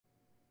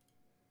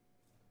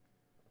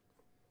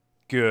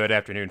Good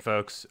afternoon,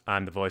 folks.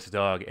 I'm the voice of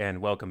dog,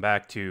 and welcome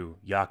back to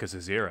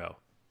Yakuza 0.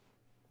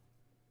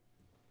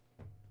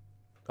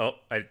 Oh,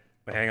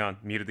 hang on,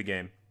 muted the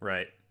game.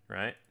 Right.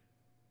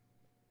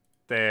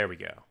 There we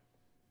go.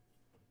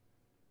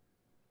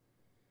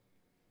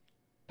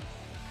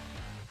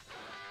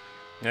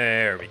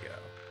 There we go.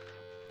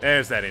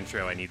 There's that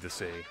intro I need to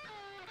see.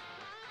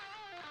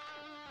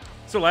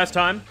 So last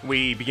time,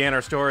 we began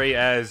our story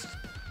as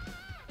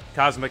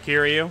Kazuma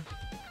Kiryu,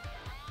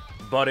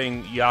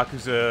 budding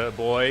Yakuza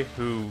boy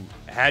who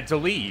had to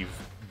leave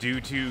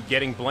due to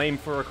getting blamed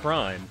for a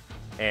crime.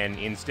 And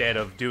instead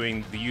of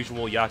doing the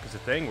usual Yakuza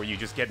thing where you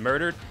just get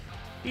murdered,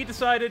 he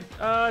decided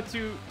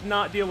to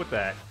not deal with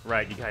that.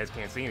 Right, you guys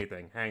can't see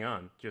anything. Hang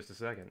on, just a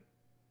second.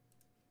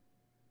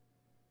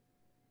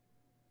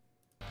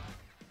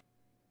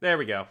 There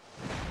we go.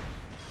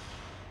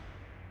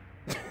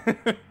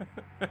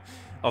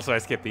 Also, I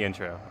skipped the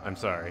intro. I'm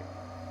sorry.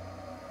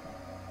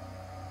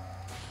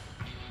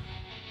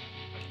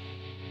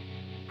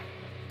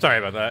 Sorry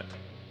about that.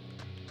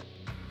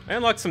 I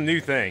unlocked some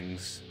new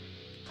things.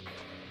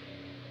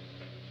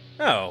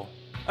 Oh,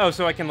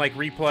 so I can, like,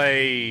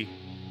 replay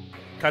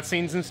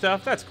cutscenes and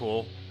stuff? That's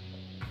cool.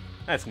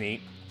 That's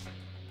neat.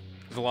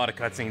 There's a lot of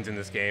cutscenes in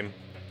this game.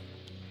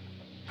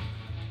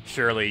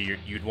 Surely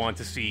you'd want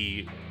to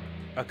see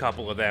a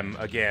couple of them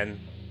again.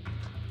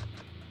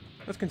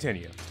 Let's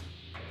continue.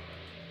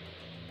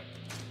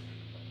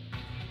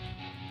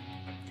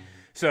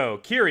 So,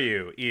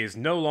 Kiryu is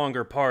no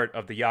longer part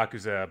of the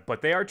Yakuza,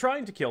 but they are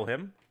trying to kill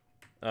him.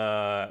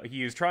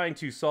 He is trying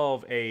to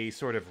solve a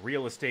sort of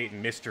real estate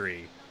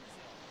mystery,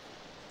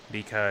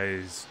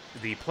 because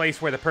the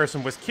place where the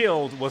person was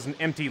killed was an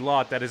empty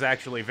lot that is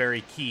actually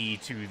very key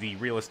to the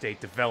real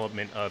estate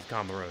development of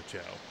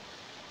Kamurocho.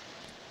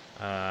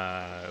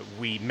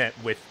 We met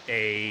with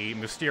a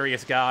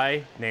mysterious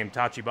guy named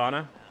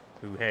Tachibana,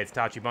 who heads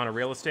Tachibana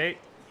Real Estate,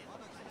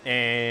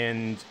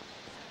 and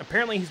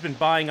apparently he's been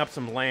buying up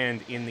some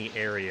land in the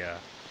area.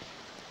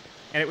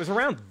 And it was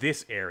around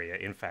this area,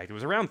 in fact. It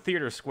was around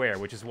Theater Square,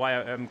 which is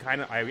why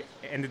I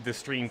ended the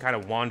stream kind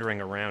of wandering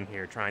around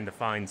here trying to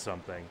find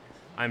something.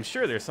 I'm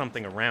sure there's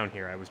something around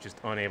here, I was just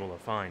unable to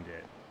find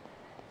it.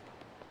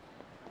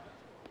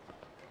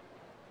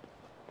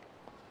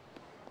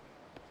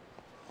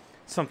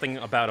 Something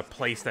about a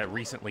place that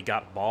recently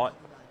got bought.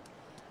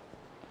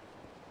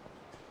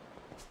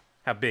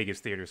 How big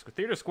is Theater Square?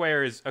 Theater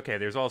Square is... Okay,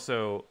 there's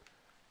also...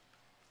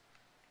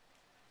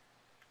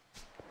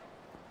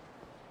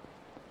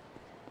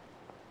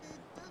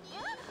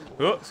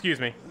 Oh, excuse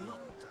me.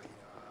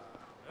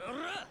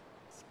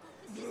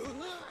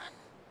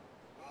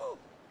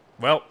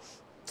 Well,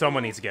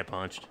 someone needs to get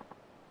punched.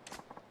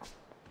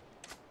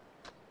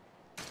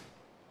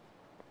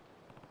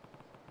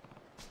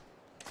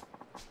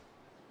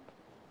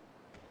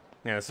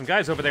 Yeah, there's some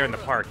guys over there in the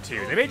park,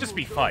 too. They may just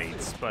be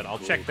fights, but I'll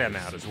check them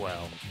out as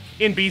well.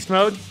 In beast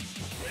mode.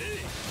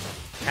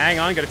 Hang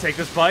on, gotta take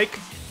this bike.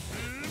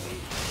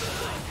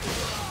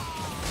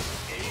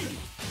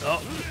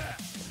 Oh.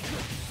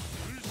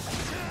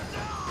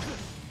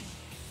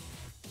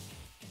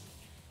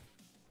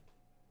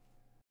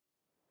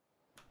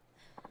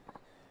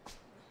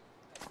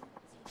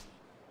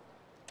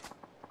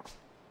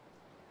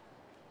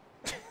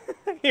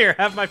 Here,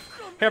 have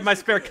my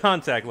spare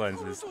contact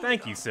lenses.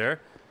 Thank you, sir.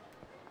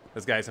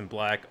 Those guys in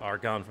black are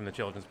gone from the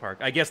children's park.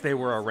 I guess they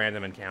were a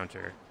random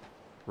encounter.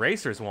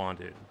 Racers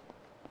wanted.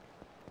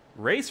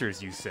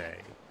 Racers, you say?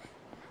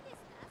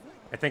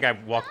 I think I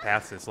walked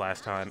past this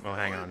last time. Oh,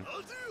 hang on.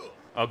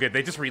 Oh, good.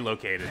 They just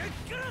relocated.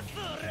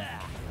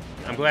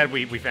 I'm glad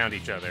we found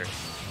each other.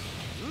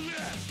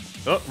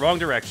 Oh, wrong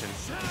direction.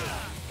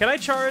 Can I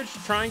charge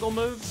triangle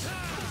moves?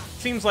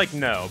 Seems like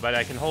no, but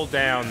I can hold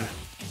down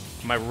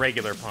my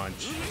regular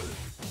punch.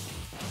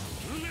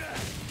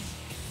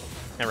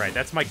 Alright,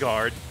 that's my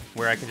guard,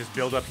 where I can just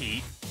build up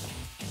heat.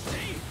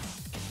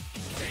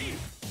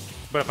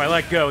 But if I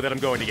let go, then I'm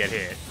going to get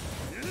hit.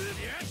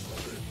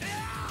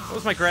 What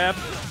was my grab?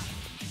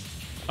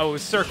 Oh, it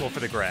was circle for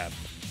the grab.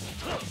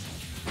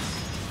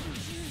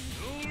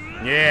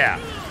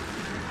 Yeah!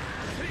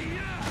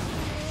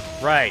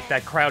 Right,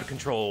 that crowd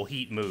control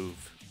heat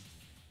move.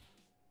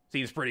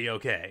 Seems pretty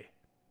okay.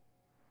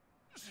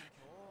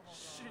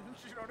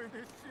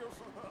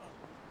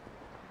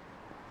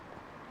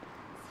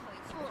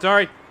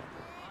 Sorry.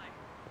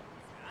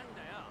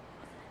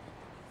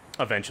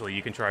 Eventually,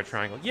 you can try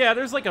triangle. Yeah,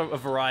 there's like a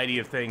variety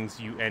of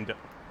things you end up...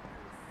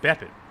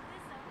 Beppin.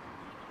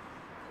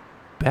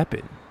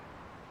 Beppin.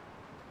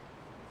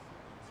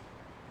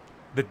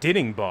 The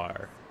Dinning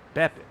Bar.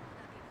 Beppin.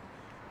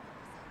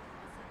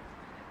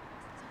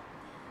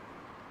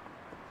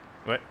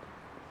 What?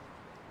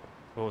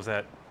 What was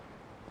that?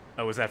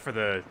 Oh, was that for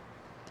the...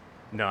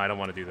 No, I don't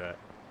want to do that.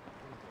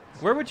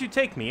 Where would you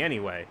take me,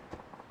 anyway?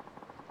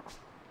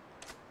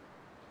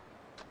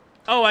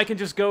 Oh, I can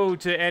just go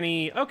to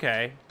any...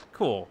 Okay,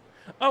 cool.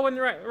 Oh, and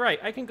right,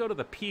 I can go to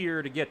the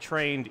pier to get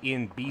trained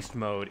in beast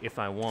mode if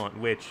I want,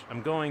 which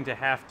I'm going to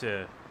have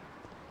to...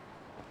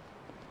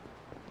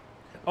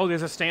 Oh,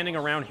 there's a standing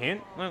around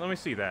hint? Let me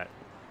see that.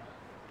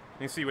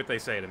 me see what they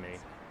say to me.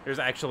 There's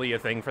actually a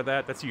thing for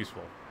that? That's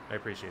useful. I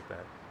appreciate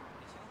that.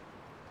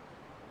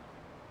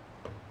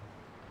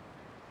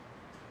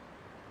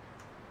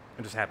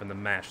 I just happened to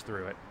mash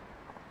through it.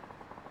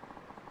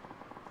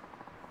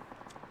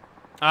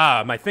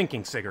 Ah, my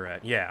thinking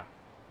cigarette, yeah.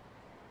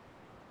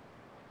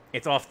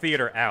 It's off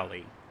Theater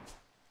Alley.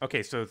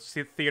 Okay, so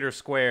Theater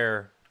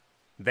Square,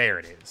 there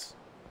it is.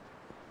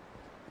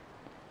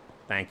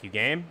 Thank you,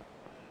 game.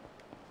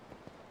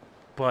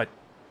 But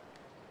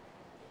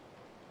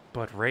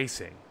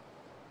racing.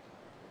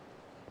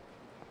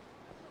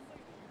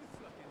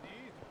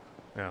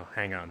 Oh,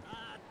 hang on.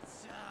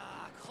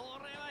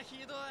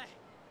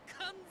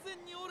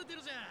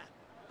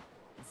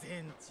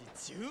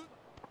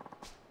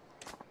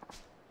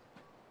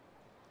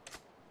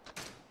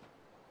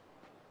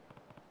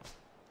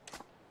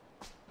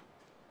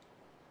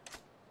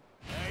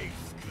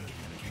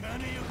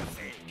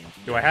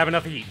 Do I have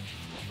enough heat?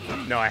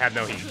 No, I have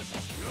no heat.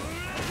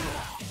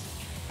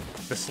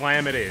 The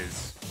slam it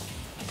is.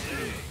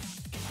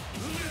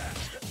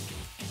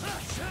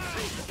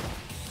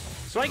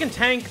 So I can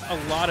tank a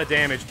lot of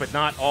damage, but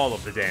not all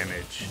of the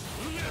damage.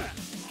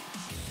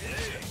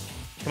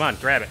 Come on,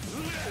 grab it.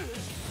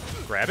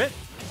 Grab it?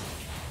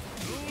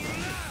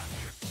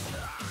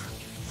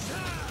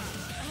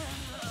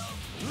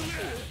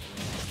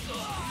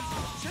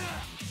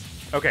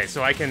 Okay,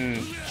 so I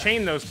can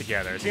chain those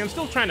together. See, I'm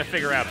still trying to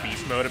figure out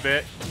beast mode a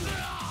bit.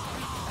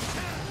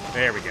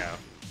 There we go.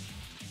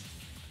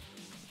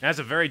 It has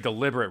a very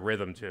deliberate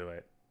rhythm to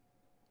it.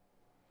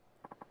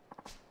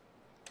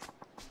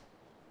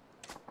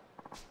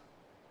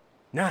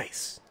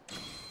 Nice.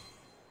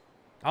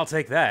 I'll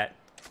take that.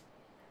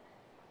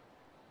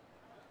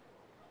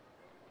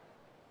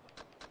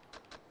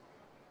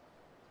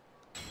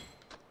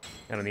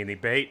 I don't need any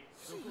bait.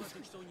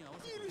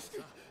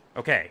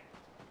 Okay.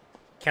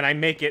 Can I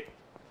make it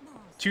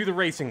to the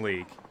Racing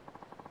League?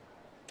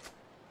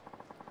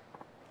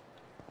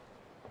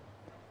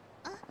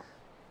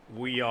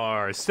 We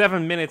are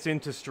 7 minutes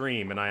into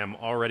stream, and I am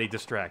already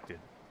distracted.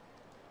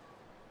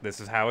 This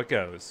is how it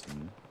goes.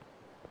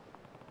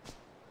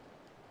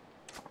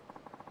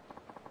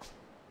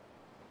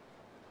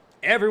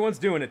 Everyone's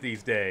doing it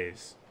these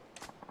days.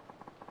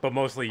 But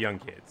mostly young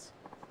kids.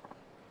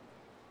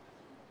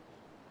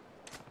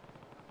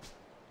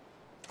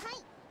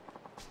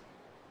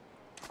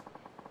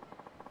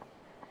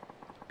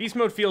 Beast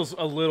mode feels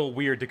a little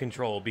weird to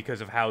control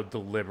because of how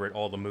deliberate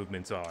all the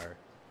movements are.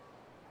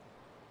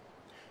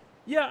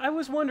 Yeah, I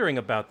was wondering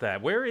about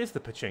that. Where is the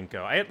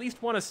pachinko? I at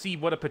least want to see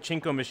what a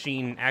pachinko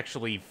machine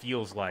actually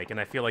feels like, and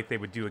I feel like they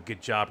would do a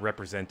good job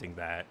representing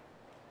that.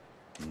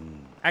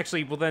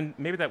 Actually, well then,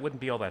 maybe that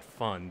wouldn't be all that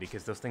fun,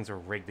 because those things are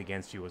rigged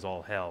against you as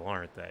all hell,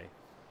 aren't they?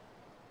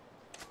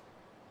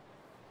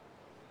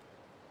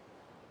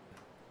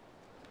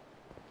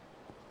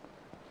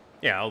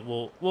 Yeah,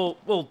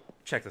 we'll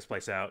check this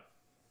place out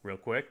real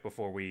quick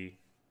before we...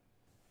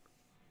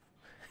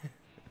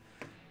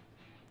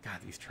 God,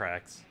 these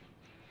tracks.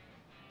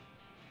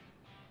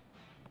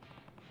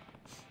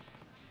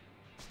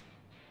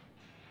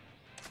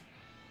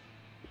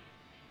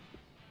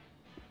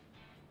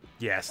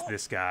 Yes,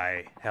 this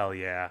guy. Hell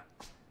yeah.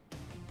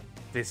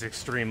 This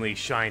extremely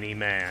shiny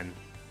man.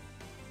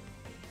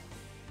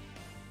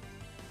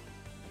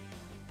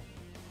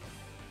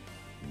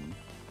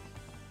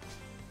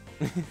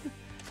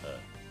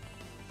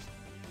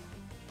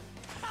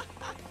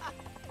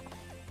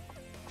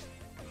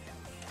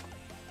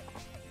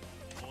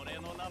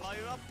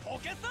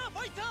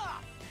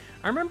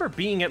 I remember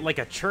being at like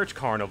a church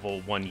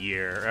carnival one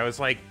year. I was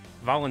like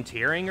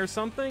volunteering or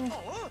something.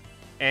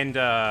 And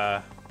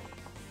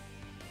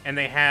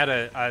they had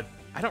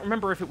I don't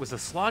remember if it was a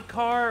slot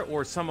car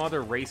or some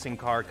other racing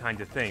car kind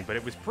of thing, but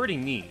it was pretty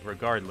neat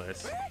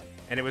regardless.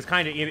 And it was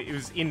kind of, it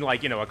was in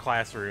like, you know, a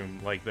classroom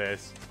like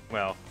this.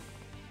 Well.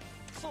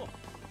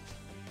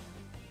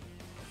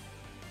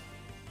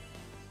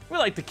 We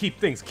like to keep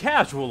things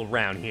casual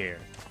around here.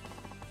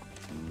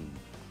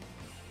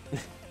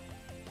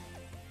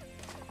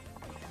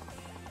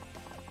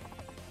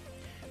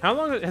 How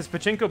long has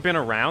pachinko been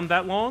around?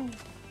 That long?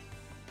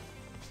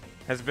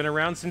 Has it been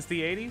around since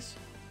the 80s?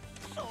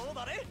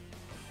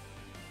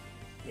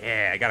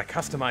 Yeah, I gotta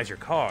customize your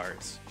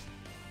cars.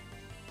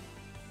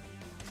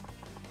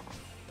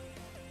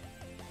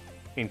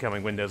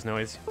 Incoming Windows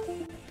noise.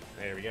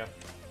 There we go.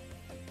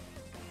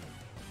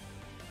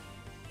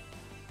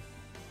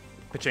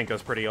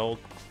 Pachinko's pretty old.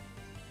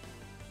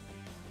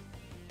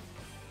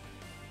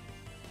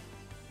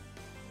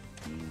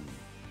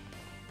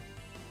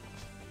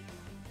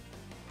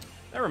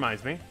 That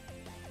reminds me.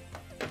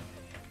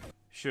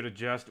 Should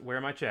adjust where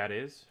my chat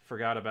is.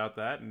 Forgot about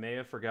that. May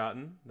have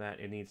forgotten that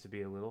it needs to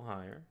be a little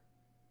higher.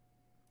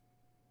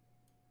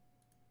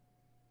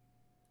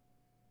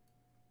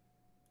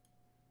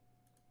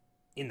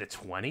 In the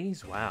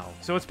 20s? Wow.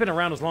 So it's been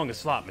around as long as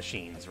slot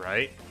machines,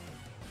 right?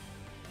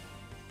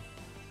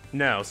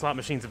 No, slot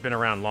machines have been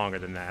around longer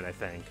than that, I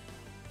think.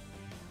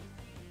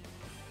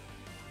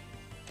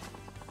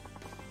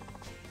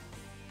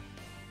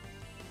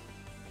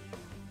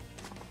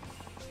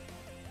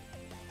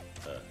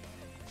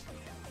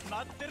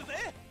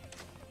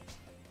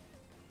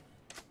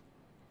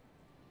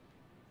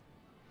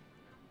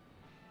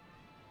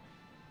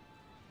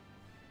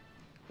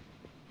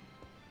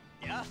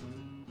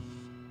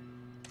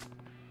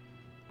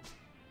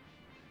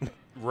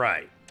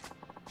 Right.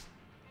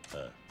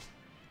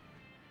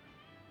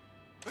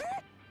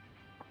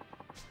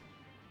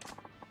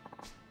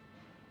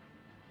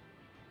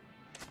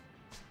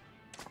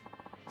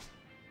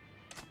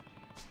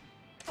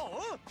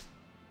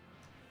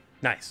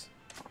 Nice.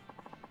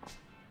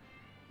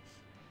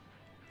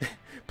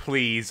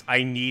 Please,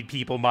 I need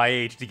people my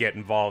age to get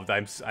involved.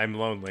 I'm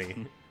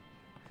lonely.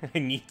 I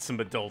need some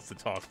adults to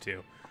talk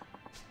to.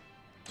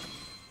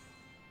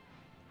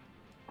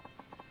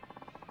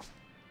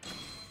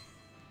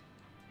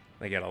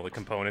 I get all the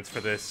components for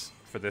this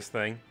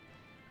thing.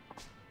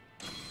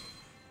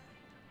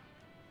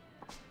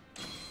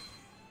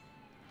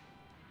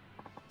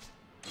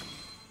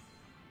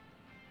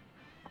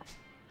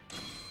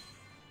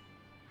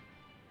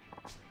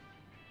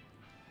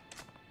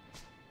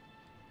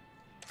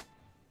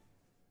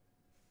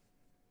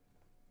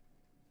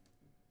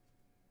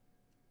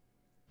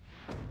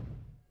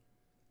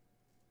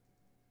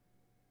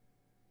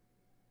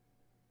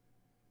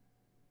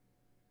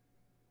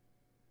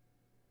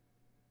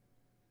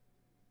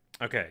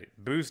 Okay,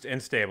 boost and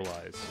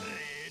stabilize.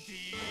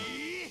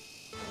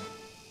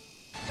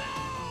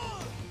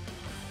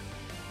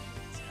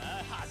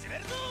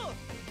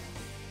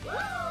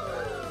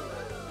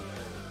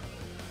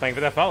 Thank you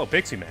for that follow,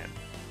 Pixie Man.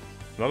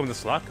 Welcome to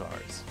Slot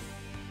Cars.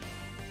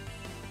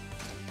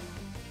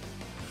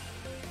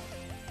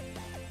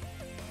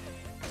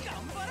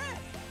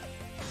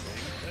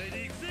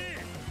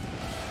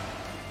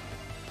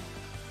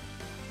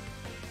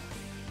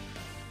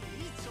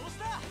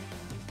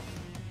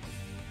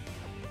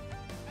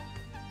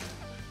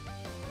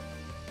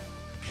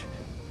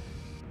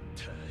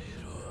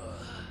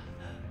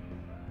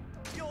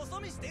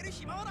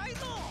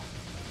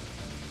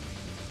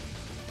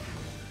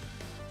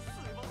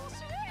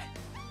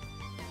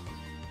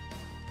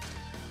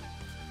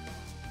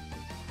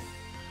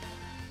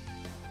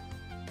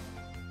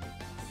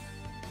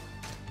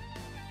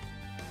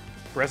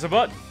 Press a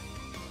button.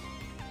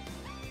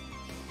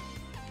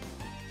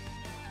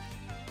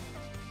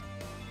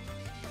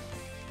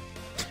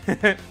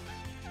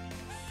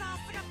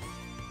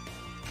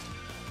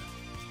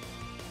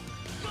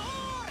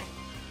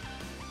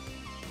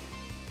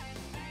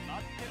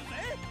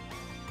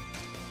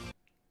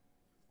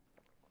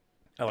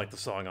 I like the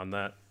song on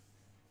that.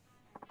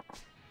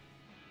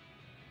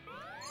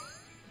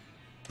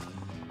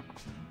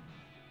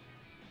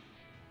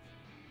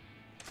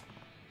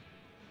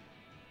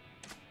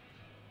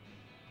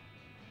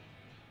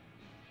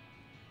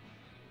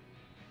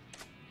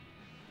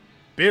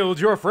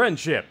 Build your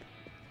friendship.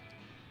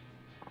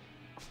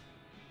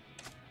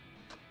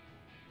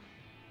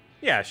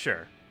 Yeah,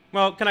 sure.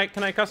 Well, can I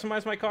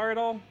customize my car at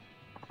all?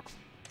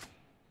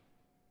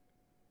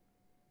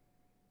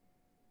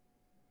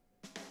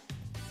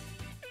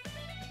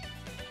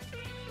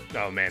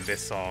 Oh man,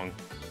 this song.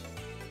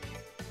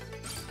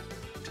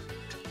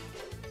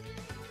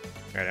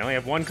 Alright, I only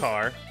have one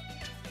car.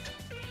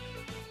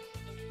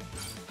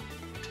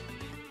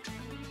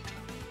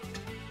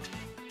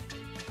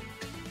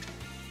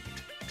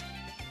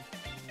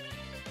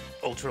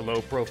 Ultra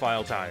low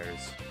profile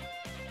tires.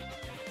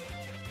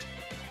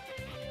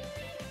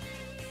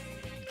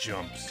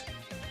 Jumps.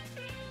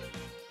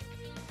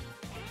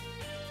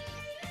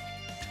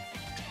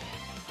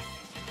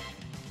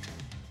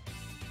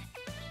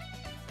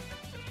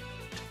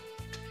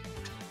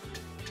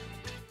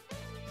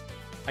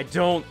 I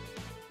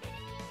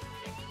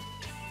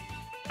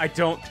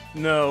don't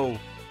know.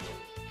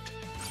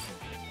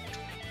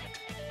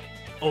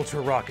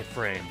 Ultra rocket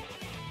frame.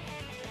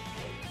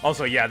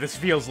 Also, yeah, this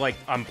feels like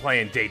I'm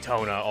playing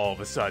Daytona all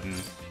of a sudden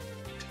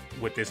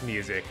with this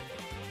music.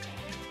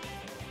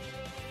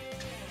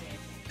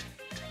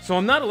 So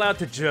I'm not allowed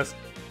to just...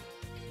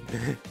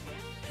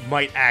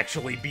 might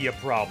actually be a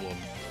problem.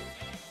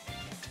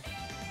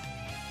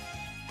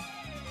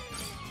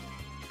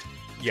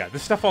 Yeah,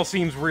 this stuff all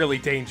seems really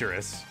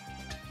dangerous.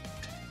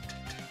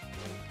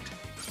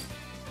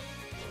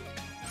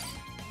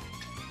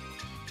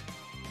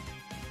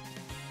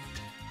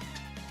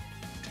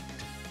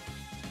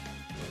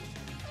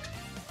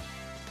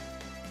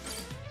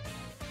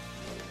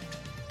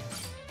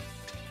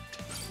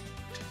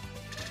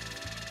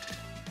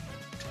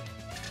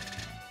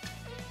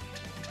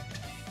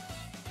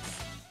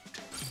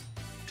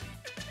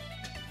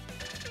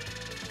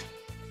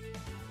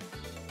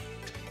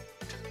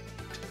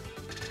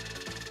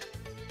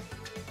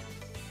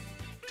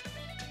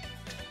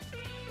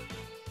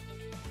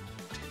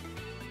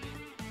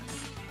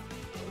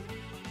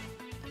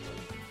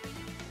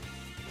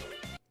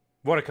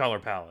 What a color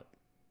palette.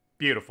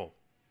 Beautiful.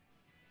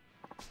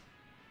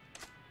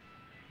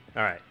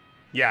 Alright.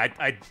 Yeah,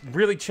 I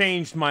really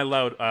changed my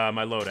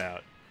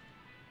loadout.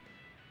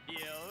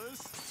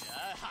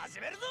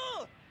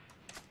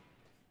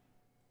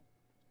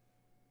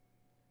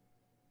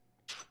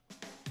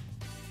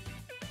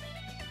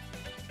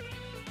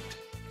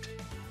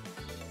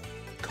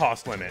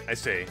 cost limit. I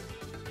see.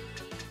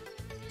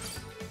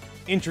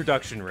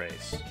 Introduction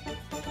race.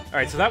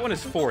 Alright, so that one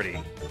is 40.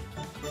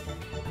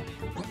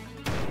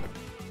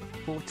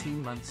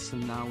 14 months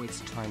and now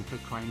it's time for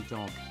Crime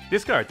Dog.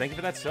 Discard, thank you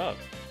for that sub.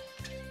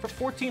 For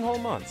 14 whole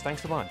months,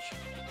 thanks a bunch.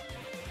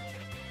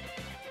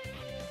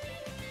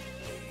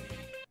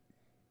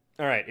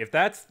 Alright, if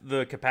that's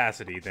the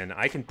capacity, then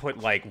I can put,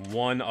 like,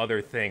 one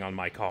other thing on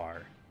my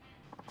car.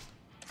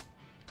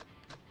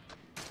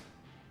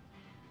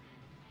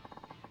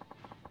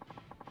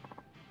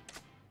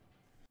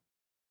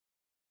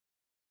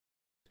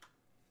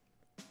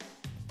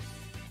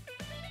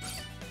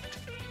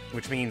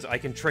 Which means I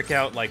can trick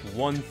out, like,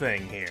 one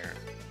thing here.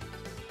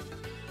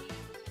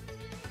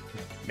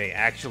 May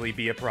actually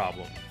be a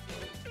problem.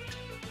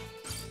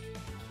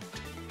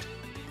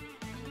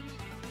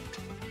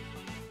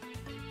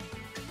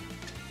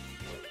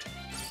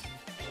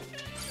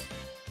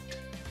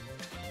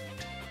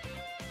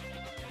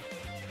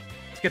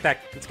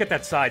 Let's get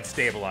that side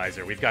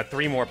stabilizer. We've got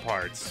 3 more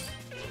parts.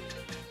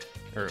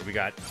 Or we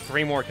got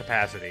 3 more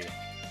capacity.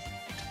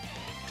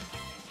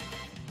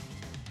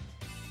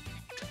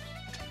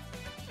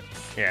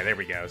 Yeah, there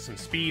we go. Some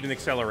speed and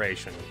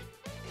acceleration.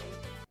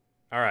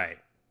 Alright.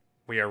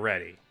 We are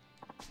ready.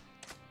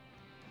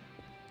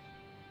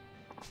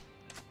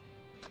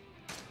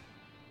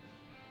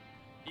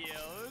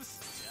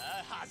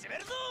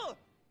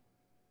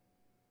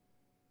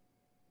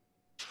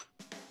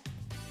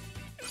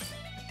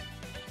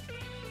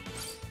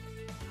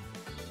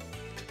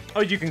 Oh,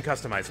 you can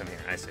customize them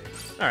here. I see.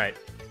 Alright.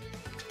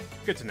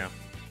 Good to know.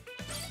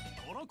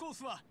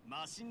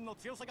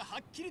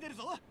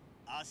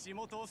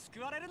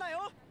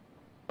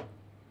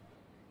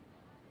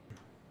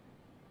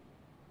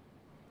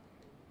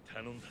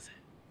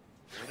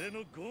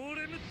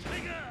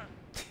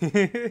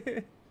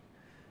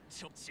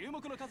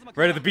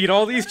 Ready to beat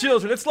all these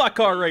children at slot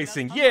car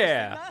racing,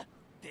 yeah!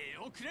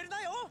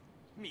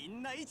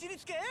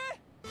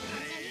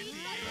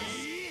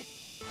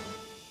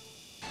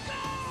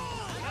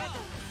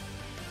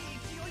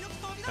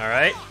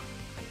 Alright.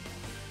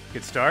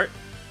 Good start.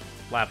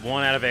 Lap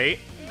 1 out of 8.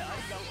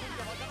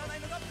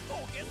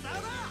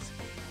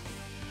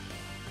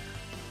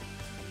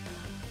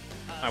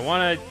 I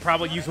want to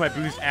probably use my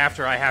boost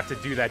after I have to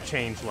do that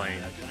change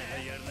lane.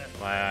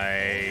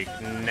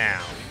 Like,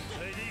 now.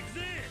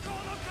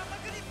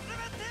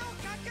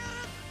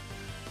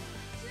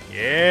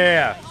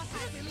 Yeah!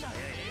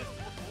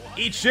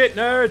 Eat shit,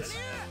 nerds!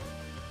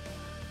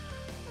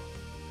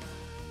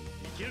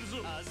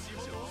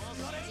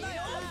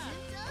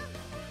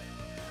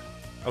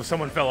 Oh,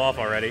 someone fell off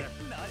already.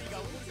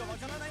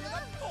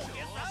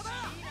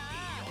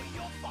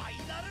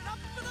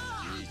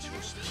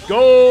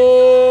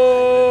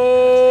 Go!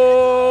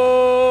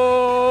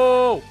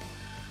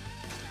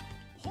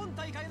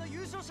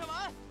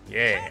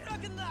 Yeah.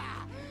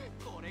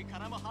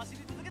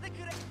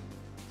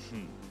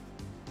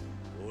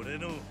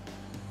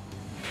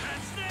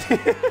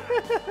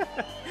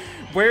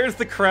 Where's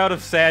the crowd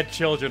of sad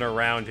children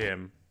around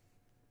him?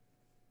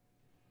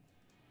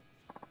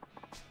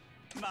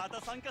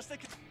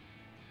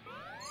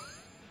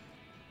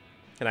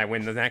 Can I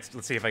win the next?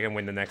 Let's see if I can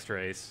win the next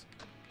race.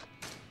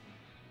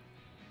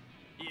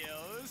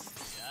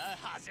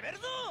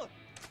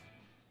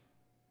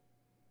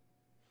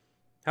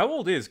 How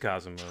old is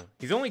Kazuma?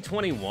 He's only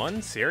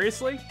 21?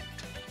 Seriously?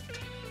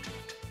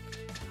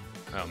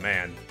 Oh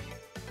man.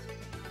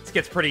 This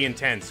gets pretty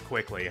intense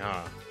quickly,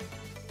 huh?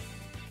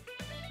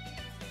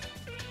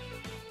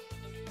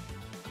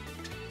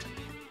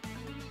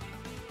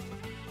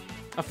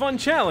 A fun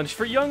challenge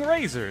for young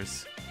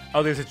racers.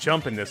 Oh, there's a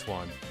jump in this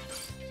one.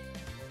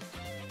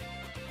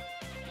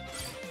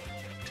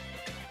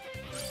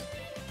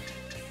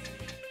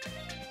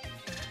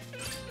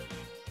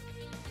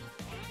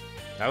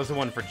 That was the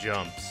one for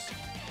jumps.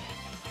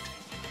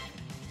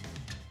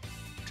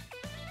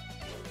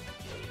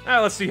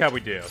 Let's see how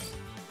we do.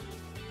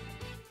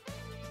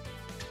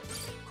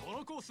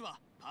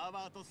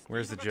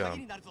 Where's the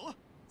jump?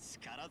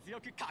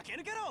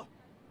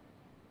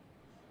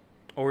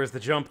 Or is the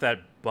jump that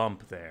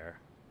bump there?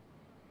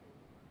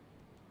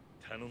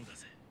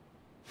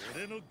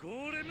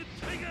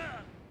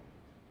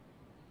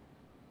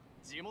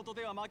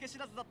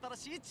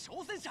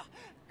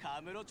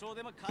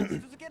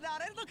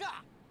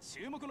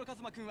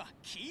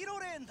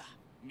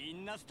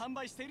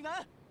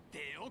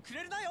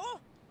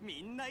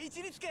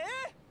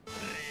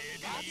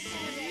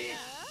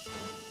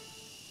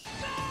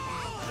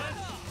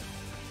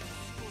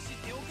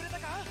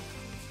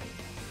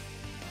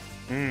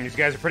 These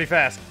guys are pretty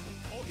fast.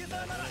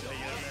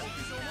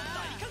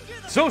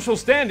 Social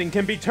standing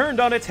can be turned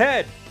on its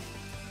head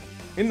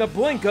in the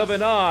blink of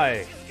an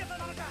eye.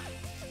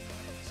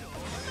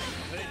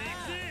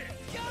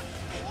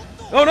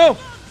 Oh no!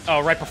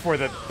 Oh, right before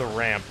the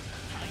ramp.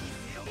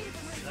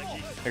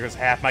 There goes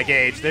half my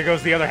gauge. There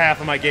goes the other half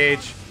of my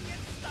gauge.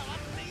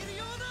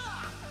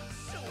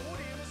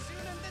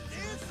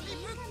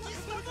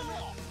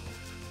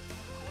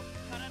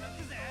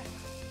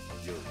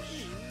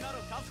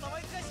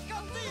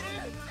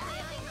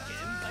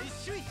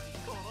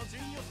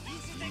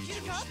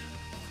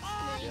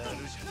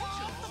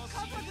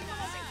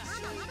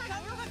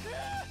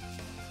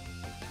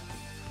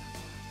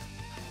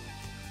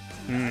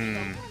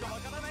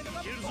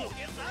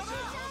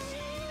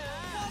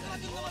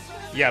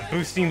 Yeah,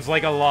 boost seems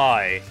like a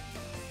lie.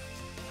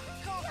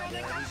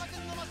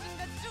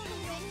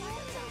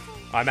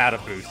 I'm out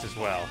of boost as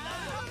well.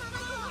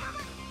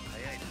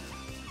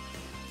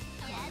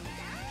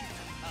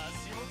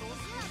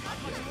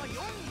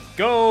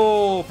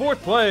 Go! 4th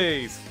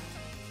place!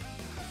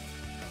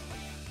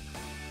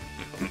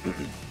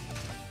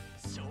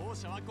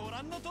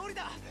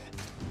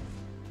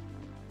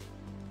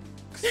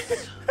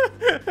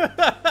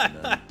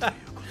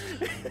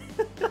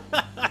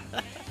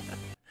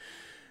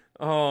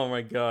 Oh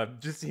my god,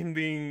 just him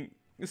being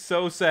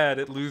so sad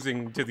at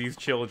losing to these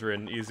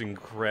children is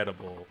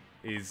incredible.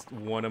 Is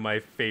one of my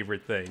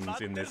favorite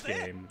things in this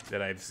game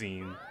that I've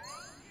seen.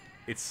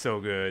 It's so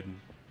good.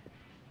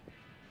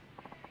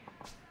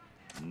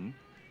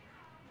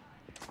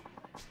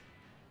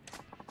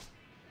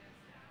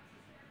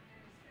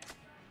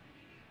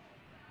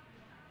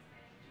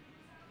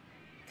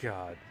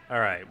 God.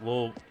 Alright,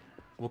 we'll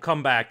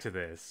come back to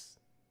this.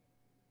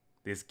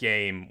 This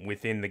game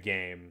within the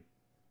game.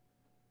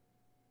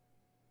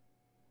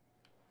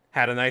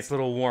 Had a nice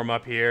little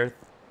warm-up here.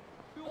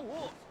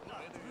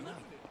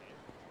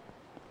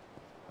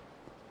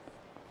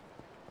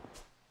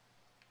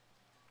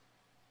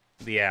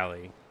 The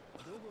alley.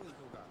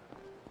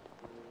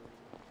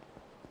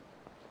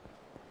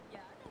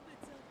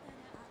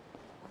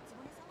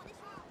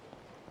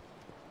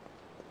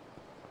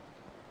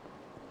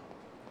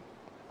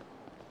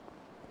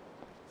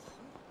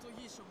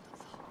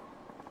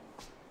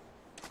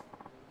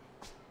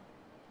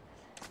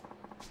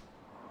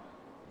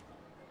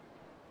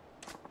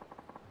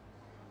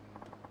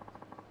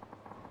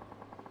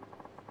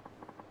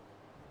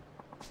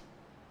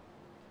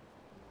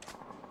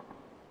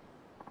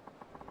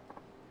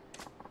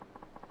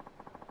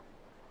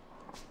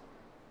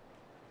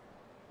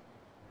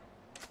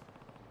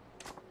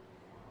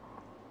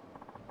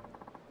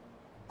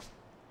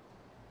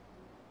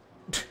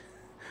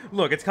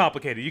 Look, it's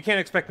complicated. You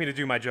can't expect me to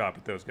do my job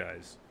with those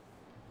guys.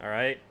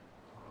 Alright?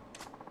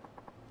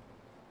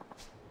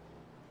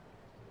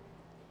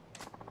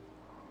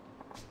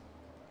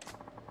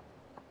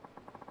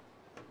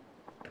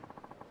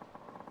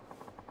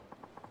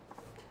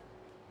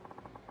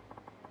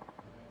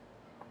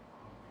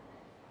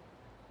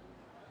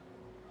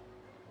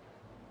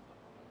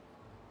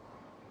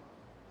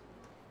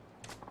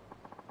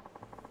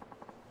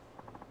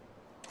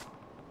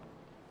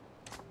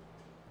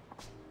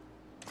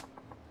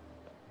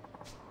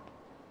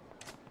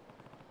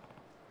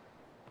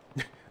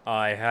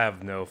 I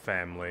have no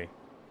family.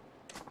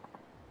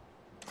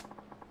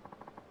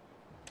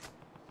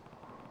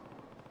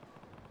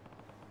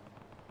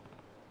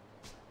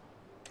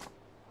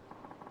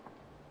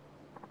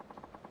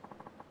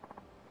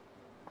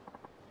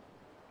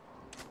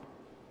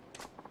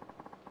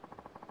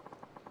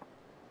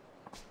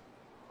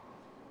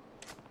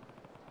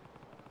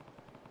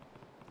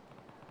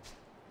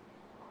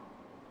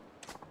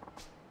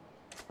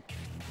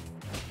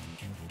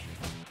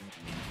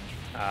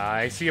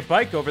 I see a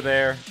bike over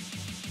there.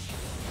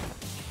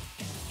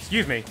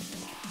 Excuse me.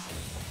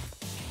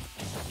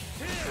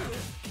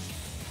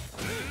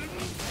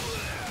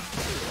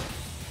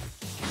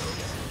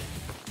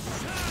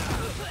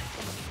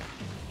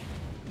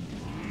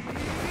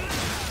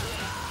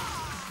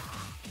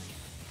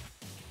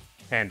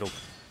 Handled.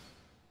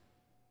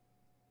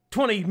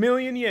 20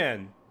 million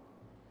yen!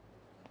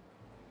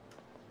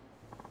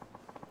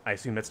 I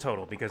assume that's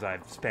total because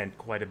I've spent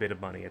quite a bit of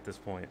money at this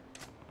point.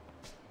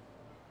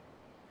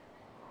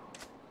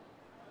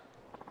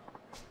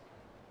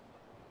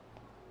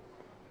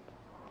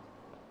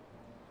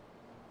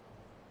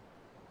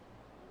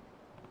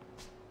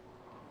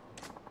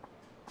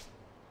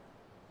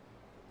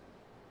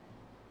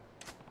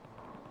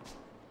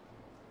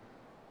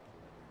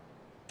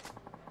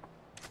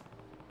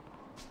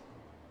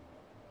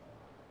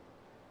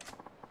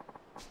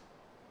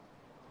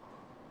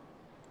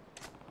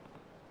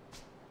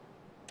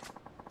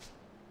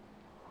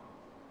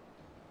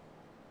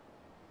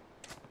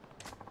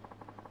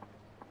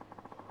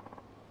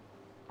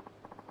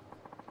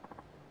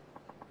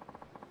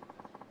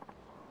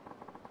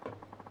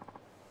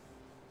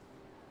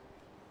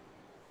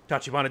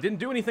 Tachibana didn't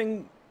do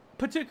anything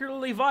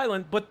particularly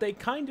violent, but they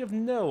kind of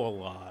know a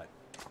lot.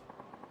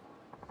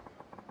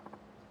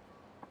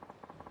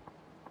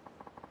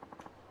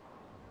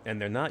 And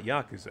they're not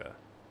Yakuza.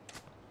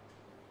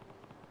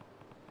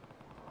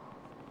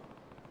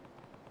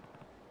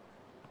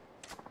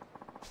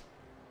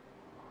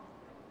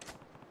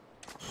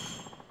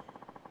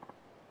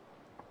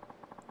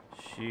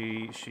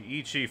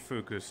 Shiichi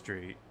Fuku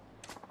Street.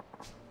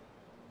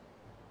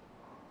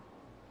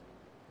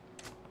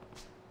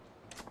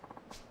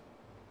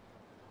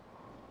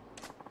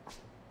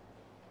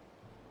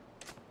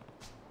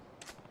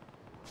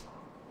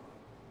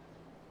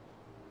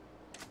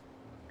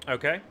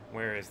 Okay,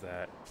 where is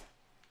that?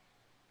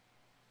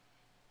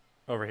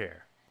 Over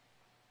here.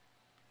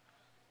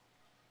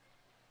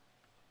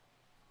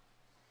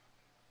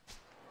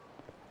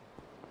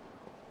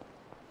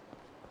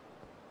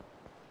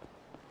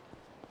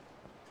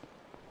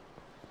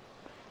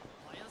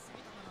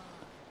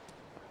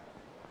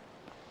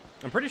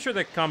 I'm pretty sure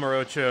that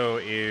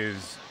Kamurocho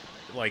is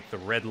like the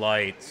red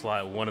light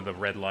one of the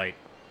red light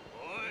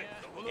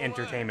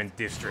entertainment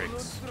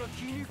districts.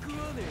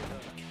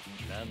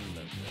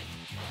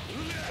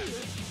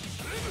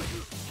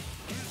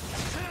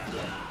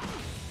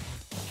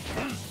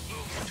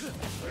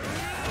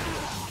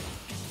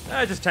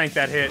 I just tanked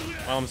that hit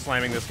while I'm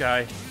slamming this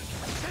guy.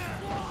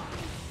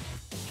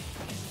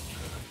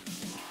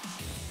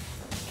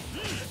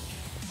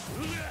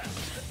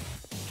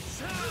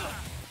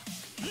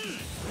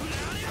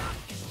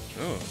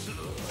 Ooh.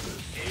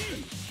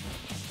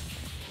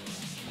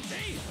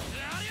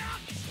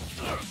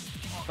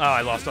 Oh,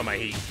 I lost all my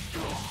heat.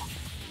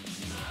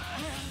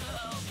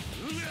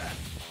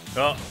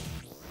 Oh.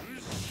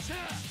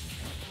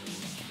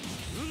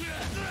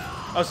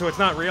 Oh, so it's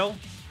not real?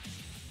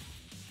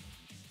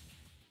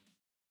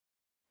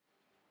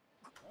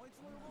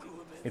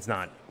 It's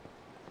not.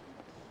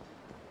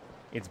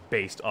 It's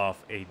based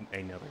off a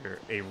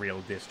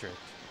real district.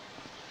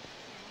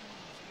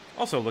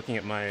 Also looking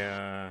at my,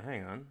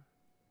 hang on.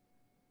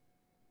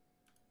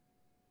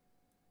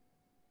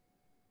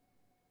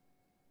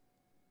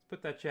 Let's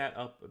put that chat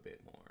up a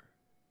bit more.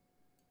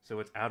 So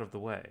it's out of the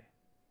way.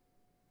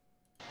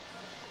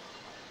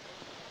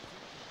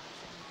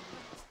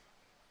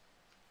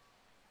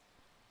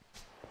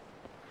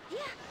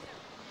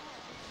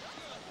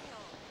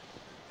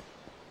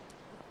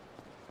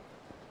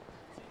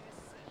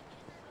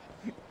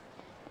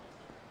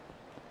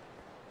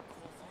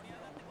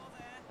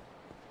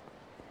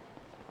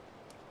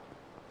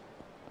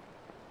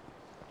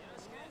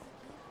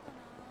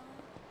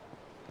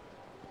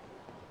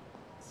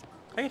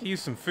 I could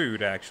use some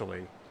food,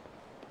 actually.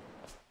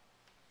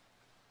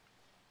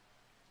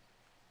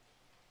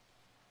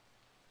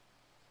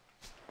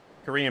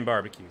 Korean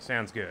barbecue.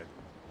 Sounds good.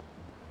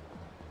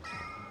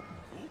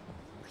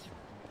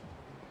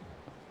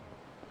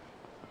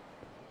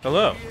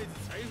 Hello.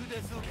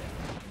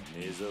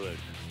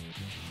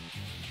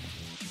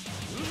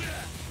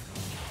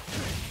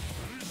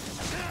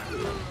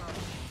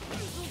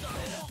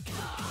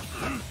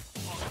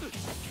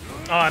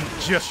 Oh, I'm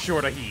just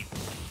short of heat.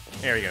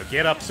 There we go.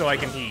 Get up so I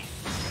can heat.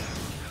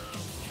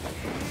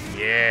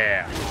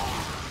 Yeah.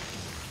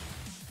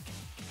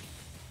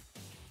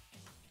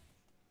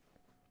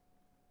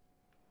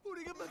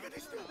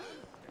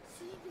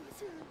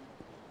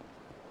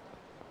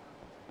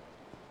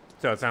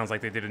 So it sounds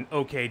like they did an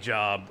okay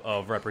job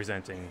of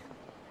representing.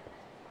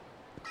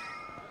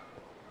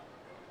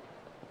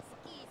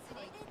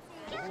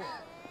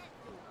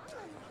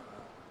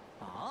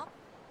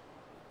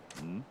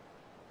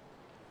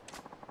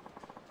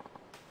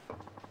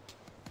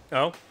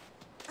 Oh.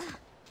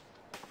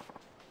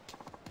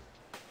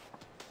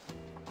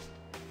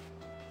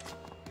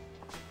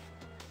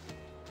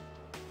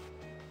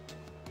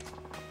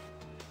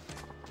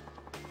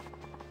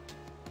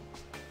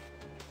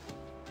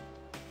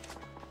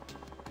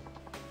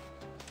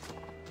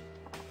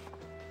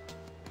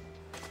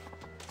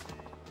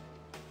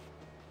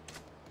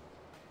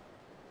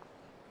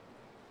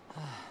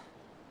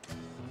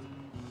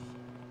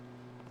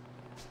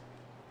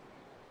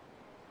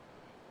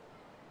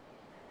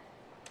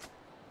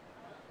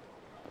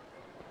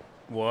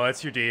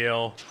 What's your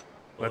deal?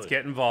 Let's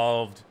get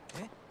involved.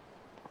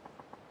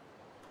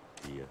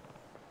 Yeah.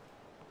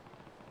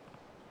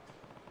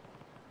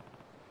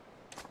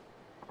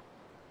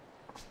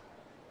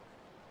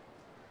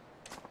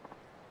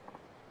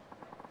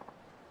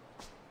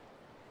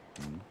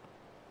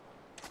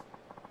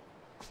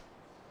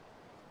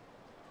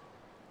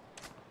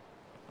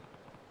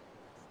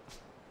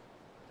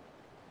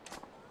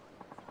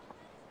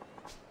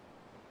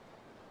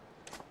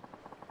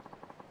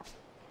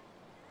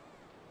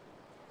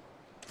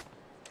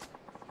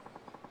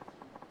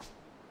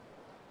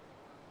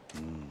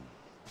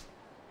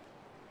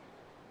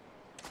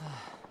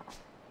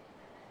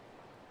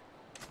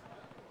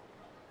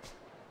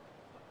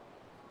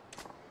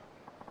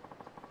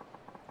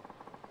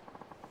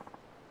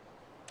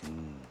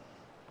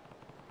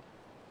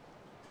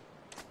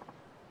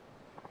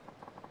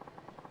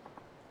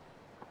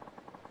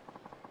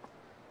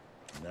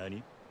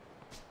 Nani?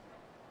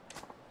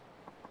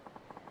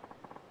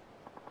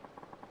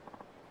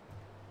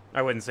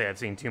 I wouldn't say I've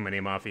seen too many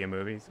Mafia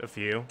movies. A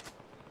few.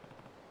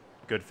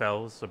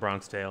 Goodfellas, The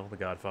Bronx Tale, The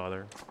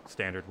Godfather.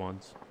 Standard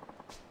ones.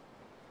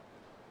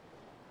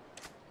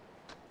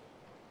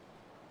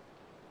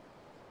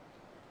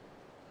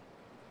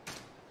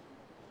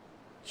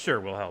 Sure,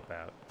 we'll help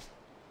out.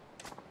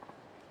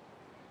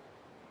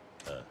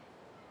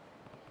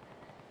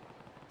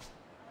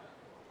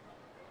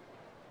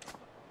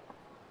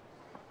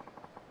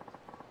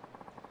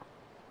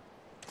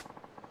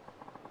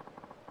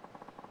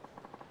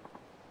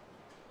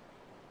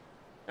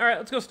 Alright,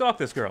 let's go stalk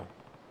this girl.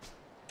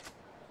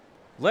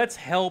 Let's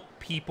help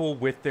people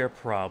with their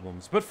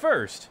problems. But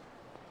first...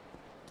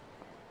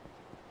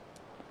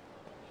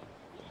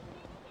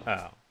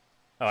 Oh.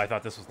 Oh, I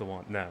thought this was the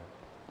one. No.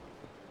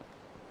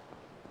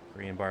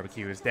 Korean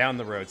barbecue is down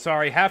the road.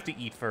 Sorry, have to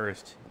eat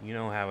first. You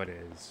know how it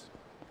is.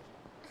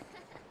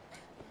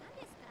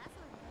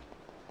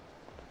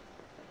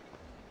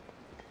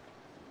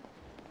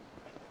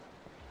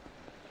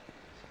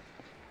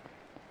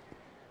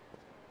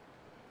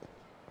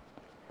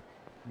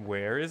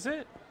 Where is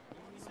it?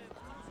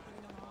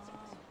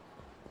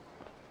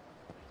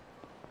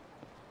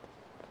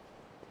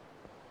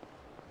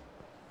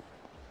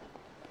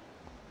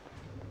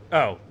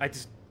 Oh, I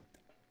just...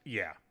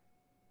 Yeah.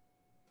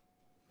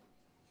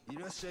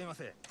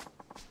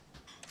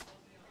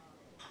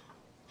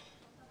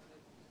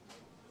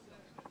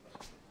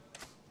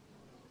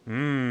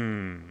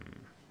 Mmm.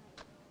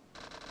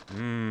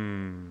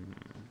 Mmm.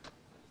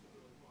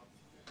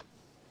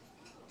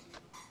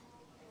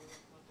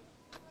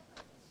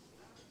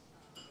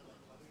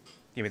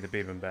 Give me the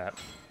bibimbap.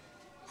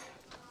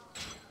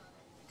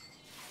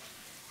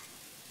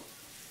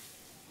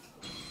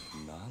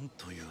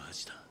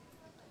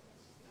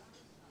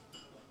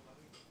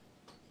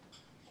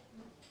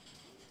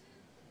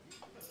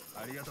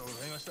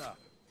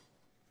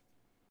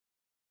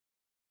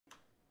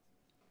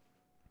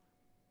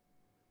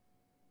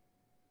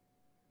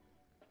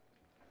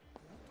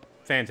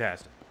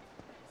 Fantastic.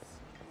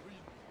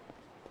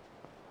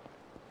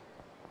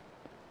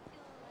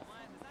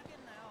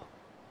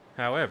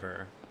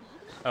 However,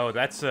 oh,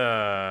 that's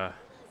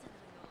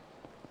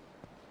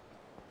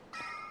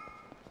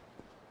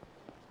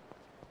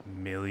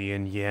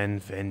million yen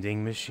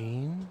vending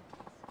machine?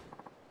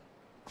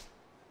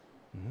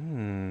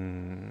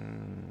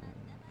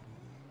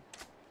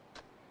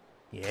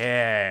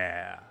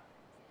 Yeah.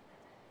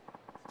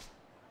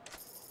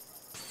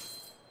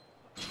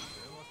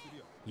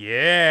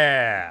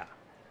 Yeah.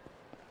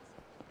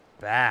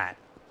 That.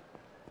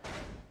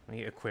 Let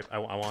me equip. I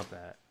want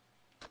that.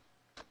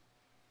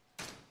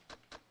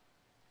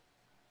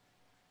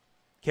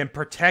 Can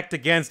protect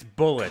against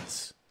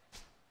bullets.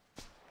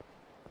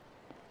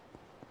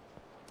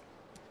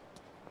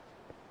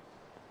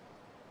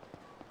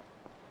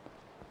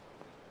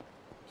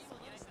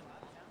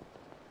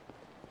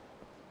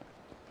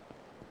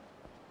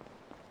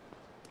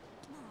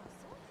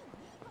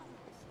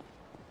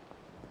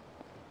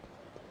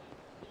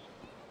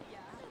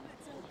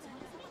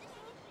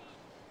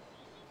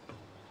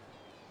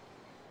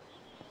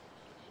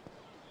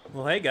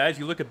 Well, hey guys,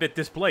 you look a bit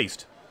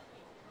displaced.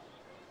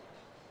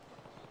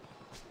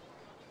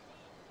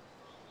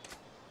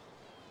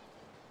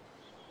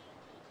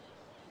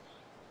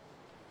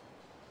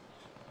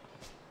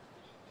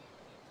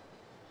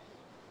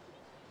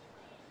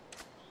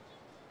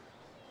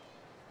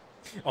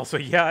 Also,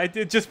 yeah, I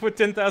did just put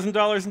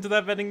 $10,000 into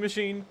that vending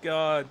machine.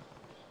 God.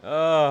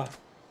 I'd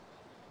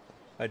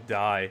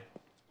die.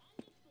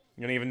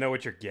 You don't even know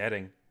what you're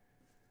getting.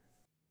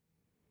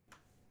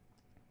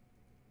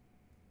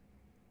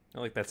 I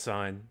like that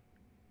sign.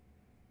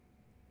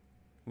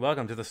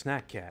 Welcome to the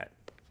Snack Cat.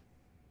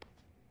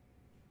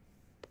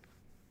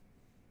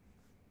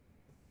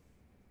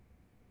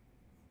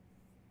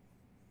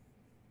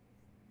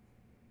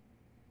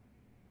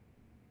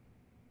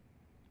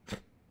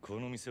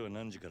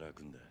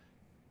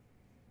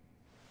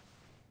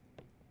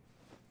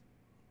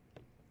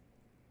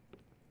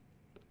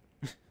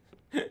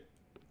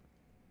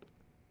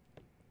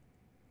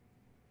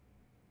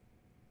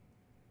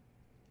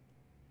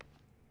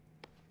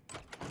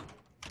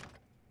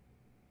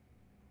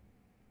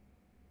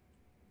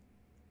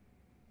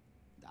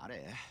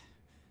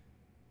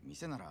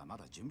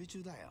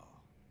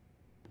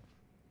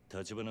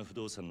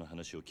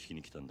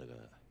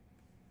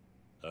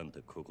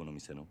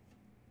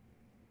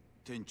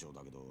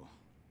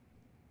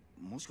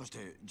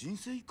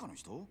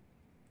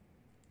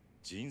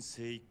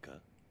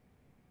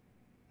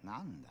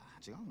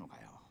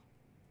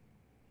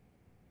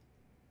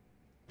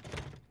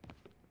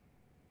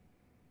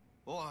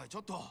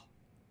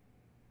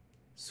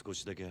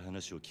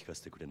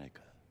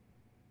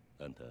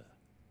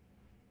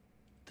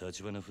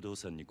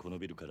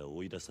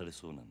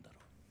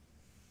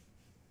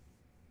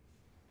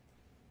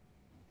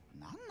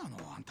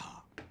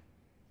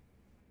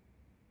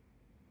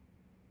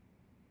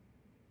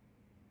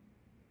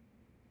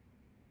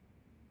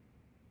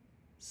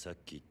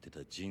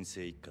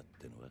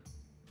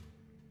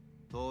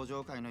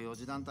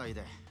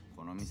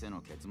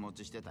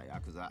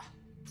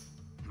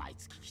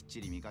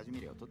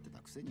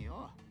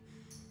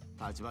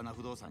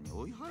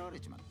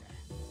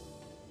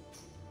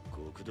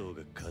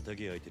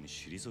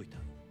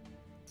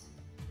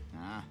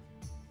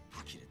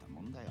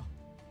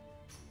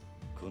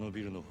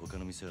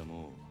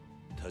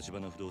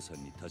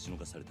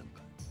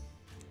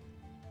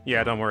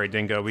 Yeah, don't worry,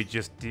 Dingo. We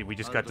just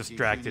got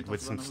distracted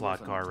with some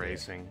slot car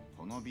racing.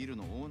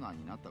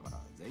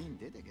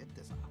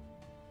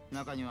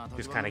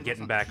 Just kind of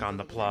getting back on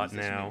the plot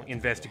now,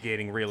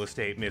 investigating real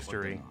estate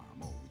mystery.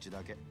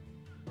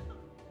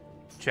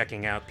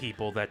 checking out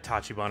people that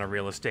Tachibana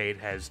Real Estate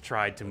has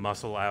tried to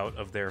muscle out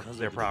of their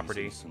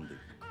property.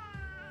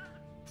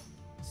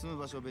 住む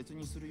場所を別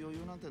にする余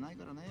裕なんてない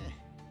からね。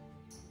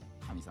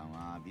神さん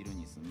はビル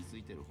に住み着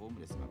いてるホー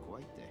ムレスが怖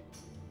いって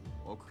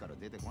奥から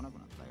出てこなく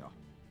なったよ。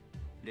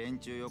連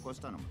中よこ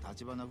したのも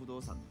橘不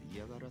動産の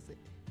嫌がらせ。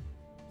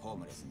ホー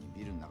ムレスに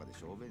ビルの中で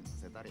小便さ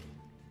せたり、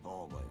大声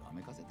を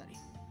めかせたり。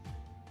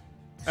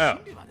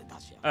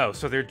Oh,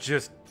 so they're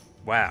just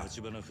wow.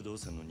 橘不動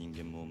産の人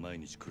間も毎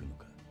日来るの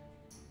か。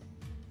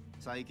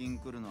最近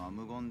来るのは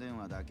無言電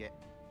話だけ。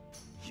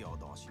夜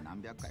通し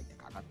何百回って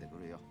かかってく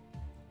るよ。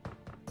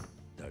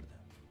誰だ。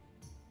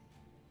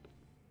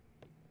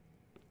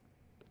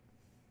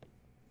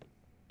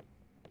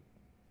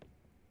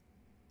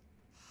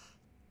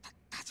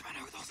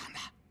橘不動産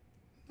だ。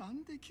な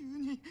んで急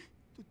に。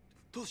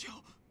どうしよ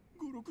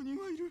う。5、6人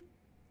はいる。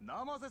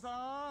生瀬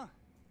さん。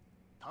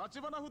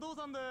橘不動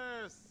産で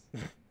す。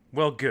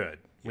Well, good.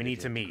 We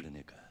need to meet.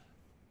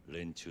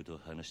 連中と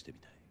話してみ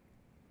たい。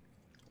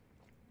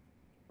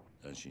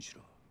安心し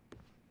ろ。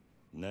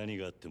何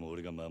があっても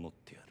俺が守っ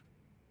てやる。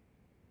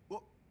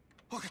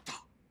わかった。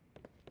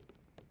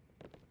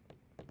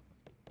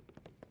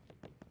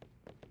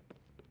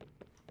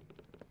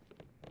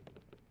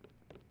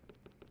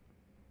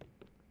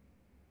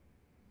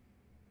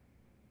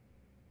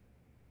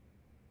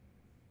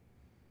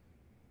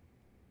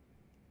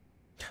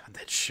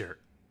That shirt.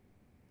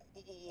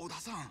 小田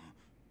さん。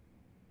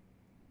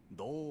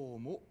どう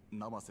も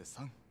生瀬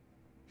さん。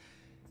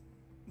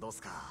どう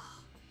すか。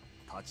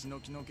立ち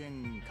退きの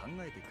件考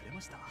えてくれ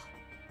ました。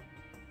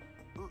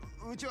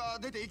うちは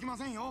出ていきま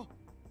せんよ。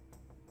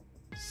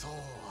そうは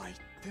言っ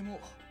ても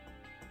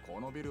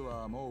このビル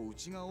はもうう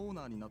ちがオー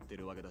ナーになって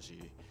るわけだし、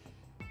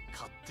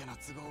勝手な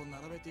都合を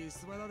並べて居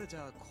座られち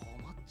ゃ困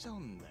っちゃう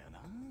んだよ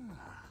な。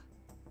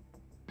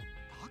だ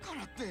か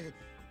らって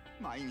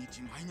毎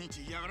日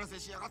嫌がらせ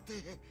しやがって。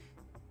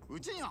う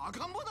ちには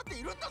赤ん坊だって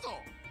いるんだぞ。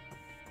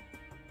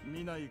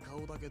見ない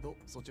顔だけど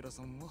そちら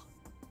さんは。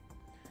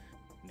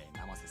ねえ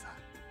生瀬さん、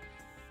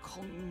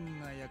こん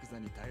なヤクザ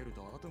に頼る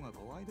と後が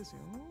怖いです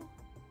よ。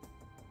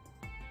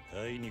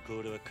あいにく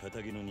俺は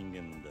仇の人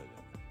間だが、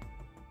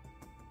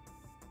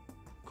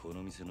こ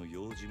の店の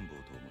用心棒と思ってく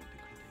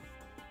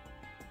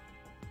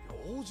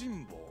れていい。用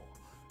心棒？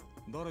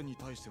誰に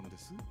対してもで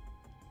す？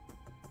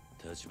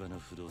橘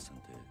不動産っ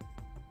て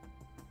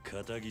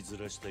仇ず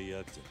らした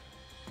ヤクザ。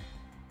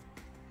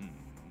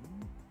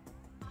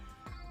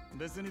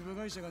別に部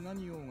外者が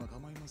何言おうが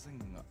構いません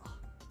が、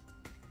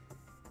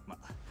ま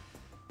あ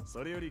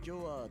それより今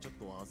日はちょっ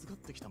と預か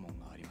ってきたもん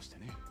がありまして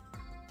ね。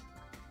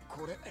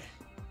これ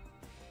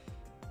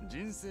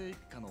人生一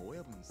家の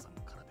親分さん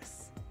からで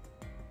す。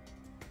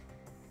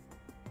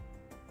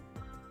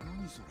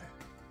何それ。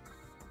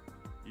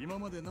今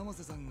まで生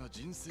瀬さんが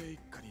人生一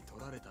家に取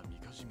られたみ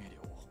かじめ料、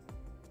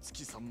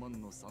月3万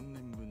の3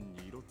年分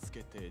に色つ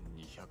けて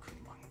200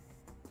万。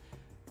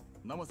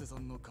生瀬さ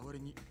んの代わり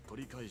に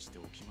取り返して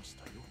おきまし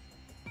たよ。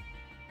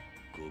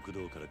極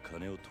道から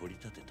金を取り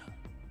立て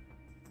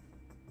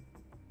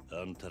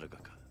た。あんたらが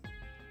か。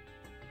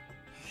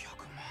200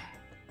万。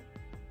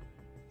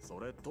そ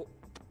れと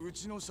う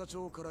ちの社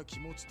長から気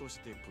持ちとし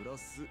てプラ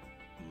ス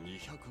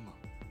200万。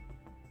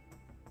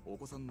お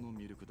子さんの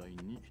ミルク代に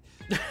もう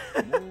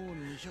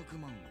200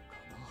万か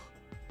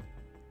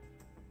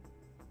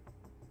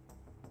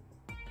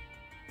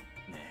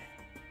な。ね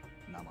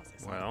え生瀬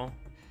さん。Well,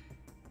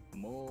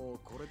 もう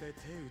これで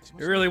手打ちま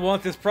し you ょう。 really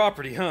want this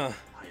property, huh?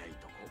 早い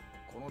と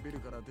このビル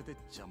から出てっ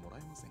ちゃもら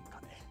えません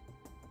かね。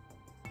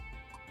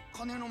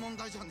金の問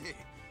題じゃねえ。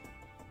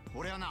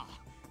俺はな、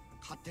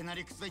勝手な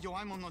理屈で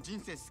弱い者の人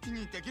生好き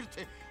にできるっ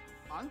て、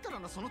あんたら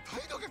のその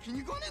態度が気に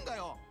食わねえんだ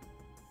よ。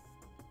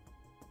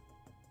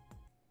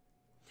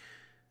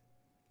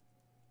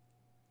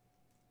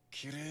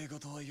綺麗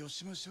事はよ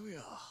しましょう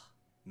や、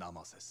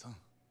生瀬さ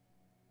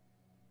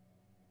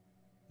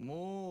ん。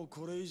もう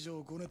これ以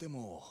上ごねて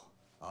も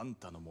あん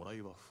たのもら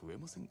いは増え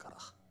ませんから。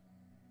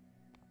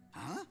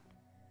あ？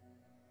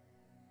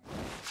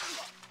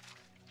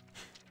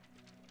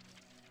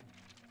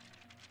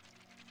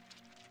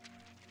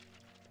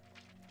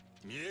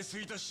見えす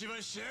ぎた芝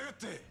居しやがっ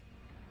て。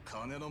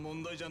金の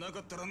問題じゃなか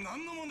ったら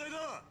何の問題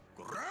だ、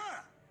こ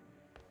ら！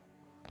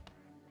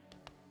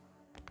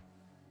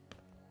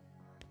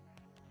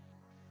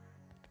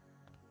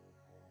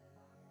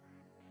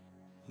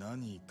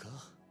何か？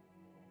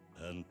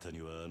あんた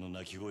にはあの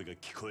鳴き声が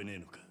聞こえねえ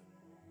のか。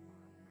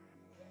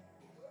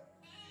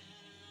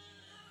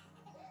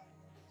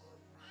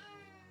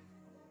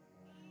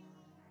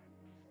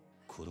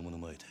子供の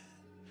前で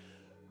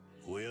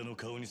親の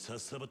顔にさっ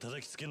さば叩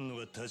きつけるの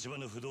が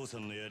橘不動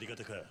産のやり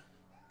方か。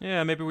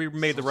Yeah, maybe we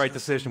made the right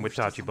decision with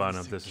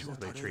Tachibana if this is how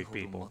they treat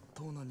people.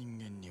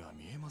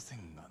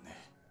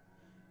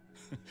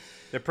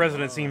 The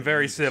president seemed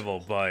very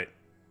civil, but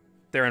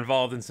they're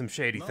involved in some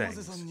shady things.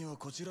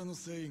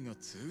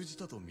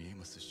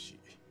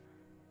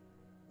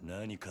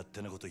 何勝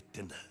手なこと言っ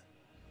てんだ。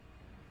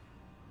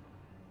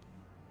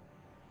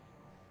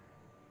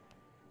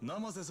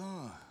生瀬さ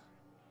ん、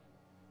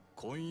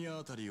今夜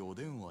あたりお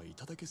電話い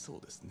ただけそ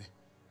うですね。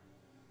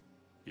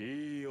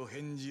いいお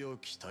返事を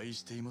期待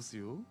しています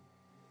よ。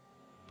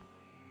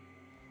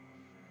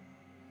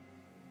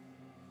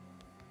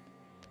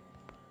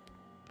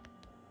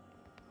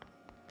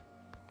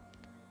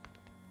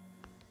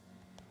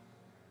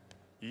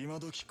今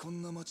時こ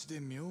んな街で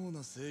妙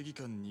な正義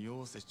感に匂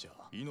わせちゃ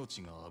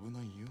命が危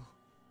ないよ、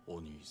お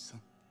兄さ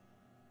ん。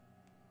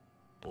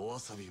お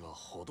遊びは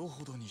ほど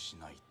ほどにし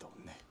ないと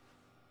ね。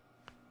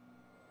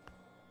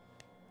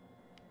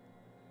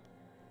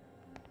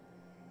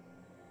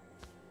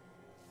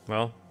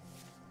Well,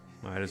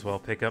 might as well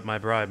pick up my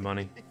bribe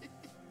money.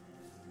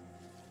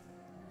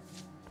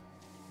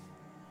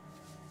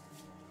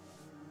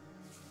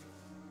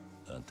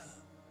 あんた、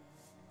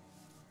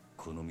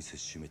この店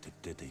閉めて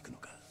出ていくの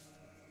か。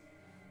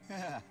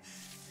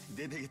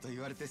出てけと言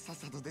われてさっ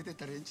さと出てっ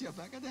た連中は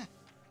バカだ。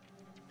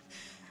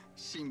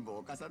辛抱を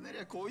重ねり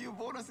ゃこういう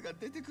ボーナスが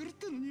出てくるっ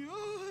てのによ。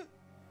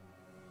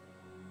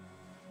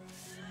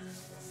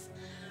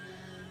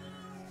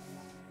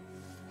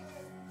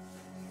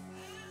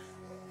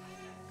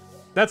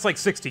That's like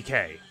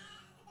 60K,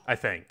 I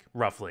think,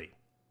 roughly.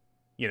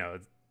 You know,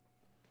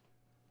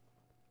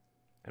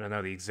 I don't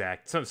know the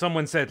exact.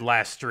 Someone said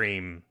last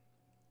stream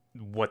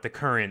what the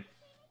current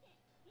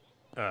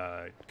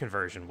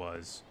conversion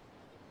was,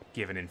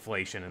 given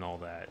inflation and all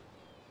that.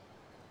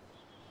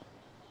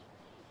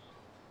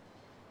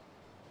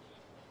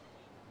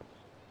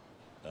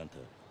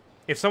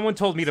 If someone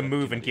told me to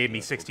move and gave me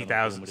 60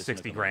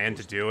 grand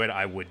to do it,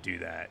 I would do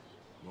that.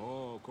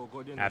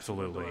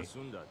 Absolutely.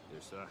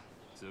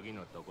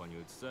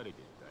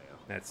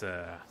 That's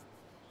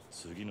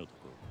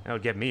that'll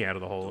get me out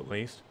of the hole at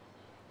least.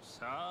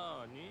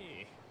 さあ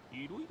ね、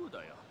いろいろ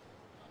だよ。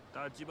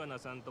橘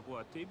さんとこ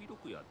は手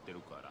広くやってる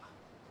から。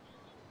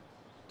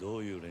ど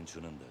ういう連中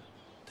なんだ、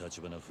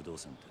橘不動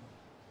産って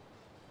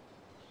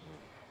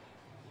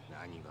の。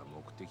何が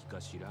目的か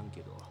知らん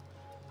けど、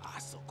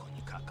あそこ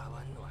に関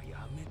わんのは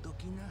やめと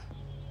きな。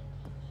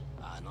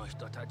あの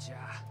人たち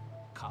は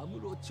カ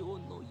ムロ町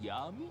の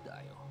闇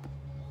だよ。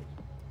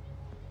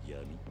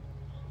闇？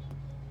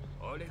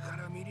俺か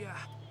ら見りゃ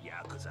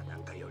ヤクザな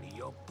んかより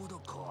よっぽど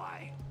怖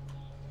い。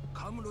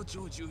カムロ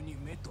町中に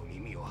目と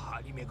耳を張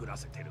り巡ら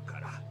せてるか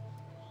ら。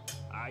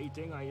相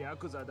手がヤ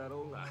クザだろ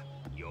うが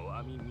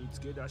弱み見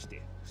つけ出し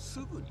てす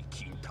ぐに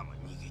金玉握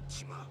っ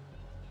ちまう。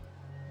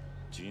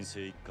人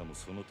生一家も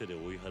その手で追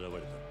い払わ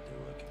れたって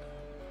わけか。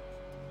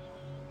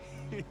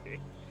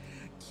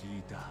聞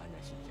いた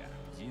話じゃ、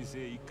人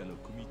生一家の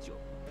組長、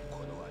こ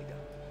の間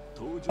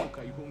東上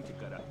会本家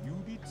から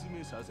指詰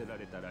めさせら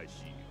れたら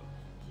しいよ。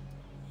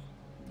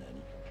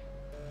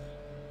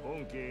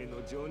本家へ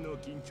の上納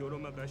金ちょろ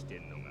まかして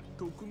んのが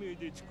匿名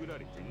で作ら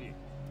れてね。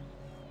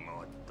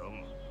もっと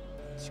も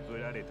作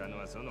られたの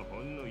はそのほ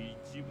んの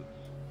一部。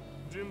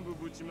全部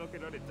ぶちまけ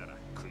られたら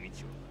組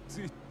長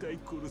絶対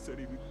殺され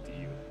るって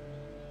よ。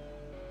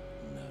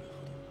なる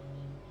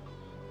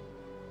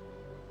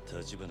ほど。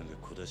橘が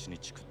小出しに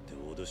チクって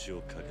脅しを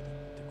かけたって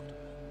こと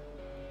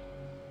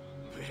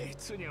か。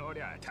別に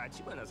俺は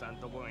橘さん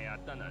とこがやっ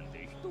たなん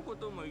て一言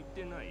も言っ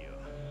てないよ。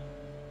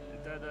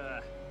た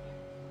だ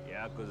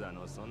ヤクザ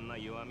のそんな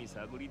弱み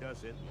探り出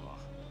せんの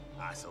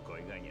あそこ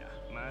以外には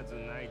まず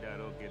ないだ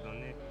ろうけど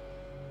ね。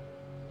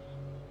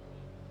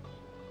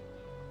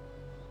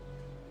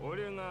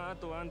俺があ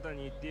とあんた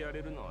に言ってや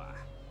れるのは、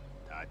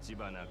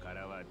橘か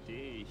らは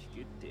手引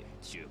けって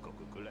忠告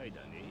くらい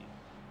だね。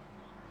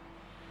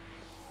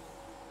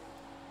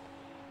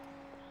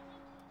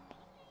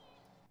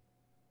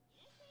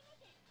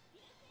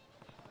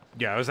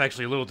Yeah, I was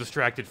actually a little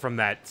distracted from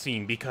that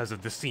scene because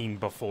of the scene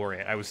before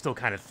it. I was still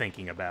kind of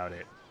thinking about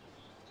it.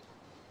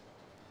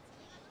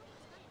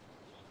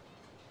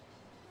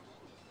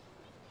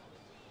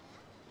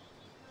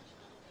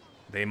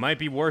 They might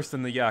be worse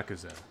than the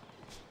Yakuza.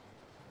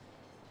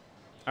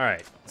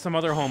 Alright, some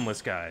other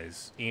homeless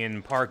guys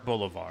in Park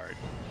Boulevard.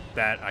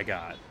 That I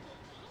got.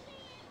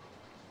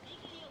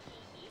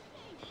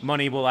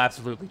 Money will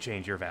absolutely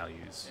change your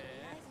values.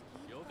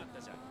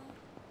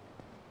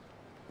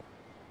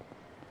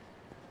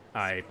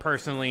 I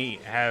personally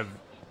have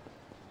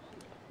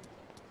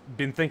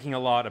been thinking a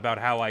lot about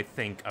how I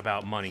think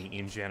about money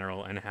in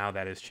general and how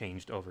that has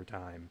changed over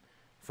time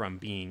from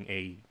being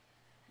a,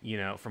 you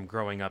know, from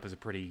growing up as a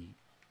pretty,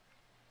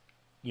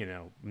 you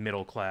know,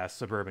 middle-class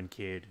suburban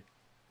kid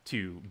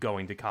to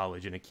going to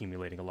college and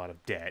accumulating a lot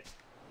of debt.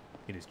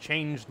 It has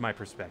changed my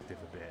perspective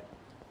a bit.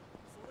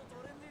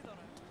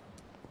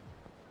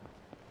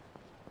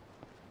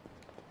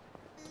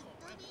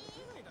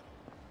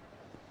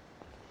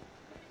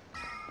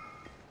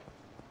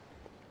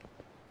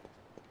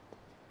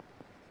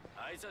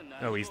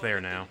 Oh, he's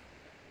there now.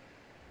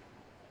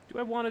 Do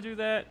I want to do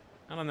that?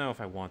 I don't know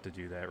if I want to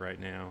do that right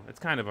now. It's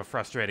kind of a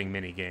frustrating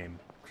mini-game,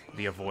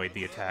 the avoid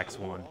the attacks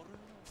one.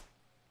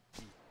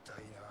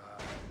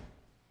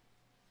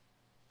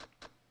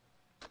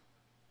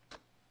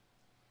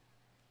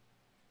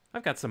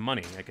 I've got some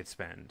money I could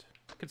spend.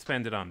 I could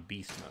spend it on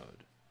beast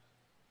mode.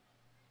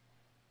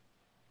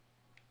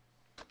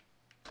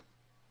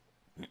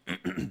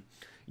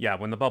 Yeah,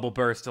 when the bubble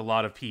bursts, a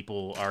lot of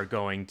people are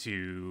going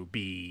to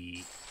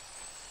be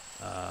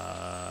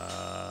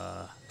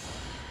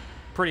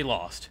pretty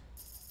lost.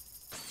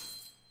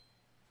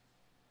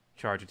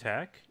 Charge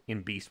attack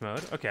in beast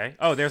mode. Okay.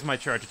 Oh, there's my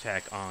charge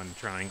attack on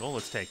triangle.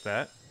 Let's take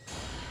that.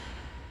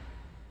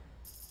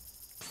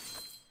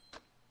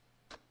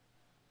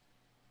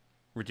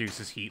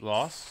 Reduces heat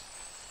loss.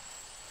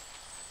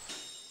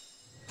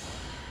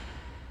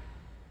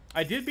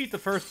 I did beat the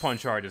first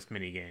punch artist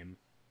minigame.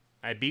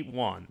 I beat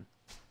one.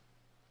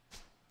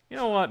 You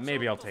know what?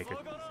 Maybe I'll take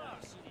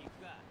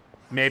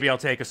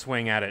a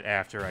swing at it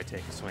after I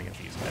take a swing at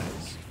these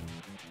guys.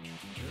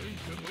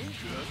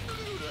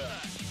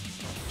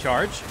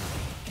 Charge.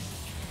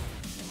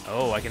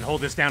 Oh, I can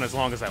hold this down as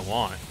long as I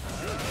want.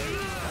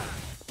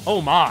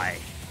 Oh my.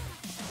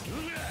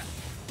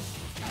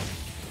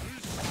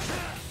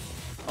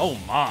 Oh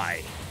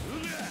my.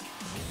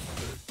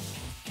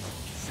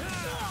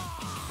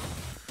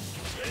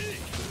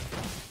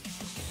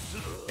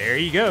 There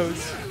he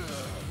goes.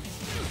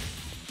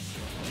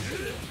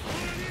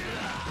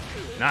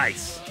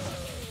 Nice.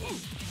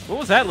 What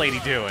was that lady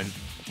doing?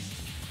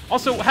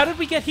 Also, how did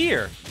we get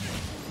here?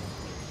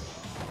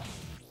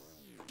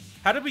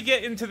 How did we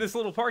get into this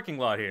little parking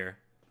lot here?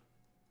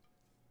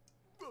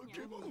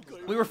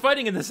 We were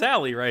fighting in this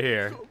alley right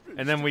here,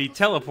 and then we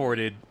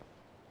teleported.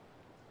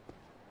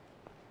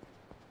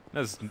 That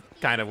was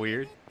kind of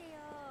weird.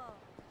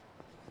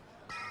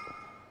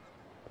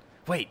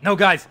 Wait, no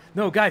guys,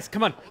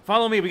 come on,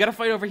 follow me. We gotta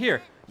fight over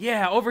here.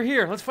 Yeah, over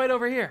here. Let's fight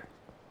over here.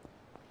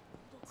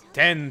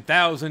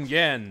 10,000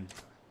 yen.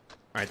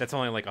 All right, that's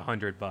only like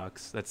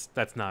 $100.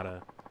 That's not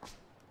a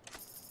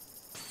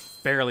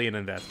barely an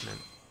investment.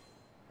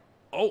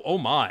 Oh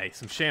my,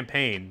 some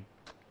champagne.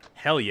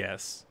 Hell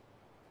yes.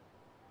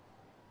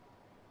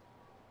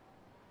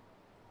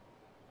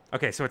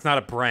 Okay, so it's not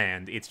a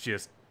brand. It's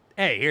just,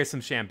 hey, here's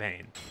some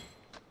champagne.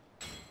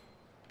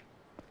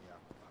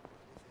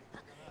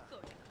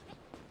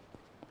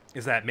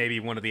 Is that maybe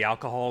one of the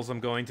alcohols I'm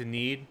going to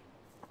need?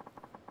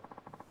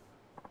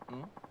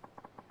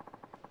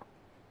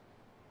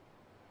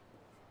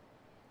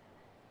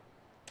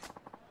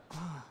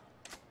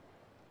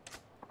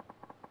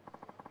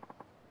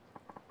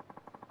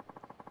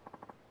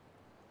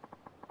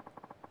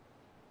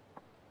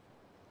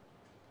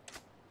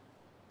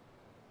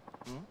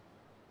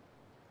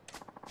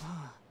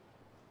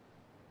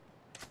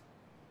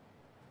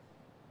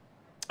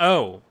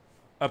 Oh,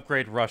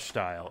 upgrade rush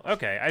style.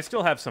 Okay, I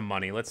still have some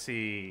money. Let's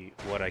see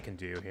what I can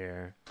do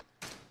here.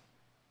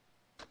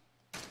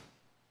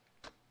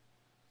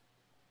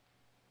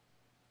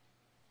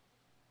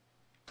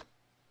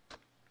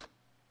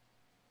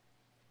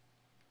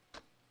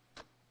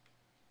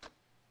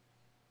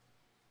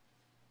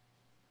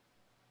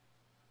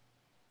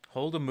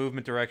 Hold a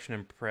movement direction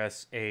and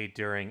press A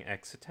during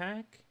X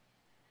attack.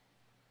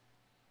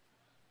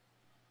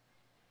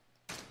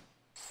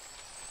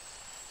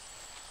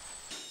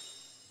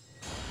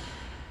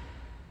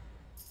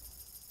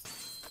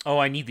 Oh,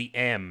 I need the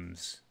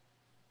M's.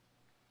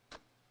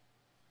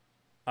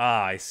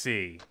 Ah, I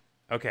see.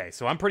 Okay,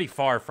 so I'm pretty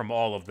far from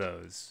all of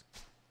those.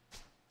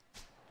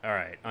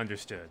 Alright,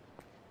 understood.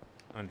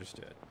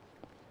 Understood.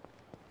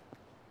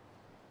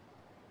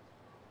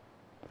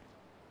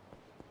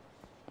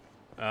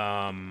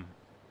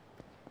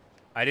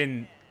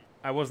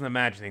 I wasn't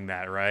imagining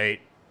that,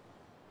 right?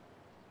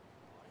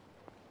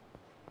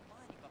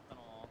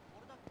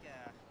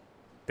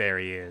 There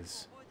he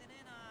is.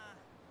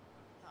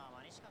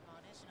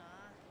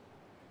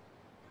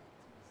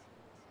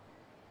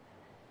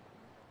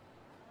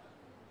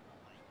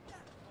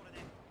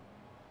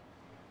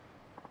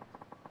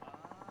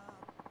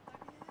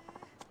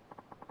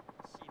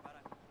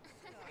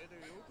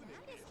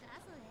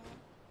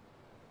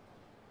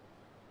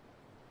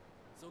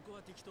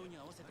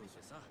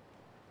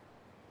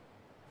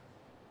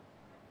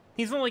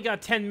 He's only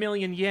got 10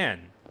 million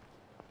yen.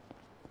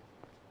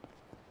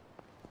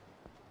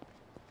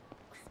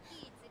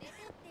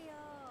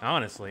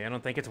 Honestly, I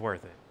don't think it's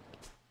worth it.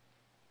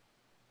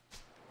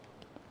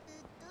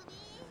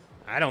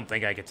 I don't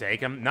think I could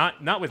take him.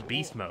 Not with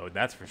beast mode,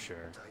 that's for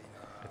sure.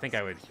 I think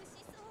I would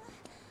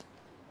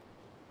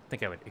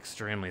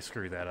extremely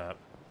screw that up.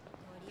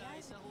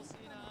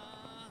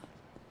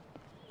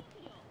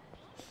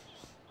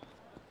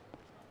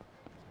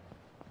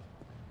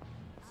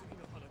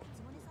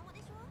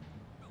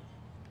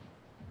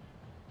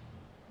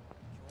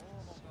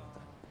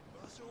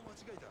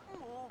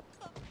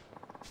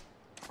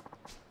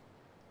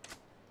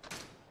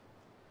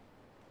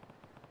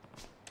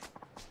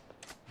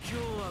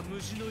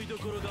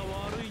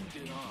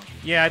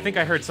 Yeah, I think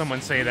I heard someone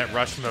say that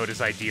rush mode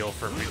is ideal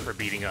for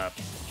beating up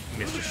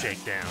Mr.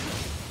 Shakedown.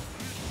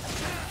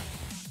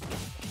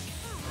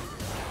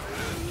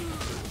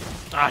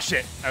 Ah,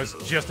 shit. I was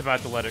just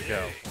about to let it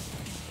go.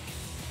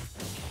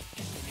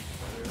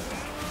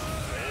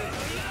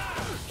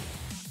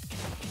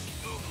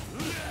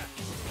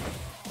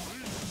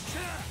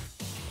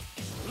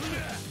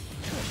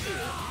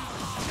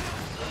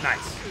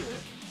 Nice.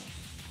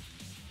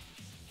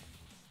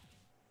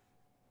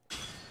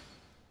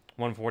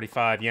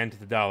 145 yen to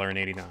the dollar and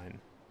 89.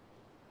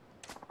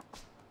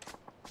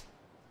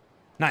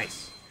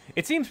 Nice.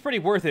 It seems pretty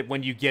worth it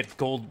when you get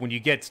gold, when you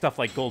get stuff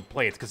like gold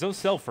plates, because those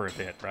sell for a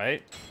bit,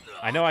 right?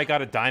 I know I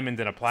got a diamond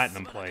and a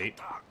platinum plate.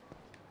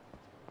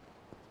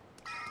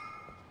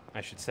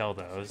 I should sell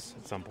those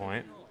at some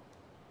point.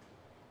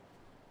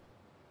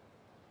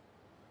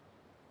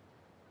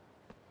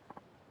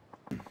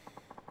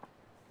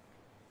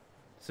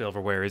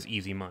 Silverware is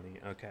easy money.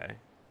 Okay.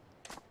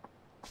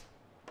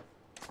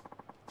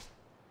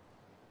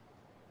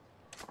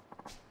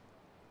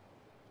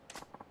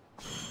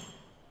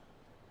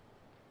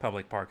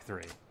 Public Park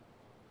 3.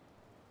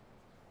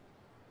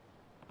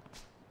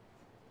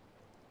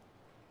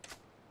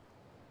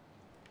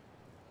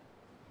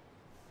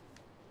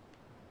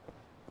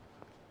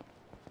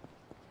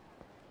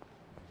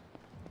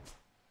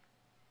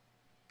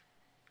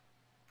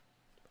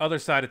 Other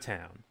side of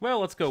town. Well,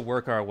 let's go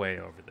work our way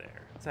over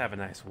there. Let's have a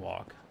nice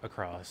walk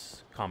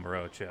across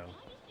Kamurocho.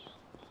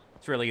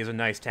 This really is a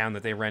nice town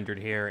that they rendered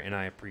here, and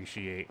I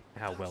appreciate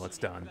how well it's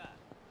done.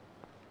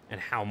 And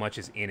how much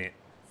is in it.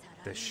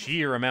 The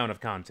sheer amount of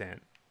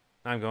content.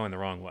 I'm going the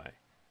wrong way.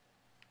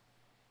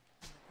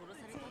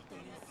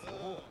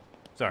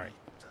 Sorry.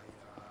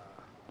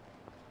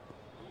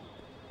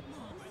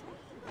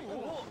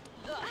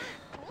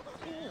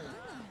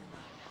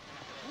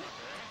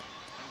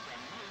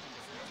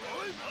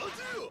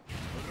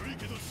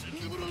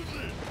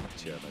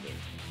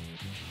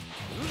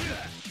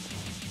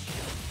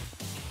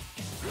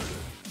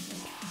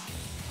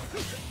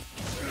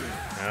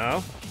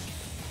 No.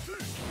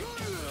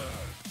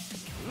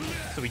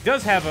 So he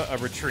does have a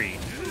retreat.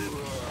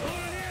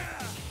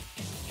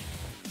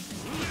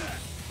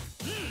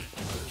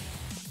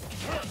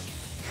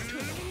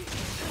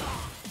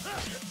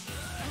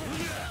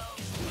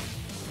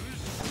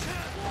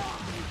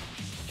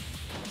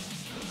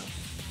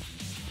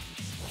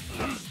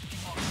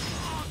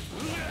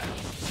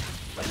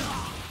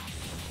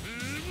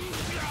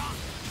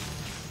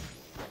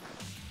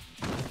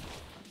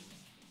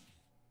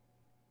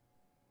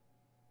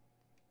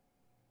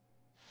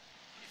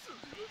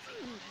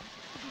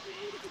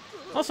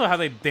 Also, how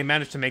they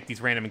managed to make these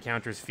random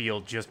encounters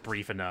feel just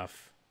brief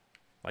enough.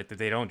 Like, that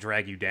they don't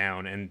drag you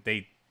down, and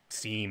they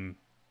seem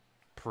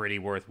pretty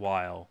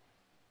worthwhile.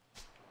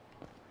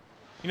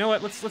 You know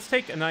what? Let's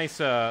take a nice,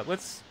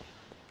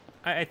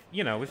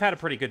 you know, we've had a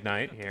pretty good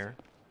night here.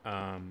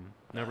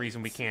 No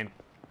reason we can't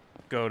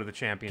go to the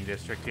Champion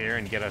District here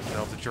and get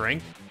ourselves a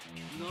drink.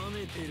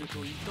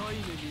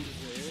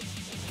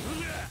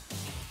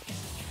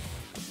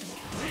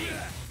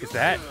 Is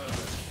that?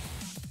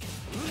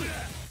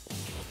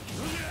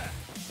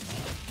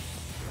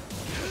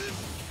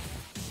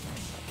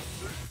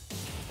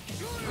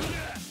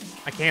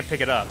 I can't pick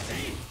it up.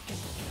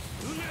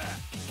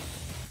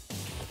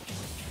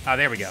 Oh,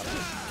 there we go.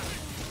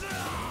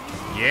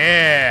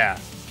 Yeah!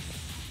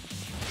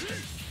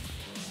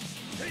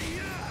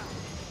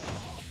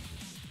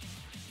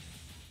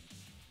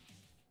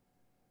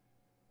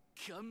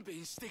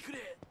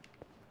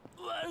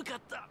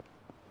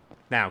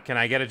 Now, can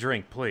I get a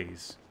drink,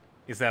 please?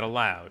 Is that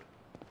allowed?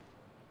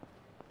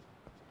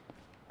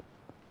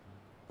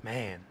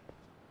 Man.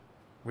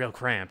 Real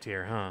cramped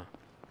here, huh?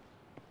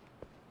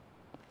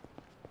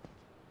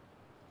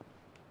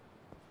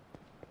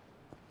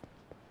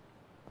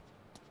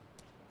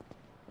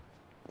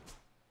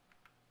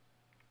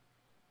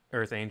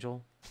 Earth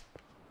Angel.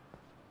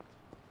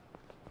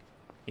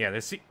 Yeah,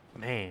 this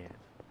man,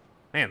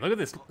 look at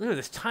this! Look at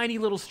this tiny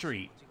little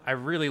street. I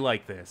really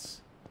like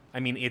this.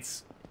 I mean,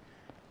 it's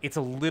a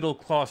little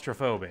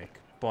claustrophobic,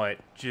 but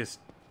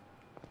just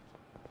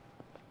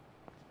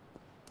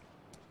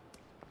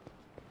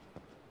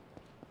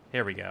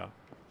here we go.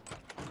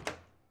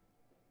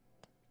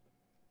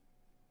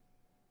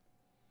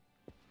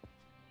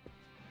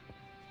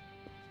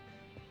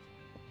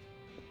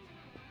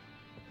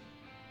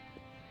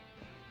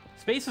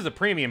 Space is a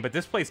premium, but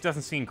this place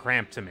doesn't seem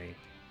cramped to me.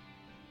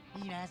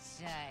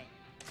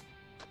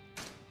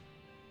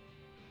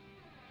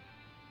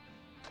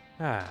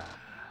 Ah.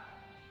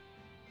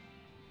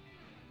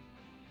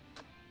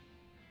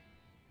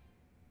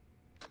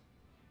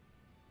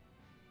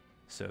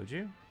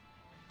 Soju?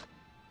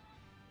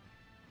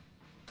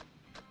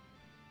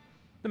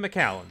 The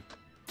Macallan.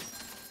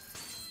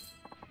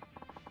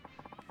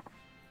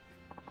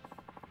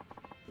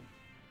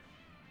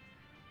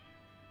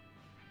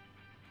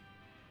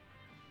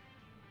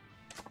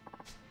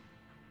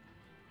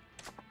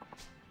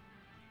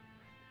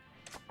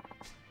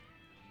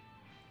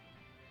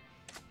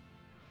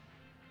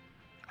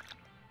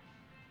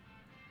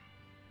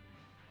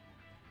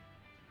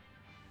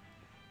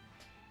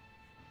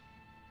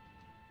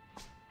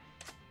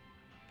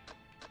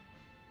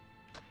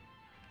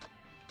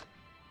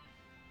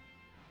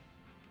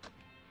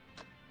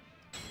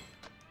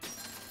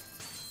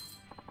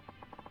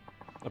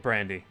 A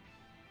brandy.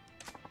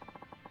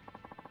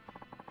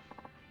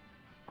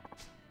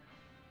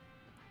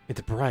 It's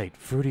a bright,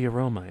 fruity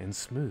aroma and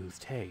smooth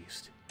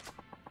taste.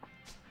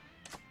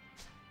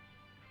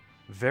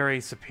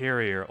 very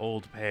superior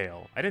old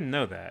pale. I didn't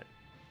know that.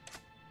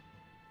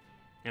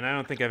 And I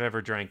don't think I've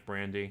ever drank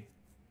brandy.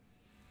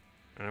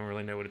 I don't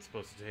really know what it's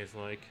supposed to taste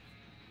like.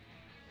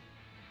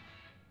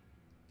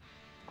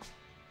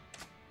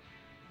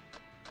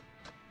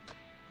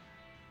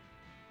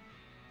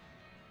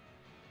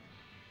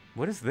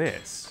 What is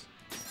this?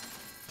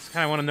 Just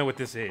kind of want to know what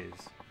this is.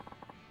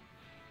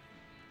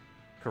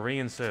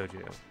 Korean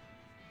soju.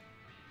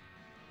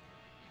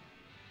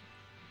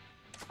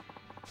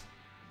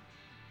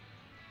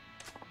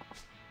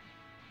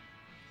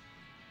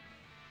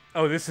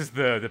 Oh, this is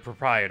the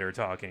proprietor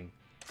talking.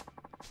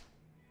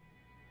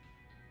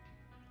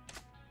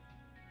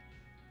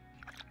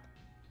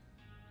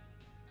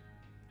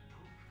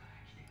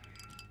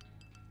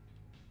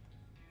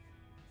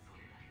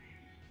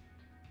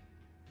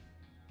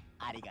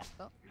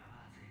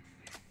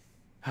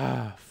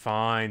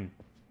 Fine.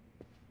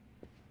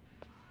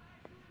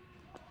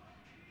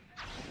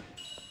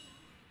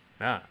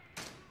 Ah.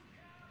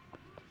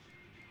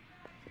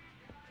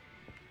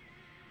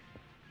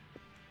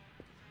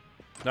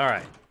 All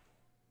right.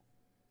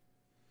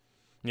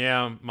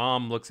 Yeah,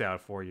 Mom looks out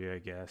for you, I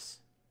guess.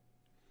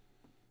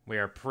 We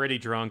are pretty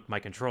drunk. My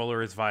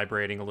controller is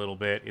vibrating a little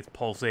bit. It's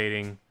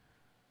pulsating.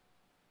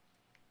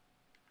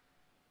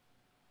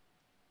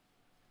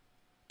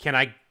 Can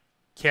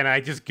I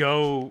just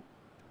go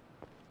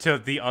to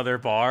the other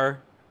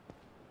bar?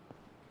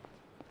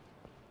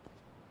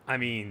 I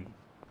mean,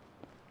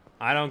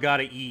 I don't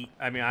gotta eat.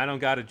 I mean, I don't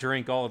gotta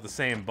drink all at the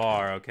same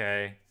bar,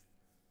 okay?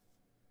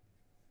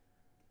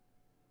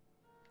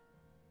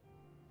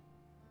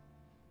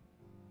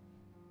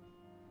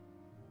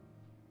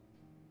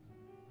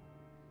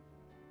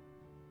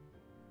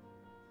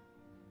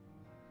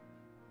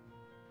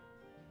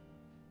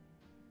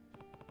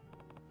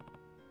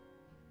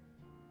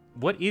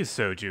 What is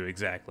soju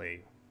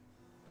exactly?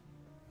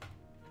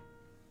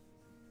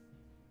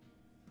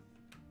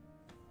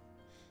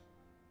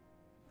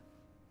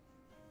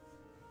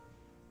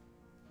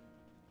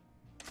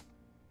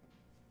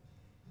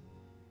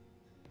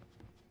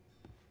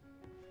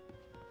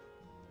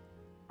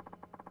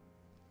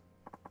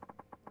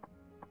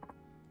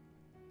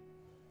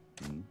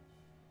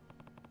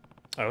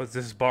 Oh, does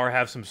this bar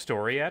have some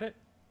story at it?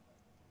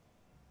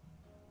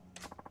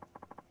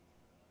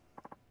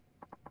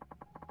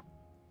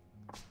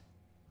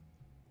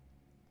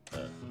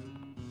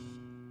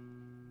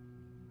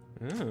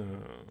 Oh.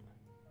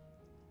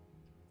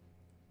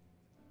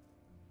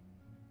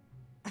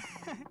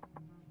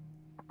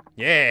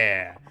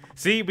 Yeah.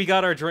 See, we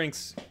got our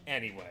drinks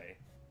anyway.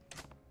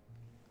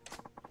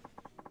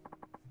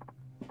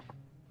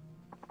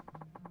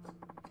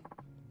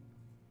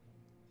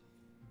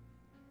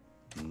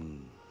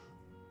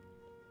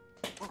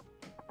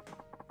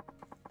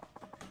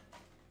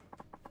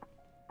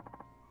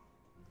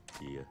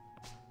 Yeah.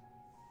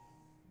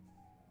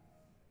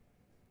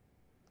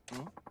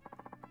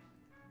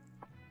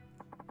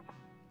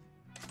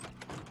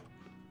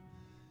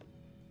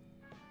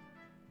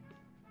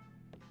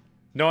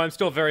 No, I'm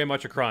still very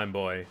much a crime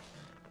boy.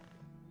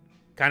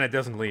 Kinda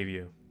doesn't leave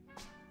you.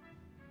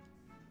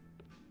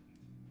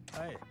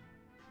 Hey.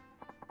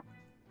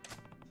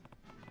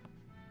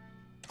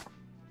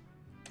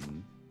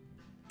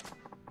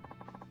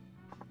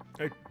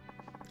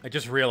 I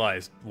just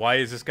realized, why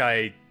is this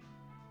guy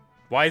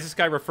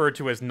referred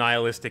to as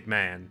nihilistic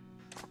man?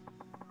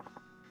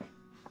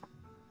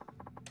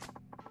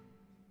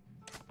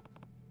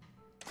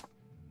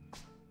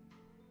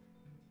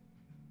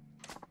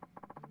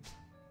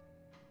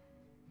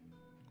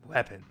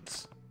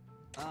 Weapons.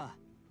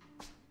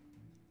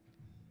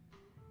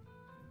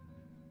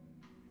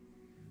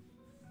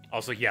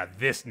 Also, yeah,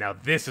 this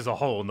is a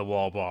hole in the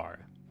wall bar.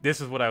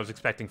 This is what I was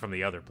expecting from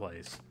the other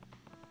place.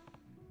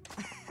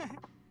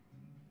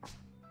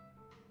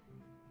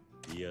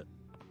 Yeah.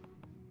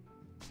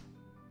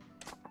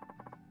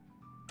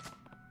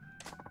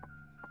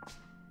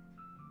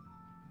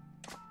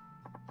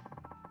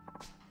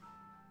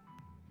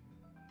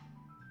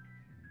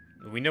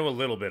 We know a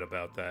little bit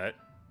about that.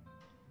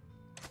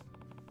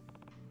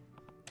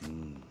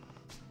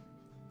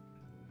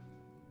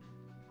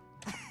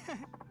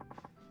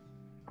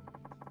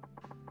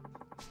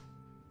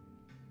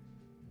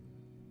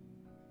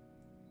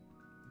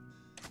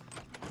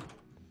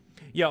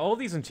 Yeah, all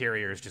these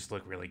interiors just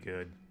look really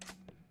good.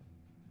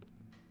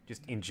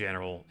 Just in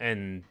general.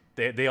 And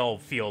they all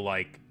feel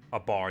like a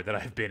bar that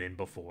I've been in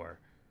before.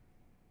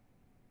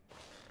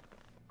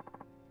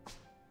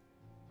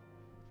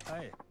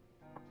 Hey.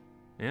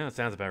 Yeah, that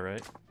sounds about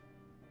right.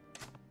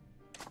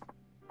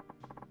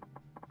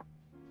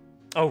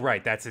 Oh,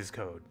 right, that's his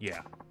code.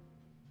 Yeah.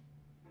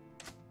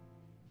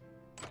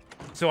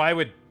 So I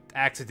would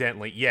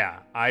accidentally...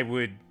 Yeah, I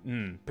would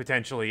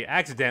potentially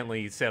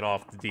accidentally set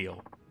off the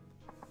deal.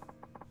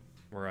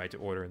 Were I to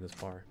order in this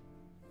bar.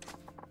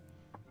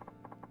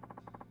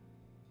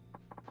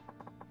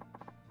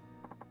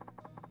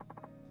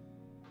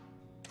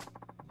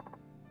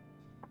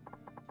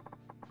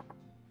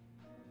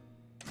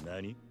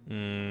 Nani?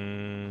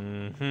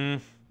 Mm-hmm.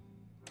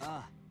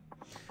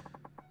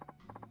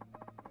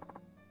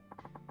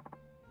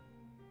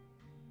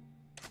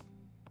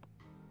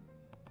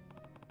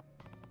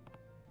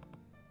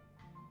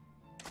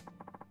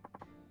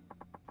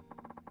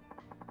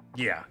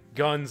 Yeah,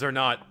 guns are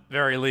not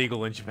very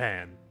legal in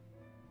Japan.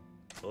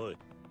 Oi.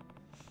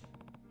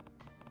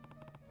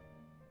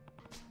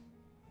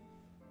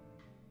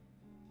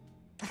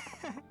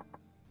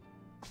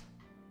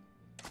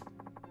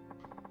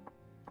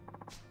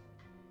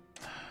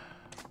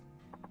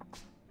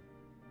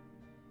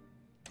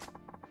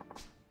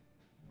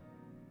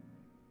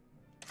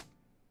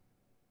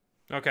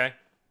 Okay.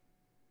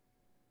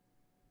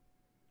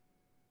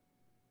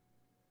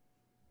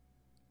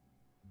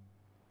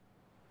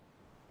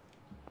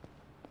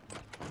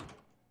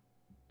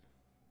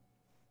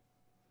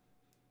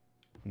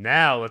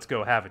 Now let's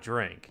go have a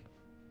drink.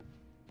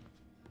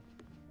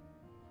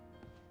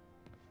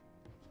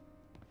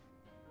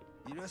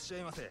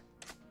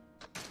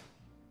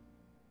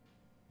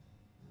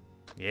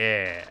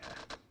 Yeah.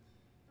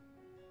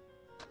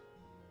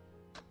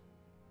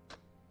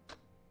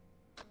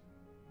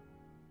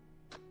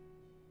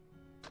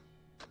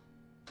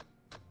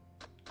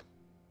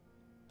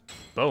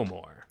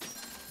 Bowmore.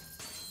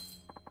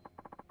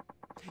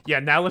 Yeah,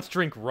 now let's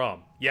drink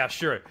rum. Yeah,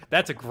 sure.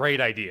 That's a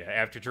great idea.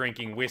 After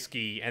drinking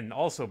whiskey and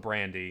also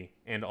brandy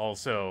and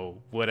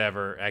also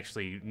whatever.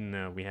 Actually,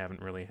 no, we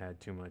haven't really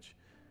had too much.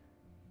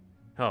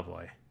 Oh,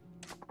 boy.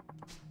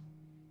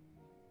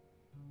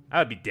 I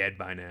would be dead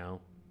by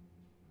now.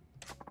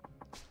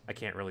 I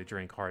can't really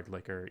drink hard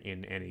liquor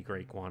in any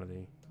great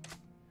quantity.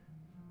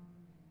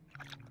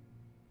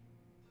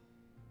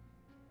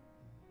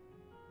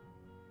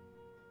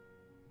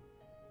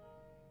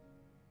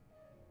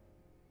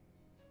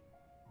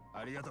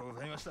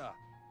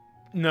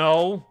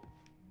 No.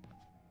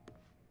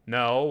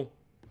 No.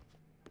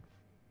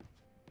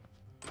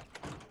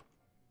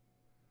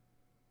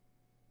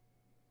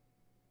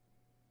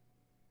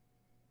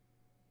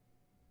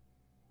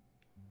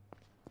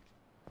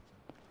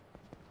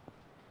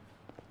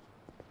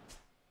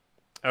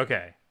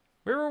 Okay.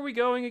 Where were we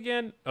going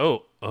again?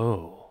 Oh.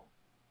 Oh.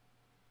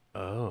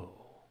 Oh.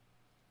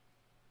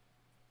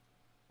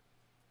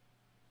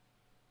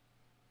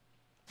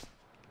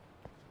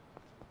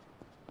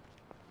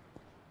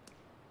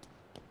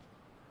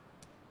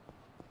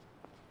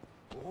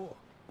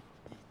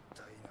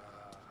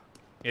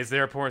 Is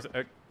there a port?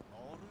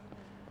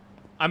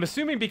 I'm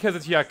assuming because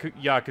it's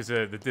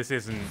Yakuza that this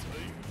isn't.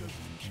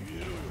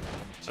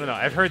 I don't know.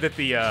 I've heard that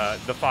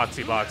the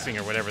foxy boxing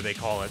or whatever they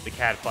call it, the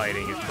cat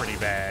fighting, is pretty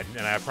bad,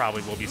 and I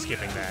probably will be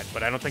skipping that.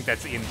 But I don't think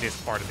that's in this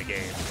part of the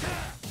game.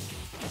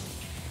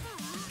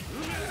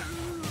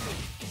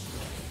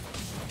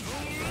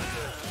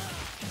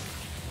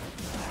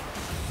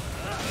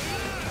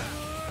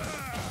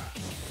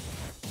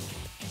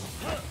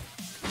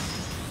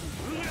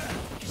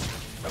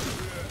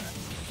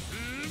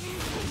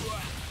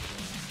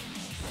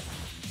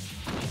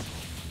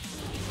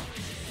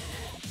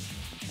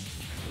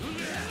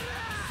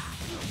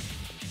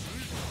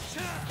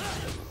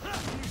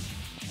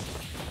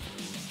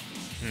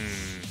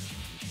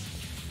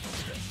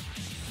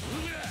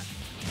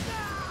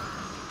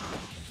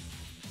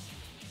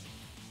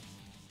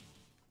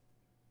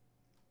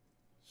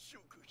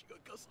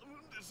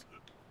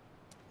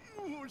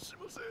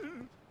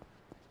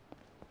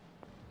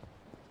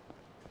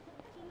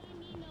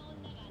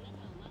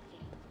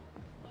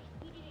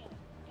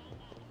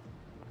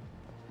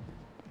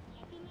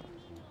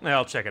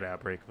 I'll check it out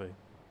briefly.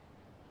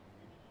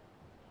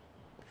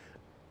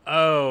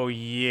 Oh,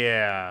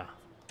 yeah.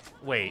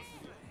 Wait.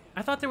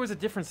 I thought there was a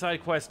different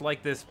side quest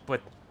like this, but...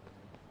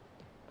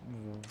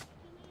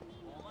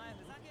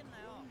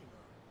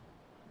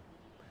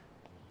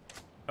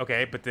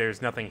 Okay, but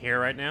there's nothing here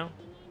right now?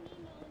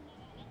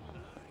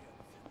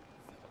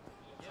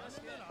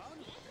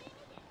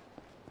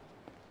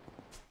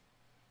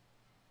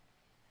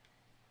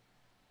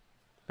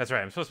 That's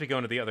right, I'm supposed to be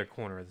going to the other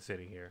corner of the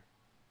city here.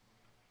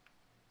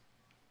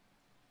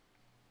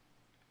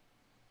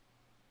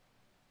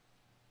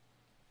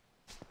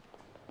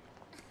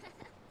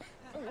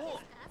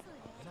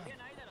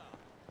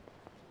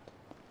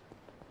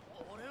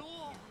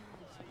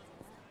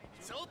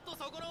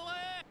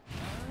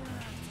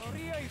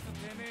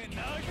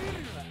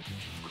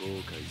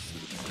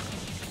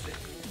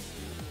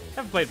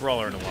 Haven't played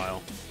Brawler in a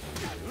while.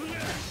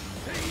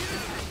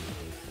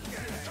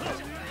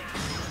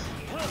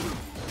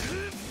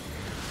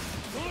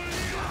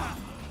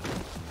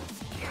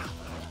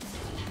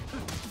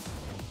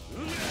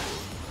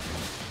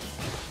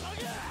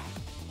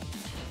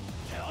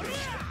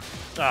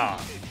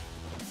 Ah.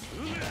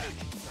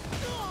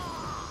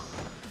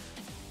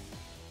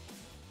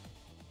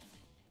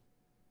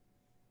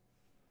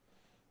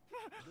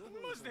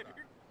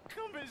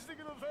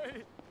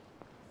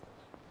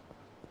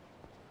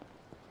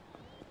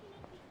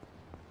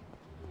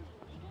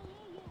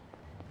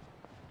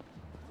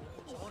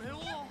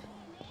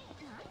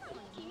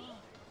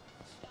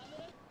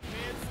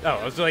 Oh,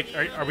 I was like,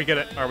 are we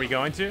going to? Are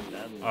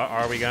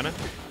we gonna?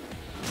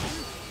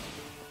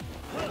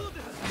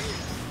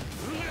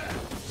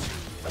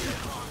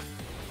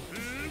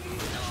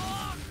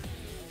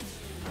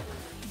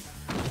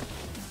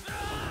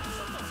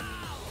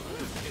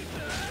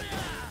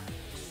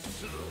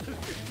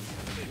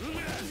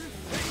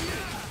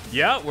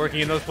 Yeah,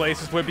 working in those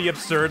places would be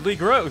absurdly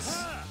gross.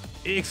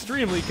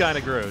 Extremely kind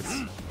of gross.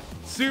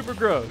 Super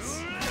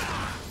gross.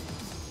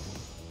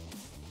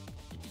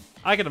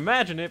 I can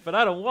imagine it, but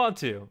I don't want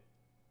to.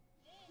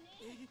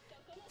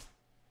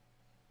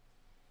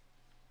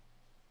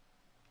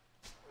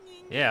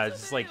 Yeah,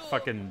 just like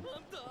fucking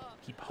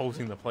keep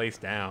hosing the place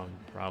down,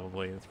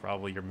 probably. It's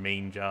probably your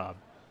main job.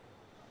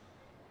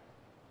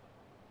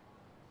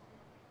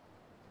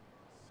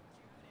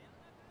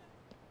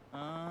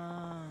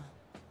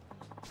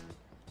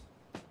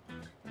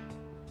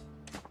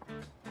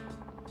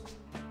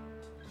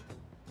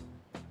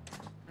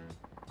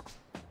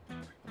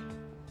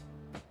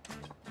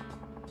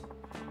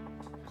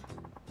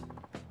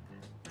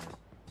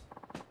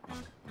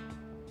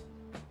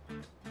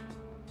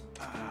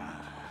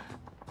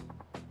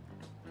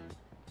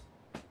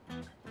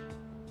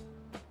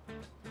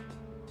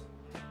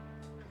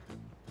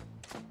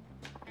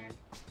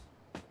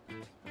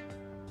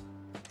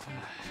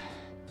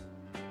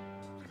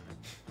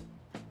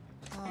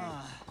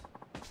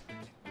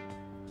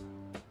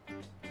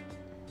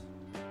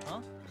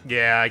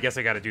 Yeah, I guess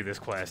I gotta do this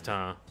quest,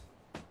 huh?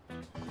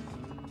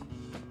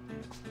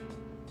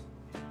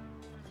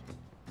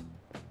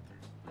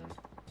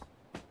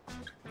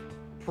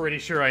 Pretty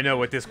sure I know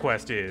what this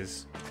quest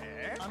is.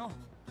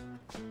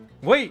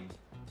 Wait!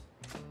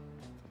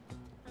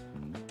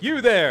 You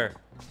there!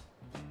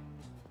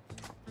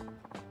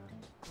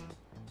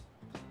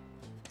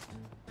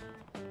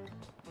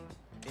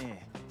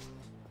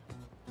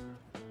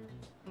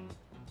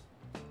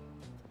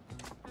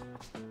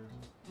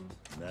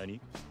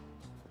 Nani?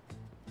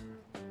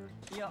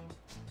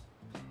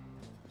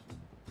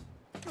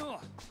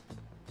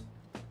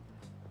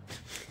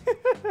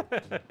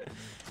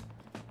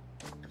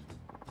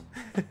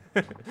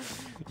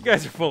 You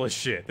guys are full of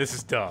shit. This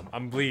is dumb.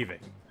 I'm leaving.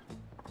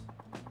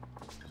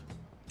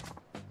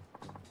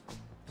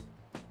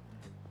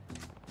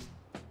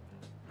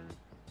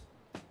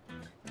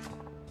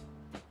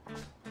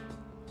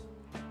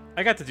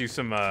 I got to do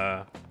some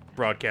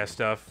broadcast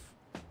stuff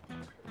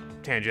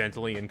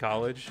tangentially in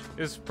college.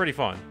 It was pretty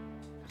fun.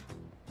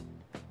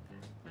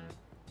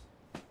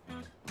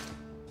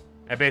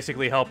 I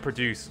basically helped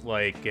produce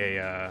like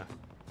a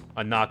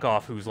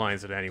knockoff Whose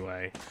Lines It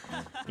Anyway.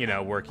 You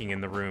know, working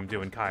in the room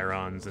doing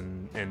chyrons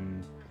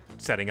and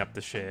setting up the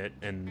shit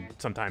and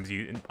sometimes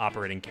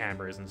operating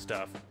cameras and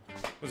stuff.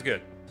 It was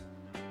good.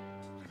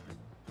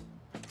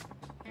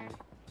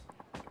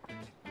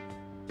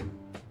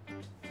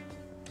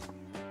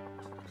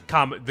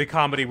 The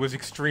comedy was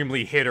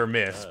extremely hit or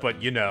miss,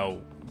 but you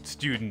know,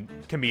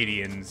 student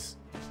comedians.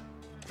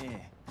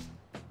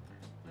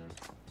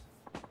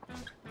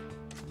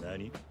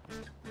 Nani?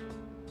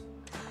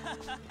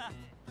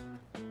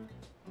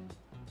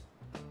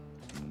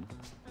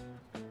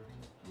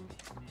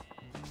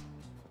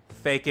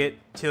 Fake it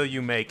till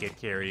you make it,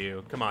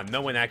 Kiryu. Come on,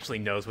 no one actually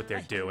knows what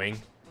they're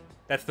doing.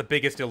 That's the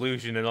biggest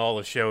illusion in all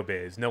of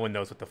showbiz. No one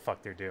knows what the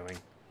fuck they're doing.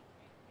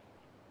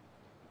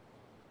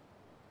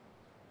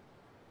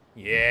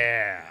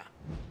 Yeah.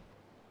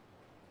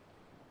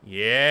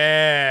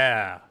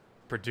 Yeah.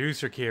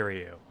 Producer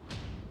Kiryu.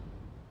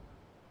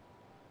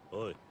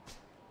 Oi.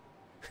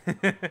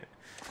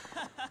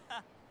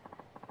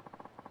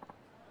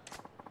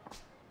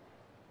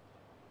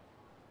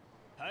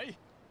 Hey.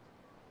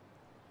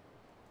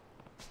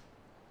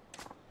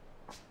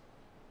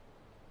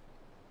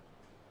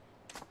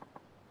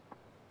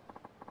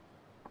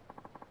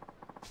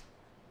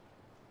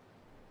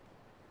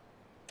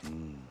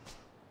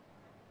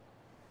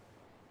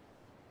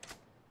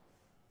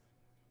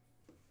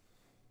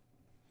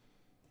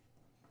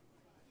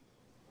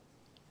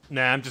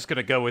 Nah, I'm just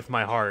gonna go with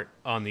my heart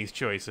on these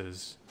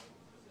choices.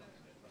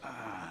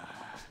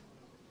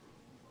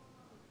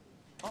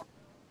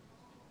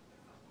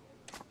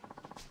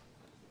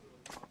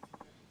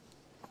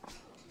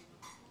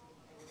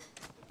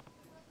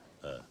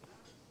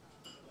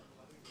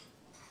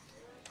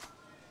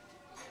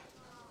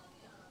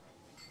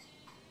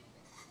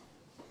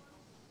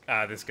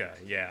 This guy,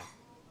 yeah.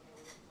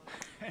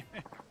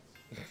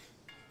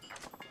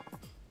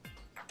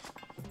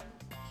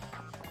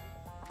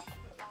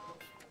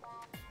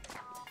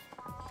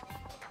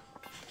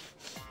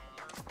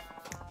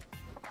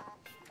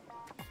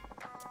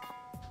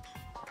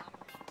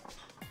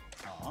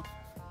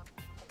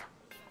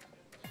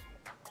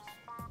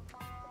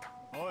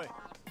 Oi.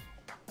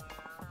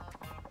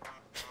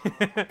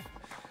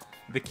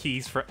 The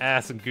keys for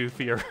ass and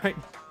Goofy are right.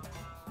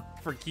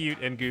 For cute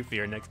and Goofy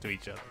are next to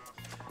each other.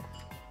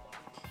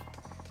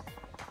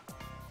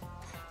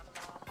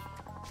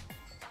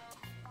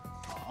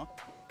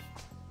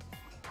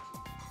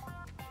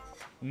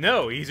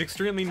 No, he's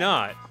extremely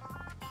not.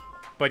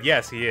 But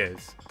yes, he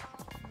is.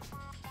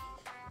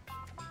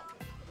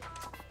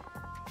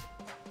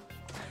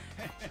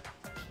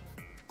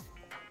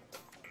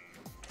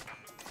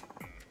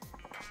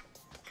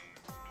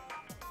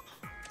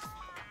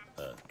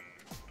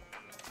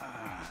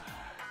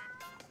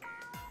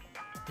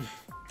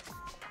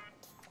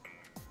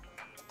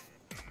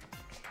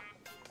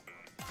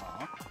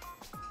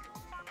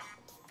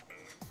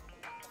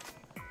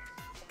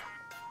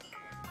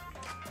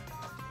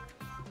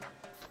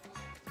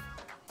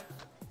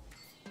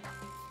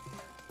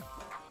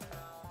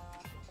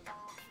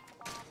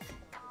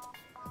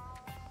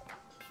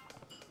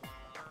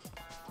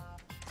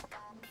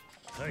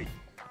 はい。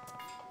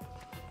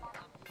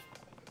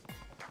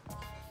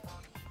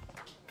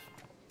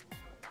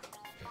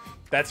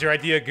 That's your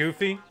idea,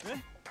 Goofy?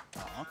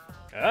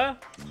 Huh?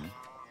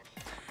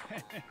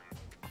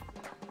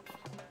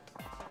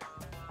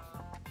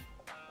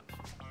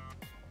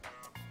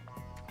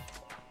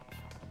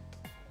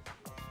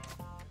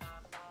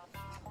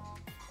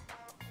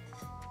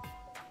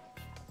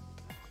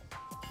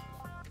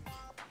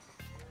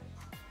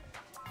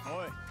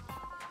 Oi.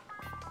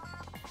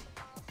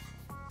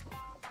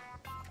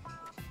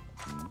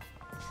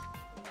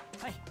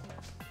 Hey.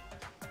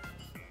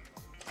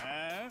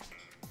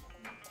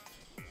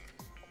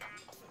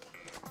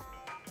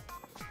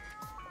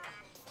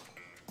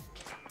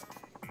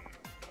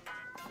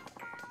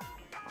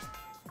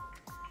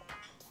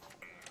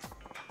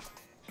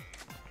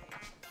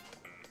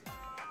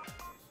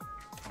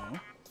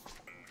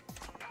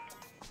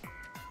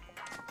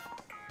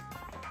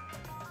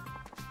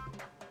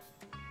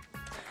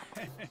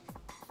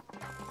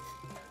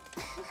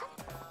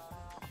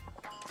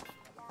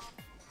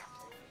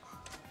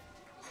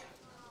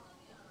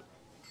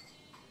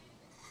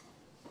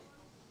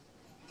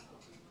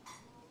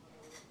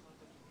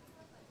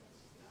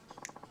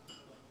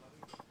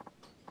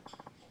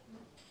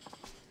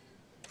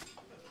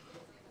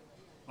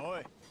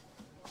 Oi.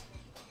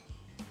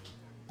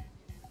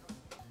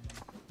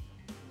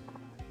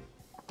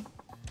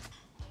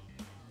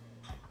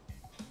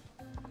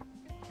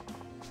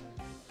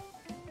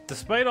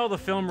 Despite all the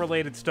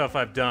film-related stuff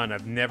I've done,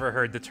 I've never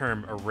heard the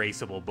term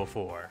erasable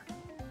before.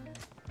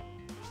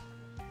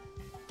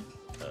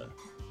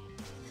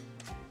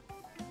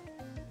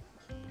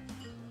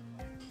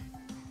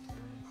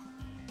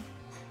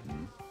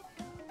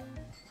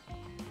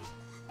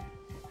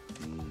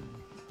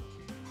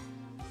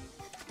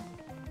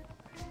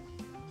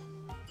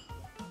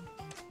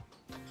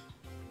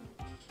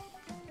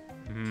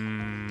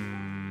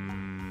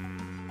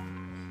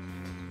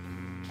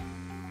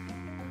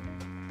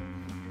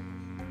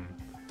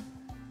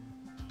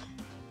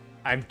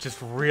 I'm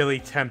just really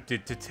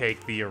tempted to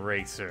take the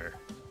eraser.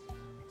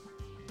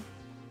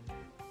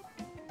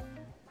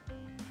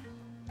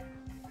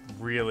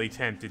 Really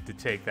tempted to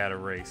take that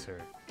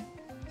eraser.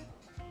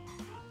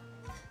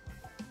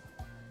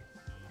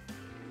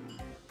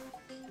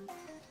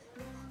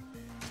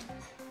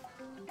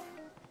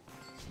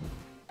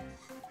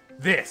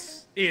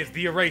 This is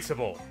the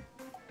erasable.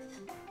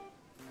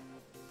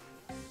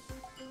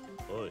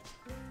 Oi.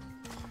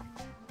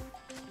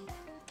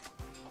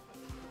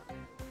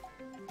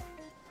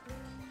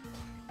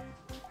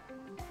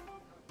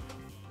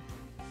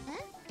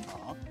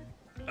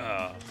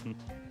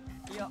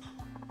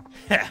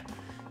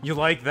 You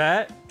like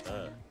that?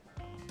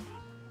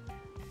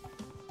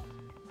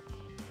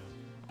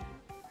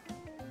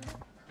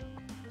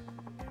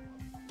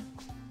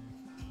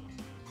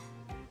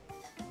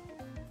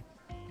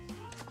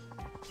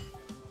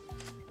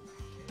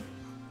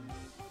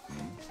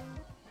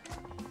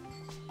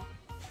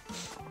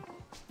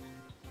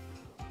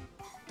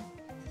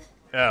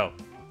 Oh.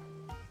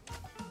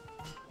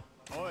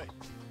 Oi.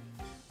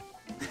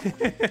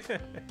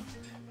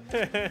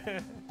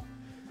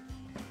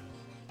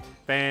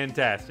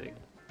 Fantastic.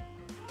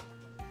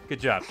 Good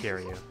job,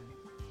 Kiryu.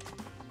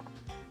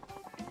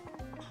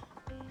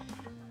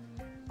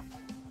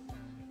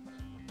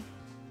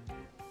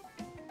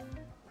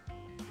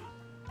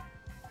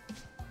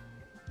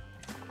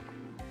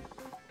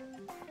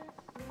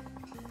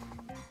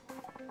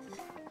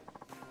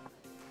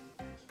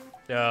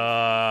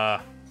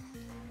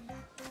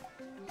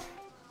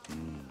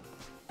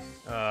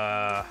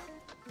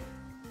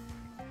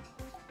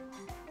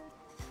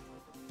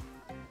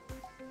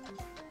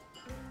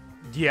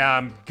 Yeah,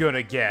 I'm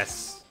gonna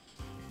guess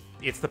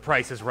it's the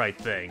Price is Right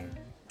thing.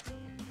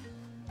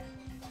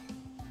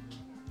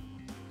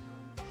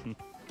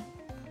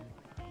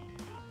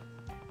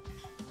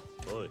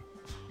 Oi.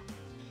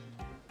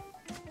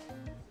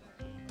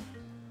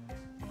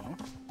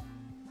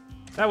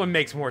 That one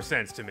makes more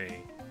sense to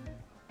me.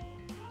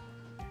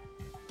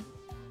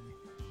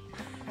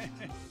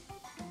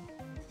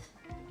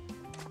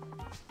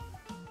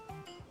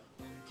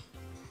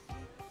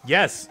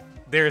 Yes,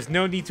 there's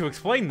no need to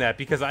explain that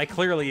because I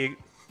clearly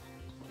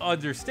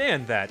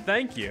understand that.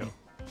 Thank you.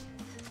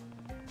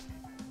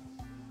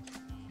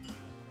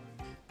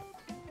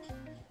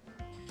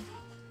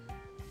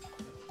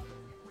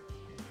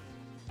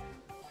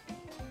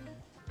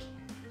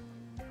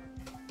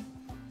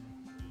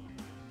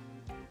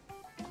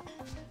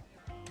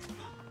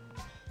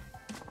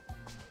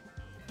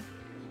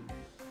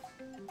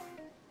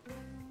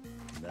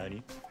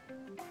 Nani?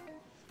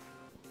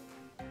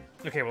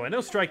 Okay, well, I know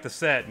strike the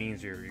set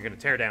means you're gonna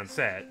tear down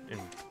set, and,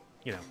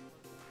 you know.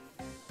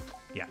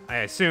 Yeah, I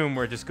assume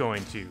we're just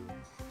going to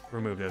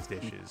remove those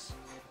dishes.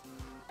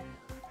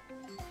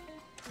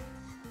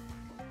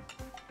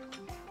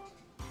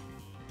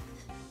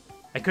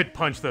 I could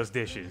punch those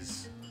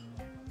dishes.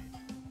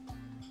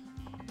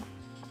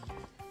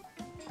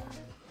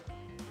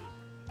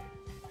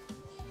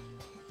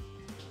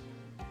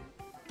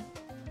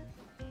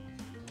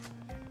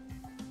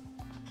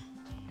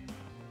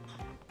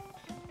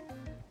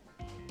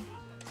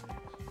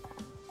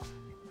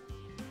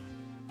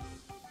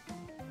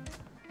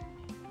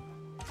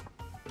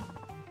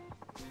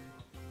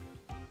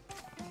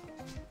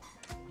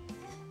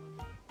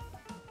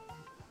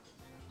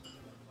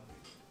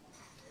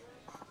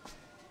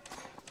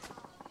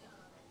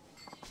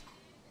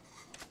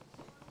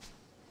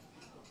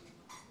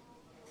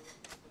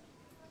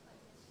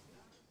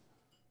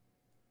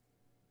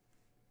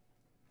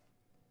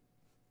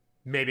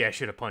 Maybe I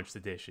should have punched the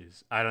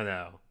dishes. I don't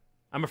know.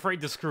 I'm afraid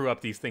to screw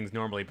up these things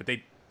normally, but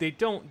they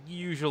don't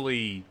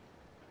usually...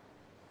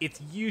 It's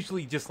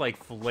usually just like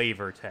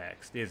flavor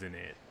text, isn't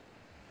it?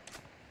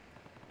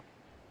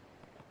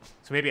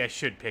 So maybe I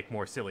should pick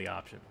more silly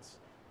options.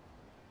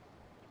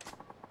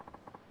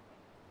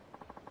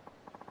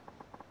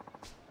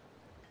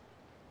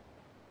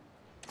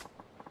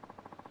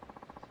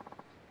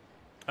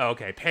 Oh,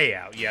 okay,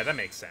 payout. Yeah, that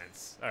makes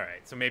sense.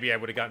 Alright, so maybe I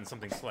would have gotten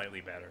something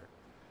slightly better.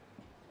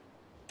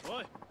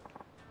 What?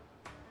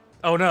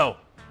 Oh no!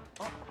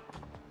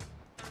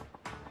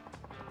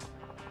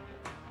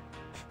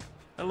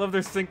 I love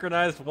their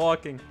synchronized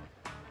walking.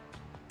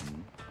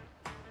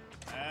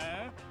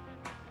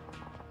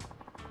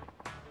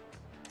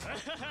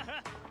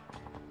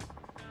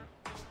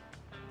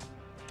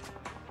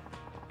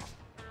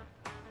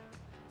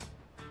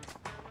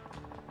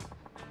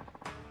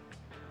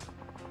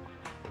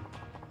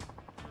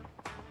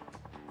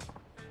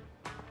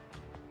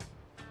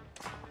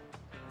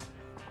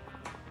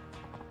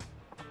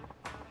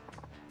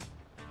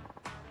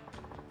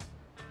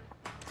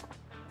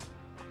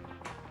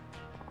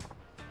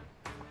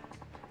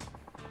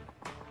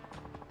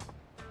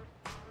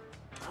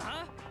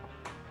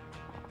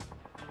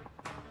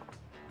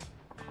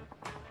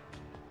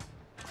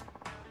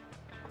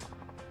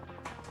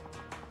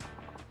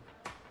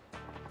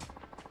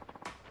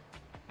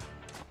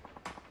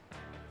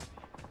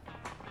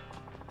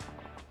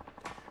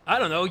 I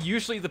don't know,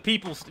 usually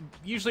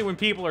when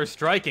people are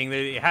striking,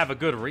 they have a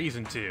good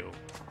reason to.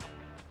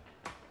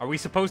 Are we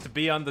supposed to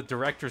be on the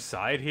director's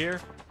side here?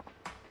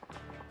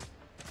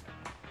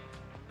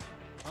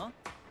 Huh?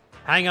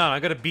 Hang on, I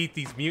gotta beat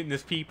these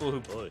mutinous people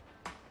who,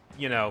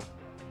 you know,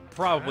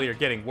 probably are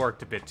getting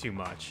worked a bit too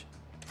much.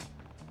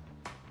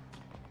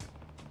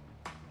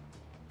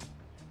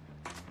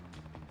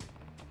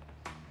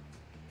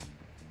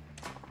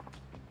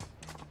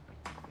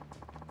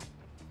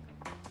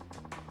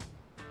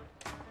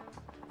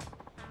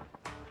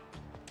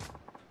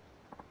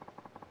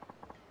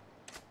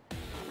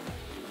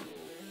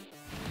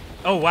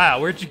 Oh wow,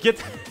 where'd you get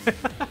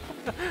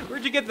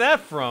where'd you get that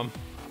from?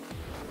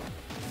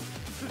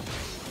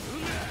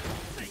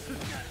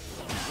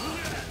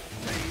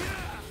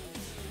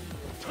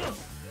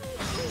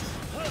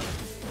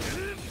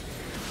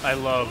 I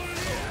love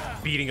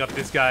beating up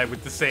this guy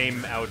with the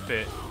same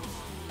outfit.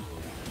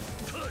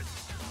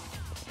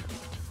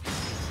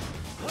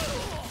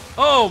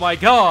 Oh my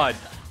god!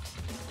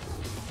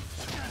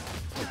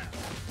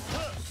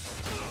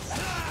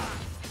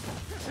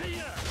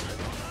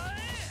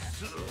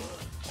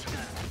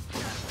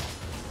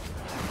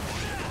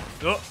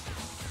 Oh.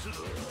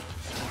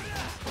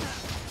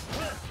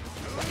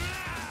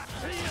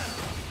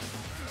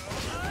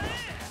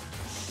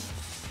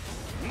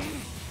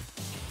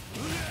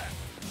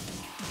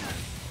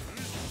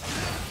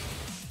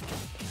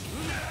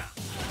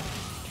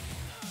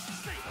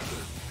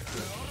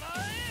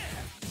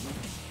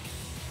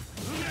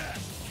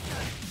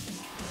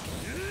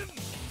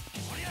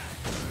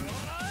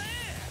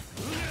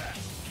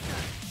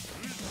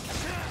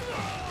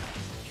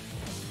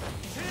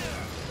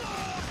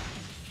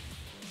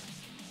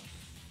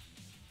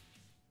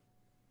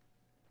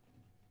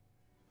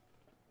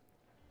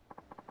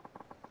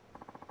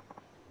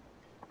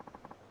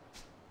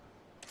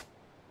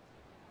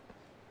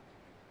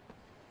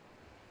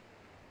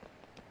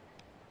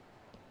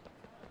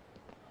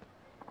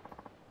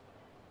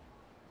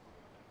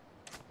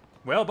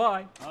 Well,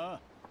 bye.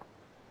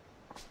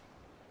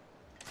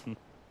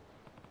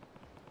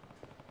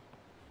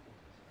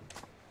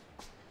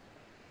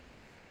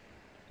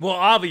 Well,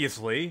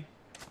 obviously.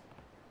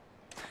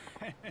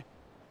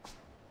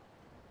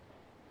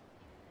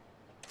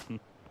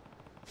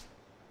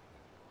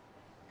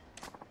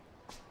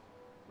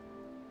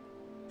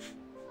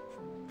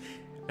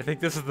 I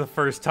think this is the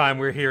first time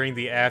we're hearing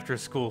the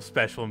after-school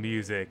special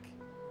music.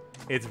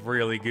 It's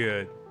really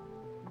good.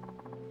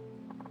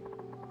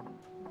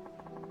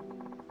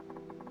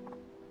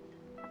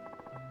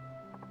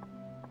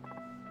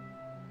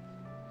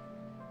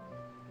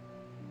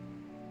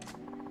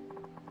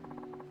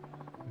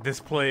 This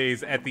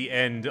plays at the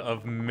end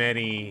of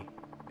many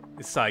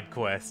side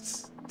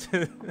quests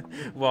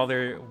while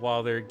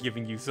they're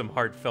giving you some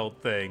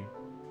heartfelt thing.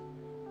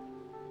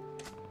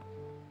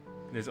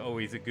 There's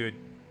always a good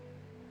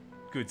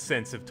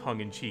sense of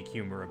tongue-in-cheek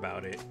humor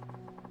about it.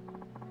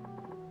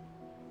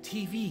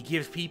 TV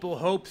gives people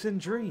hopes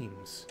and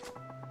dreams.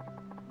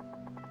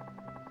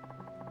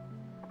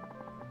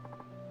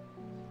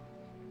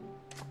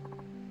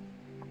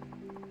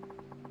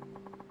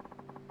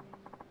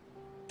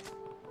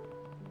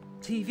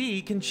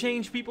 TV can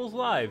change people's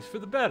lives for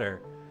the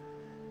better.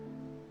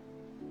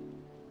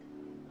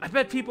 I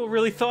bet people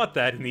really thought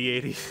that in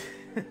the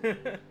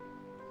 80s.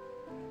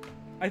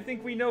 I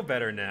think we know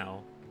better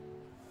now.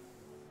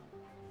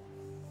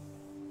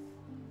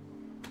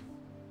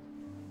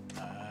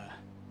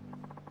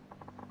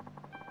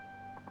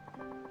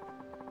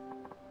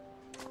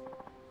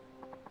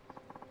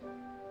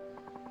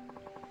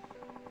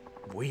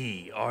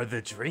 We are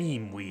the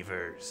Dream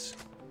Weavers.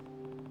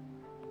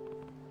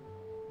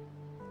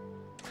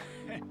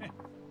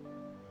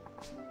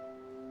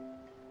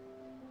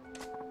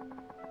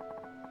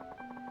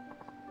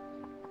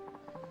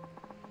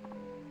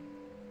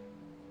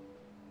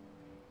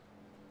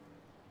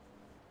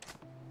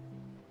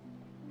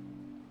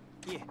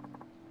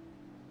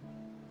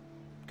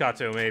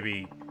 Kato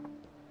maybe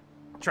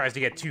tries to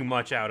get too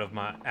much out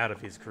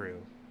of his crew.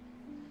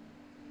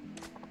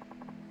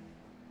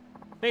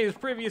 Made his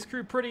previous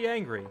crew pretty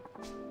angry.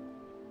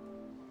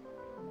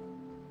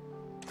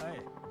 Hey.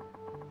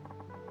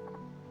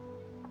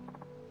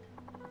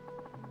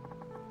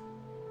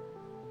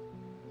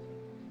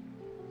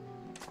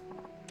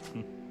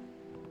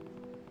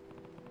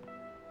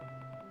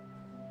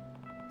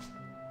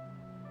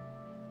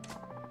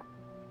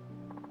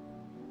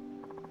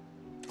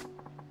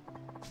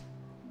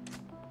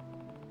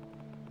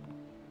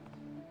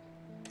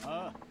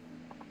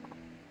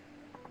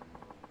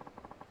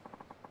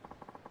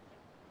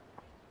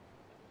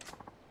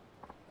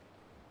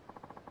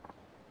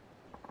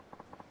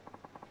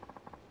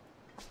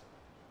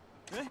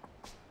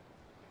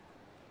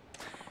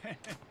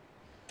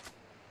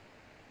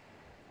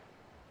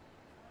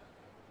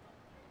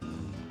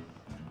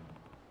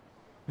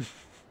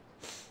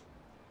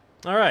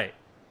 All right.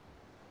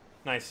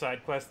 Nice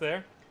side quest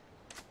there.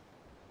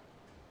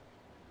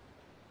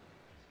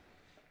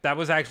 That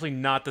was actually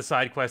not the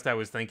side quest I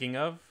was thinking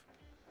of.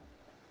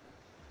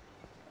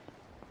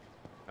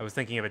 I was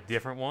thinking of a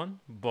different one,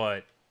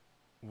 but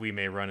we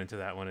may run into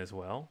that one as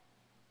well.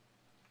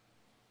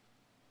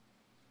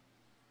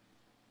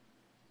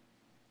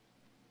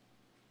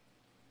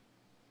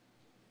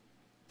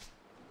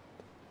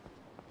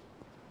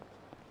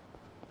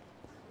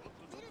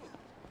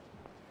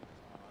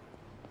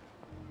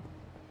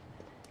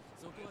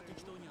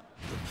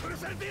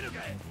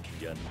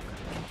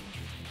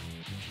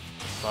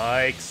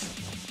 Spikes.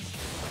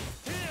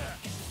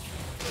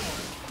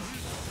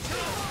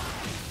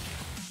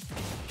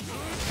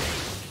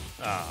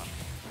 Ah.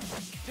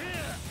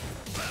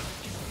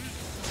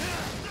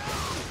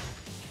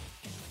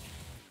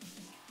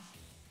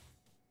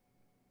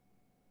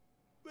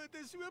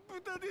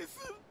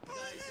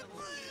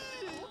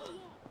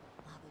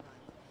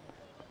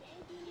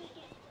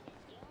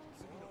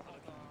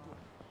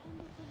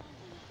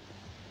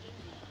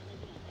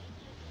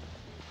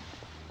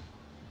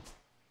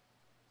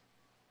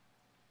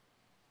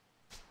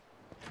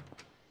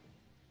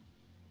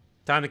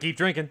 Time to keep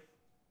drinking.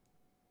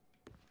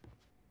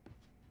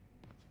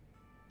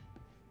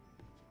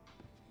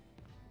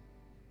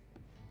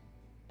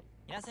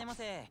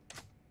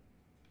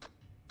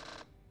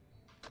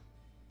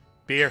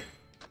 Beer.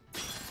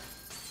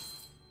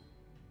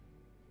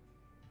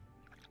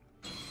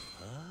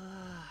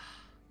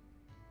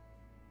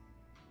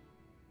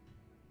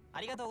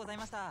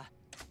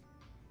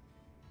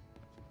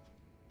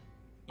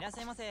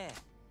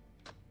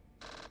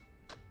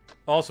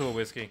 Also a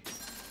whiskey.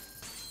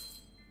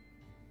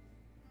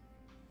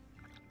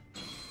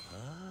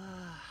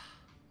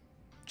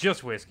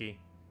 Just whiskey.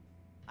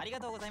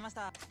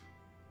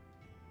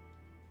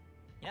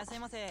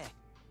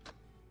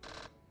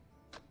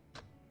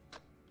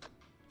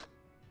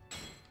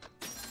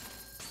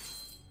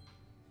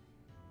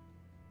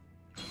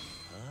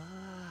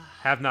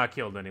 Have not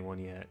killed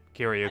anyone yet.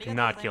 Kiryu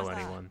cannot kill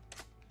anyone.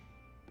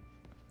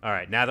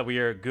 Alright, now that we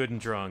are good and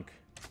drunk.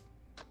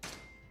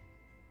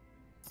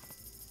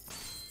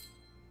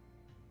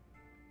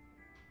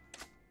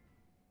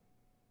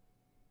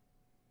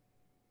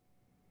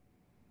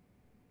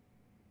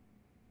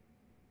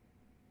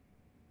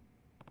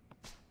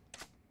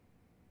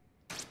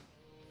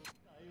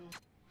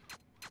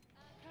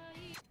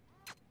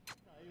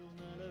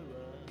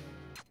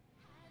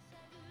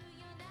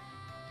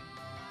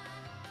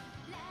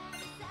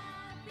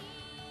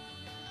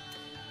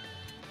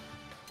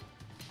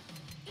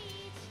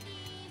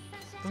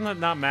 Doesn't that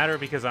not matter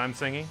because I'm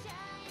singing?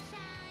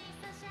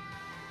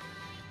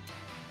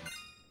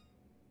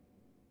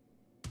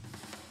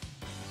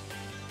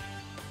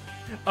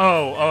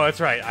 Oh, that's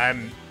right.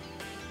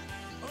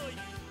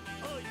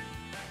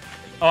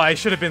 Oh, I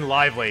should have been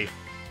lively.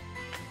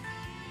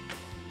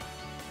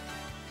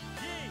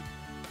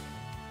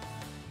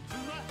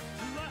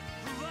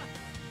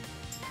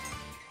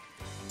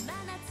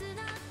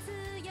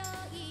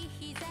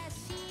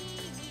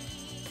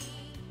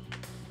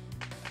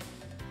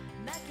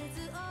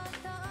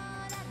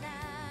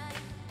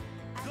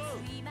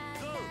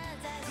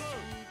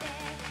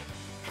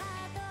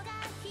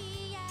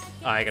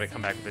 I gotta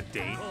come back with a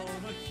date.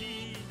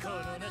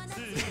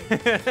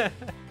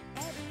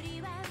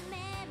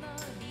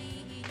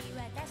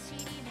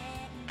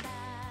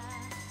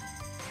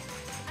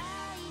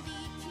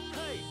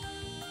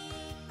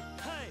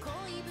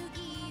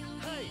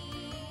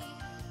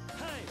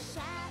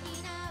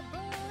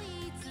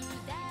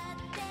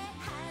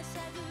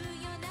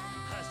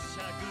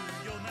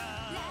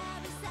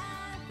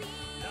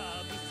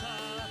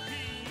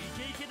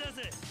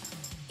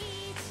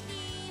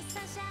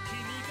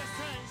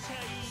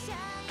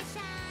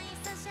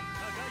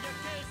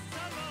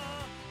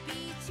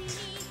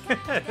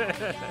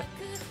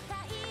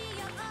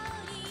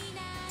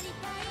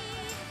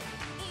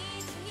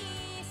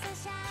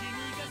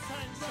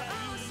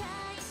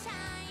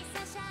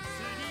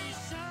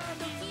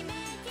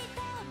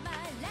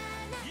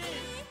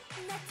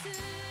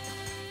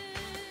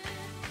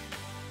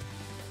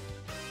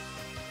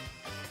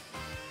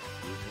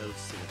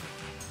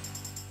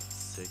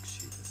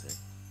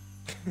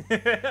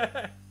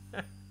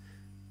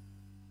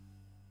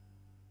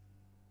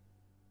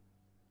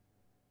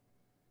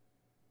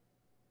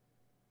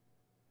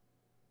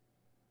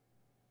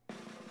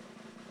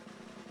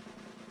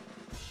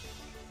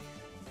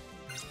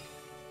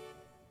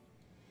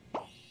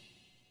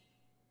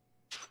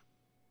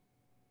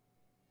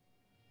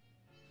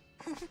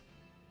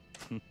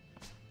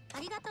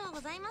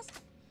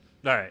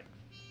 All right.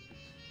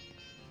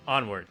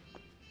 Onward.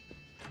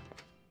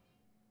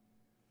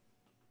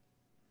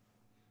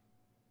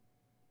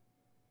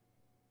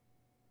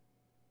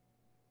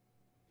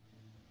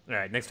 All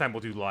right, next time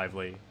we'll do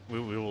lively. We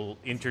will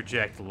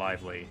interject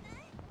lively.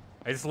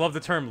 I just love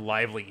the term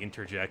lively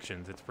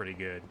interjections. It's pretty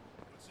good.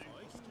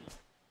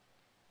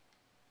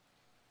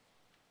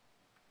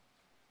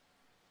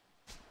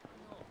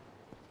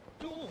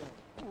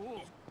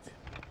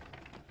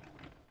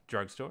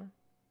 Drugstore?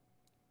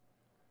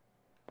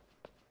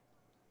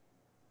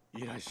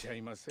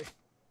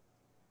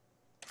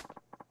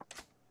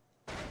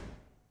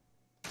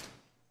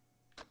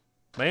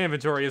 My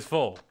inventory is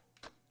full.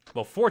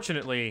 Well,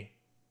 fortunately...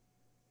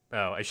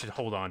 Oh, I should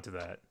hold on to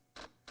that.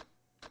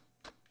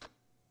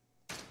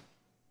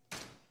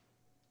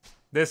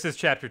 This is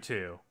chapter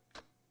 2.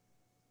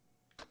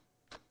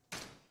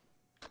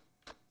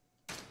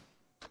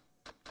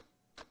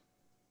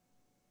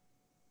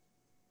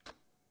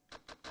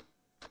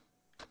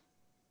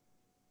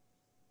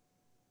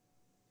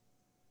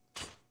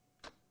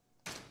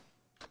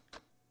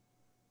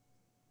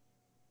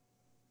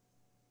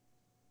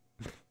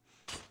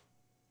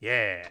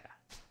 Yeah.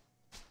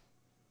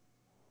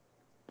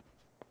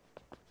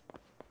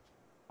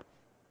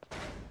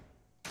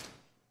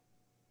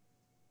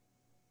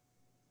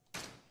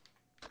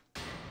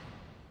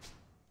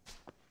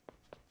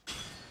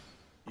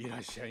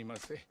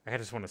 I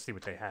just want to see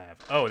what they have.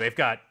 Oh, they've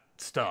got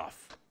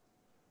stuff.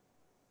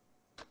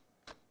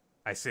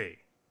 I see.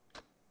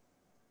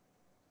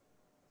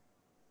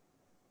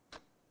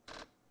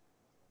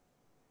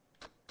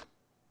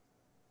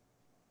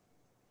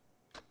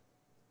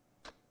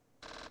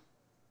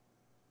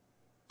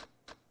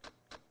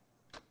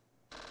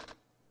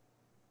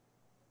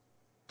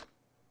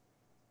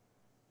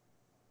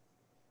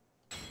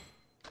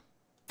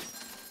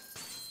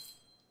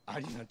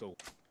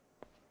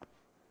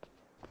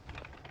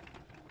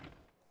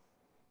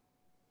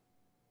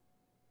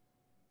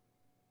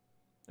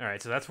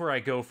 Alright, so that's where I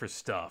go for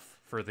stuff.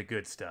 For the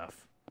good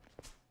stuff.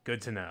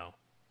 Good to know.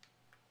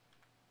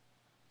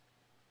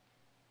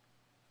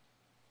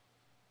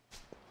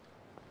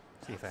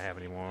 See if I have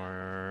any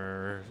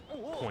more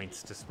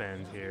points to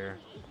spend here.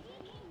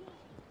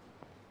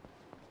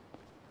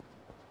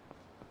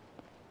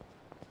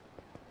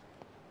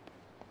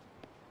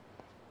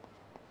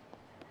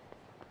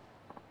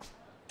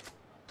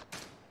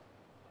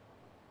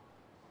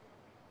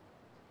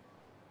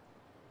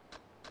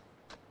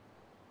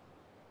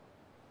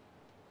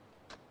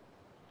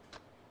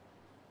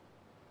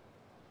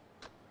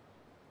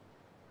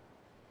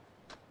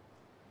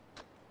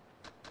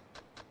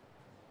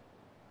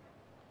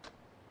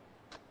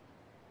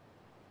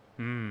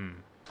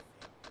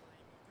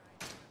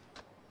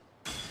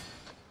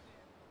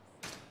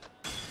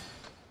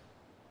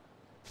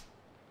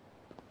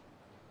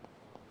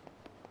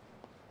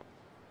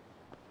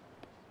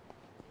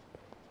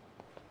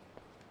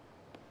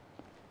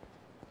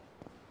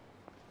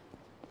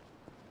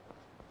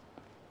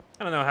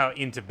 I don't know how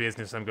into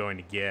business I'm going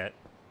to get.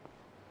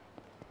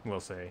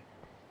 We'll see.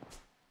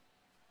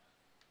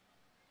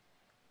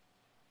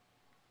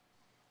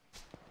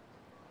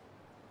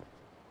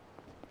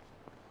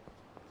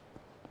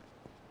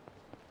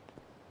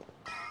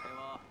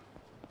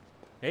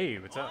 Hey,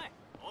 what's up?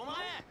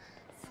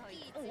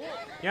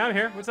 Yeah, I'm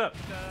here. What's up?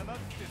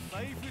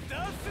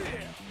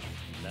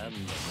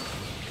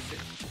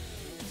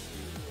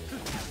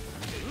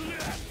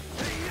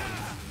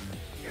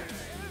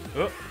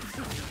 Oh.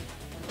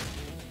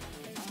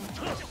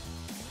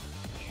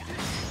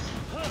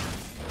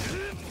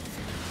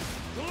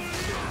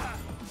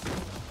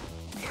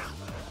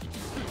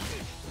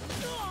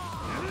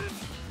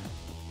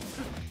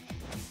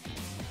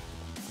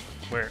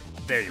 Where?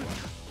 There you are.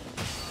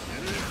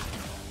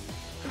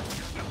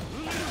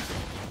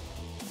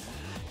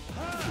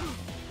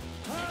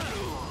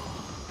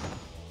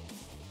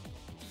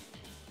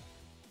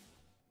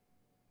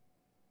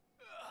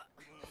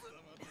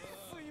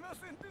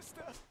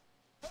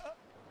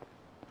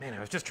 Man, I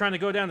was just trying to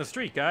go down the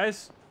street,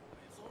 guys.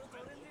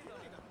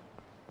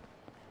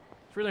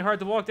 It's really hard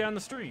to walk down the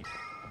street.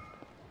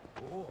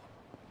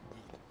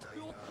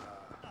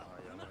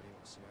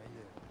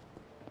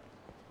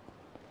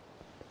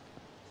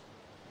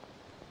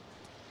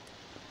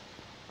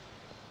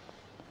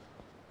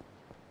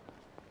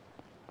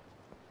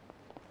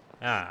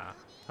 Ah,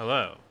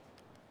 hello.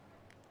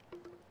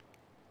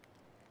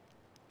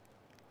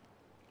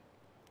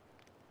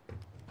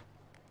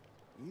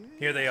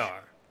 Here they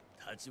are.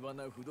 立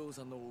花不動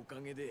産のおか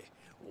げで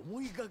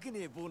思いがけ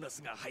ねえボーナ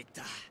スが入っ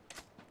た。あ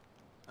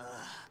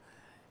あ、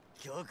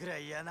今日くら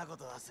い嫌なこ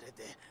と忘れ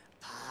て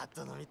パーッ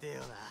と飲みてえ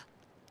よな。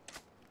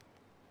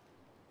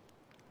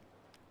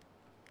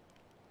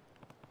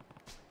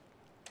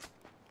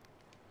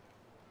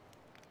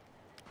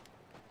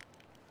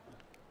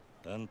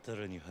あんた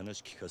らに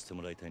話聞かせて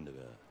もらいたいんだが、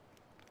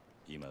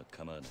今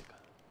構わないか。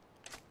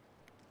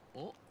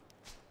お、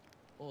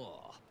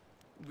ああ、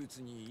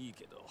別にいい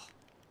けど。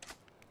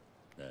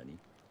何？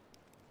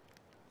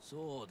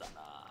そうだ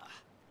な。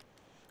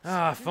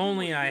Ah, if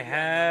only I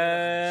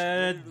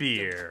had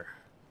beer.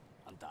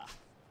 あんた、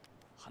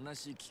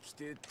話聞き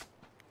て。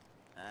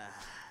あ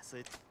あ、そ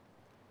れ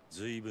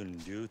ずいぶん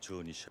流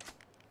暢にしゃ。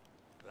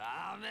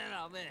ラーメン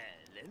ラーメン、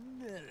レン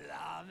ネ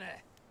ラー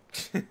メ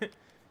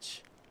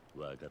ち、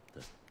わかっ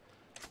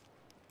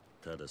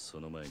た。ただそ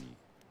の前に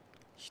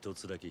一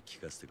つだけ聞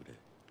かせてく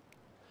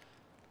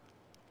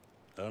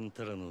れ。あん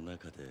たらの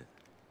中で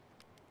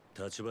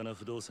橘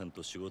不動産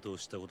と仕事を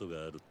したこと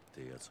があるっ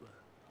てやつは。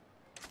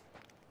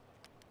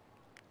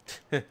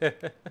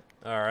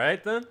All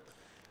right then.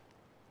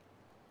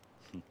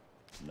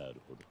 な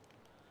るほど。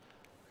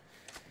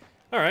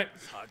All right.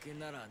 酒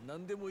なら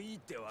何でもいいっ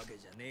てわけ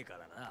じゃねえか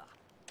らな。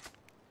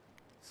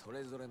そ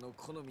れぞれの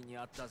好みに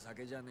合った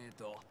酒じゃねえ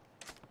と。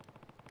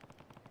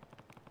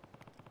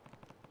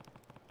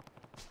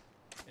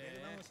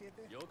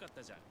よかっ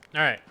たじゃん。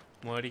 All right.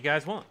 What do you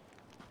guys want?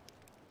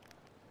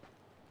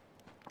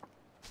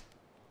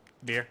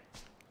 Beer.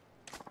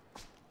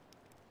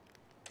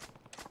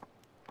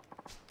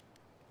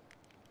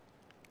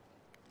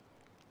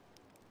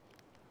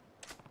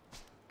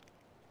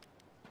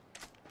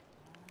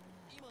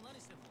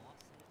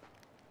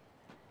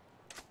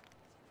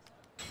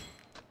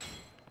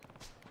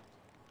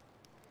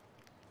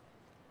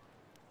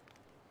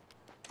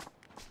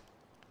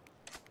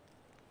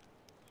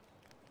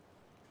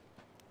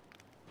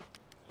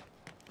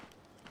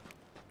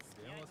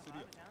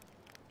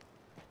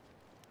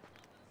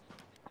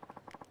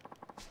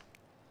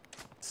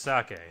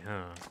 Sake,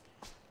 huh?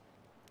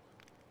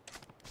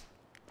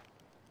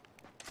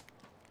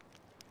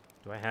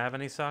 Do I have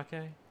any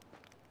sake?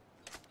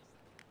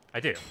 I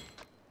do.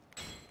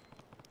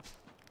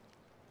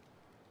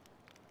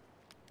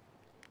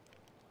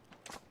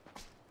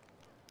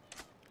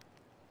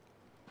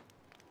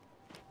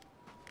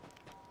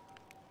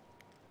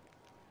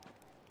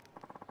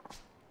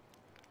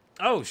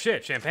 Oh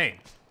shit, champagne.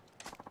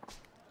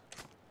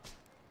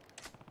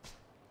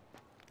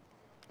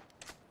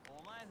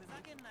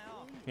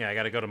 Yeah, I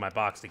gotta go to my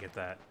box to get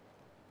that.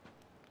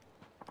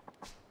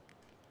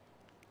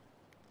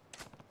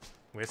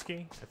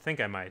 Whiskey? I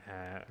think I might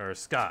have... Or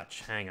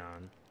scotch. Hang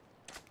on.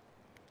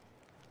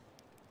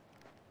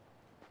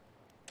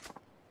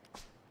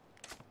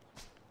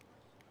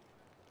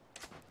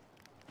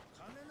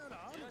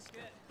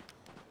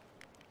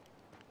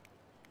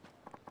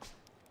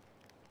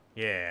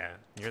 Yeah,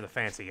 you're the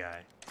fancy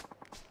guy.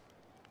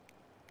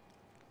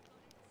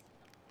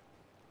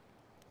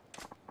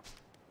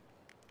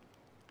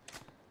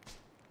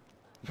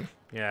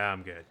 Yeah,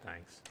 I'm good,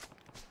 thanks.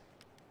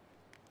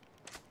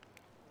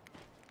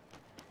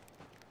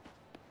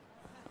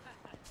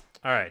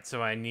 Alright,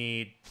 so I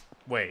need...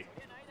 Wait.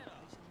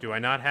 Do I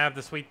not have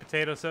the sweet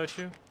potato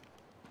sochu?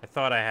 I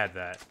thought I had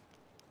that.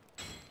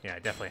 Yeah, I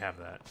definitely have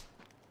that.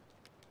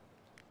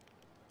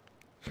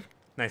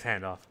 Nice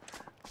handoff.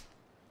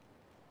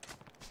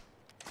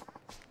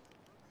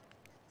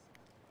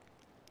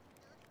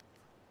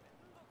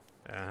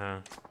 Uh-huh.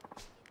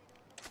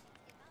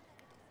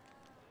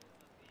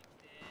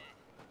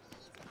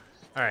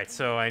 Alright,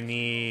 so I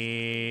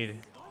need...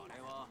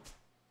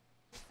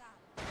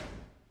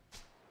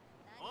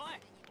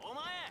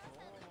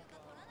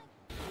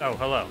 Oh,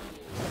 hello.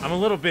 I'm a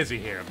little busy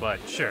here, but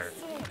sure.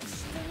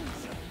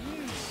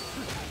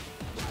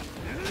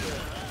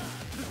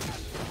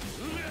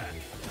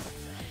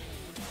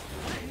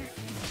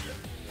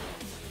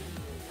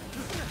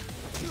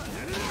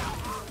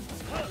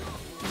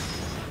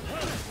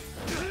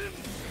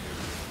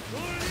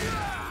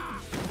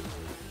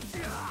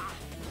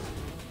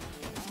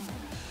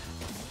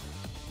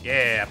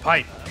 Yeah,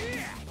 pipe.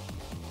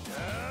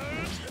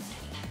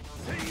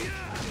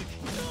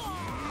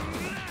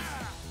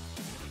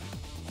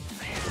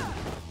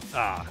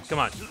 Ah, come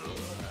on.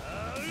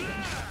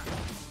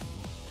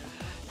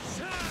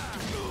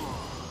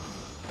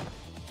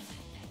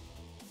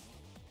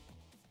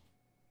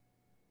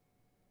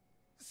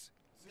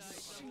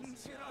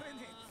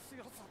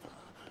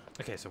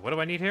 Okay, so what do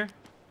I need here?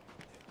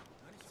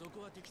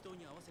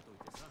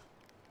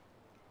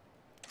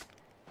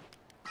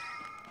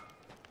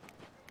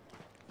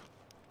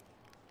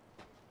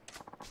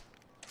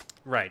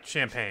 Right,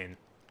 champagne.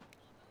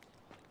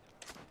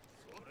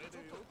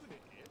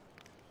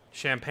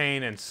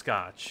 Champagne and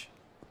scotch.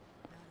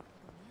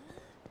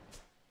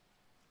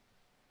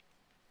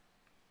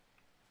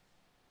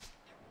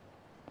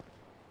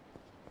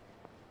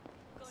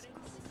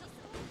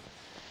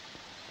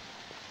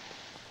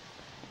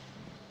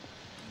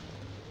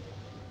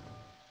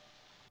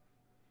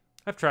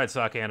 I've tried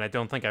sake and I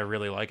don't think I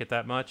really like it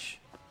that much.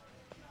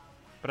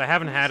 But I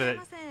haven't had it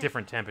at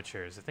different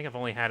temperatures. I think I've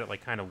only had it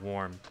like kind of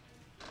warm.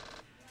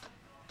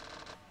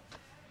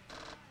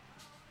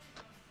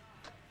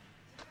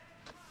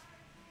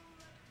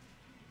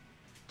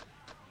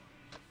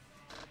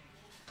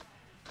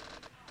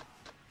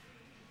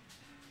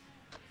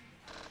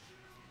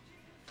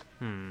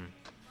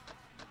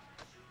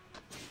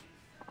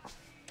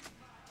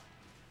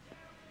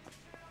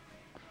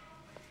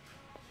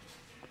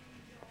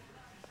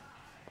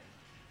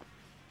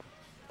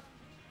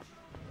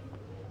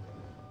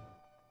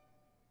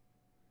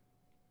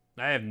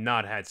 I have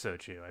not had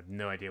sochu. I have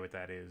no idea what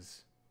that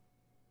is.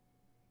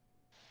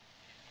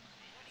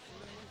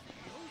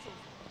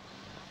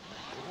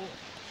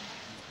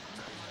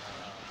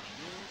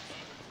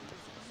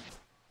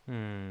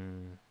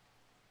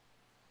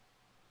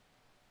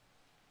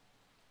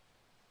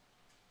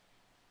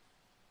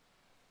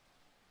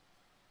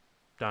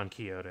 Don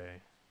Quixote.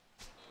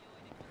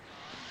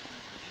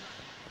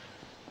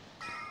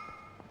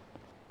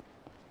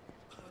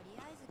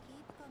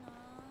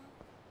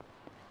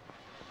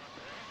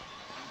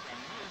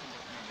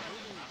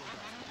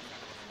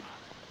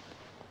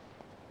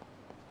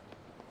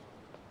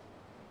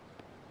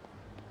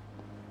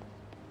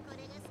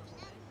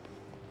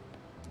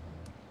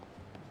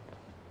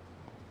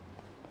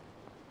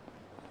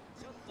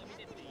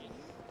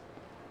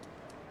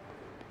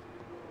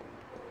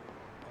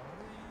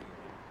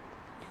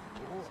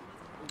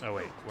 Oh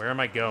wait, where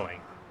am I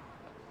going?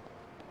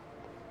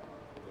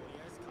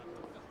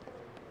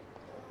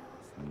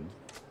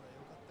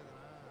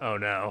 Oh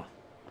no.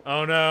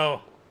 Oh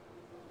no!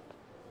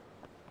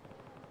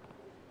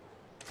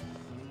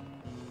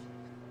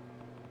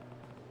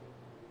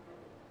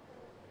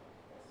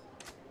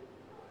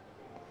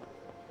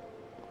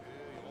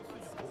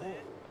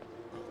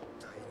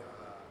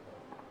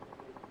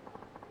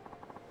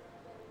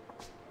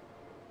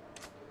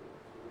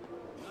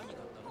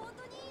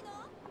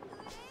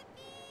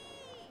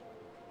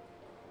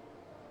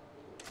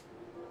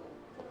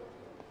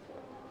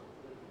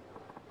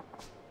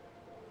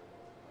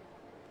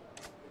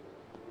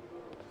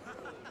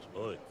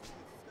 Oi.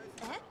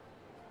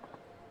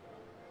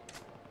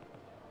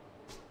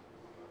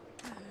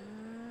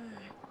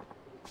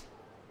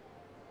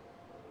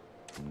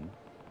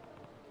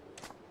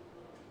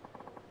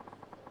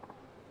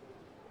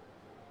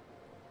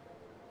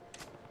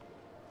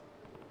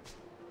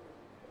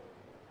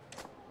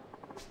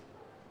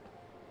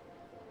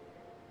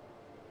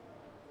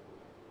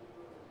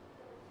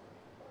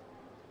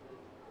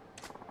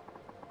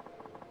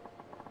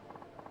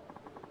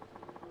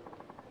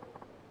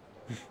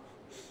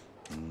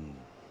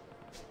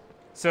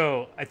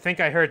 So, I think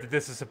I heard that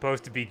this is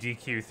supposed to be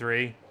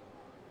DQ3.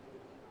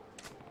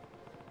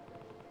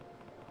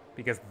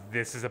 Because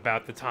this is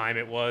about the time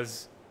it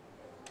was.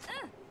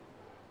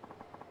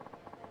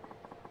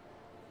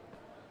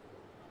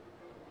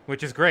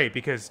 Which is great,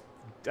 because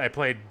I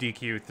played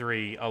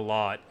DQ3 a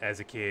lot as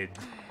a kid.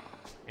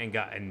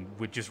 And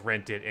would just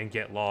rent it and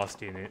get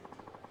lost in it.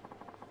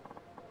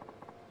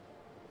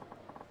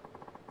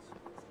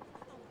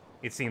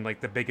 It seemed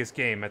like the biggest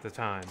game at the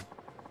time.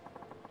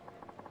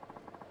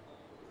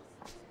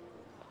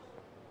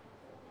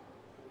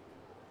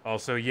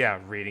 Also, yeah,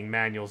 reading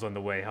manuals on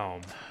the way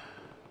home.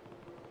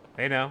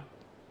 Hey, now.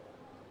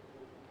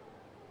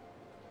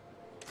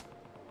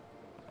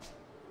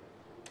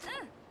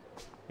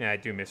 Yeah, I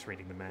do miss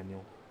reading the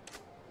manual.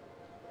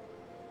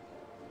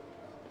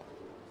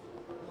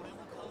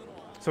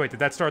 So wait, did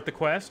that start the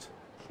quest?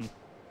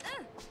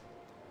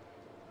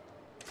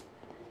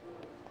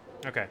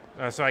 Okay,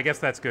 so I guess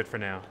that's good for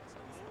now.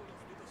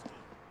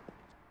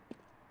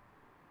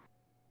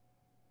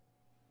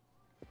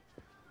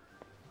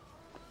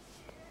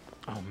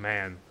 Oh,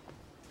 man.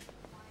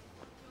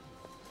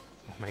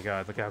 Oh my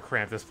god, look how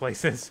cramped this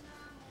place is.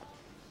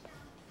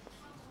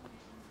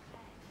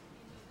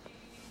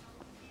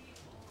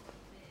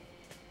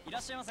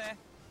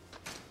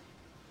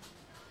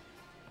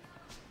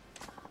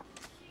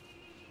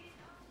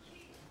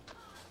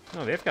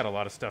 Oh, they've got a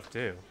lot of stuff,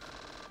 too.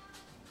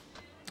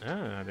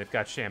 Ah, they've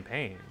got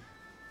champagne.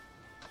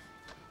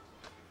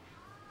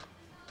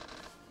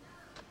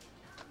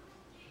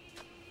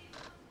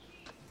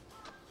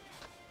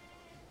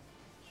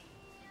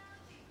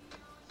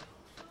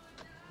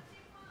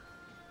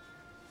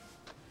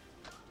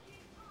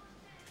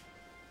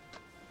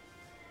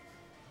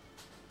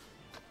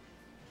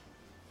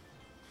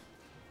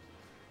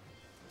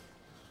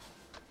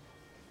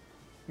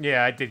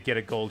 Yeah, I did get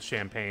a gold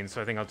champagne,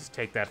 so I think I'll just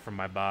take that from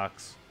my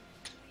box.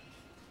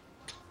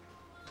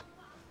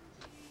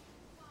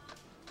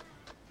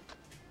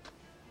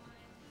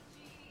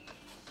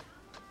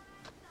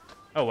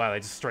 Oh wow, they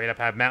just straight up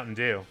have Mountain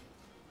Dew.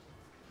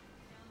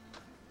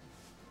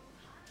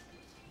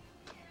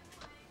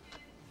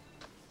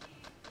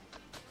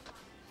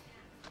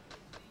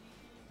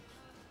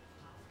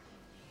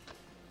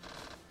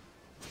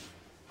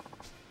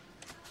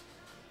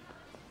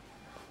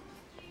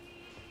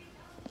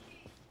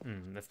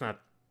 That's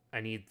not...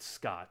 I need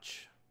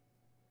scotch.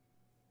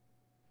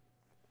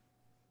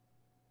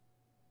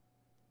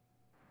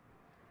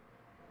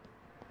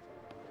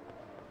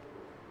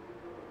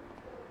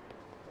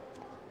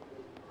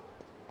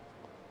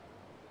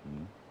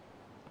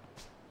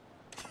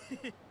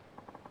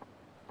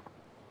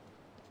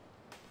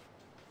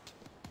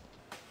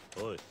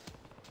 Oi.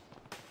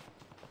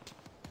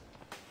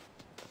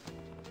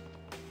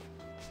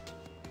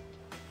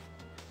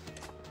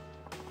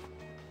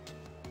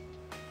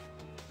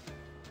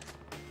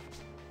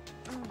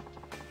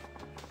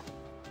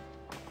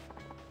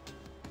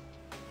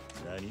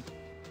 Nani?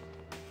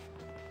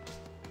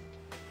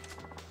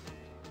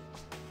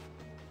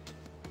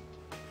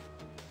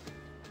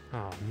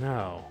 Oh,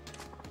 no.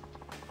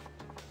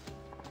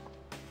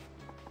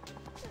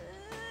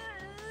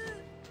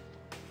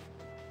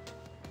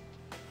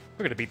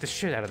 We're gonna beat the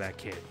shit out of that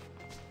kid.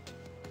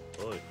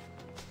 Oi.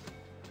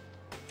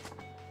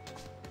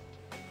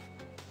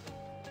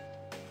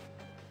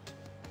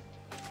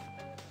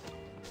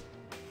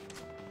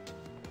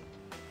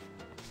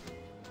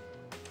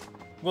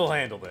 We'll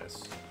handle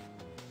this.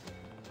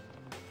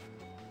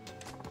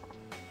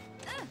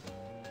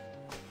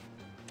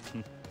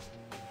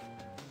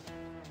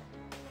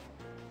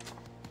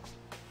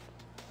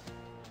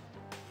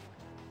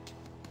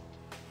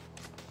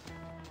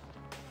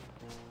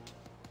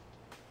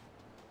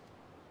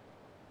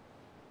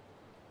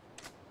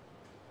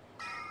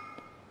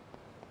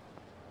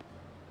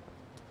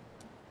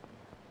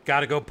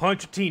 Gotta go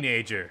punch a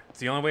teenager. It's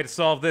the only way to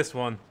solve this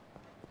one.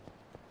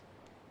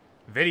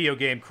 Video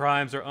game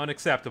crimes are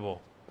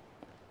unacceptable.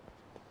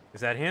 Is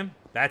that him?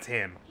 That's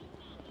him.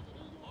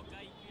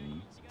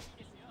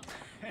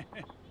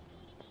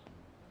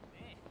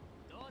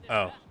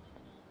 Oh.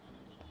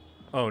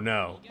 Oh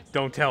no.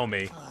 Don't tell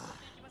me.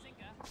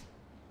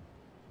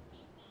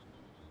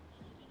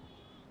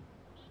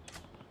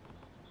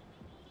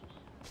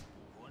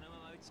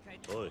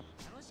 Oi.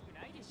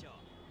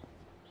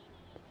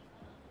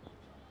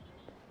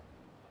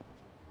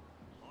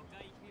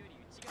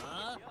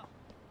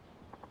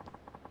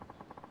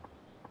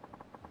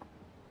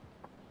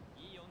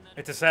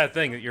 It's a sad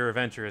thing that your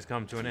adventure has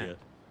come to an end.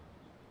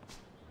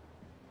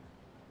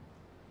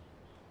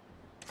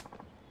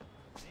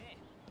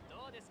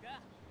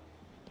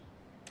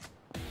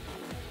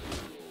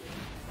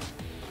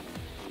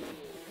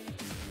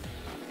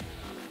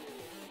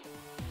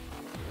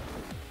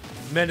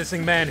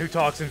 Menacing man who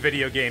talks in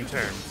video game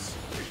terms.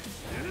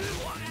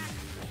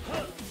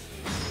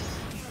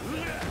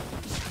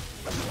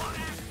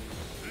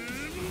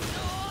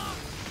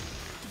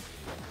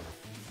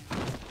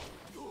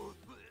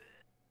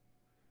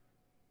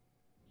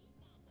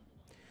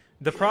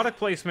 The product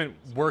placement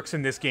works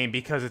in this game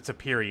because it's a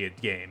period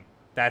game.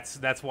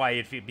 That's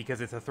why because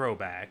it's a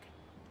throwback,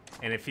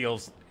 and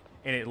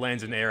it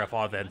lends an air of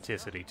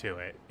authenticity to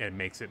it and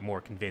makes it more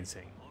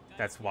convincing.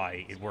 That's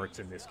why it works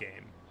in this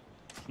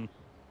game.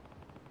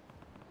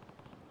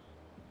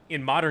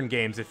 In modern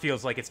games, it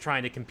feels like it's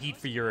trying to compete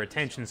for your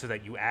attention so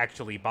that you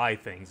actually buy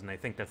things, and I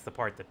think that's the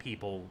part that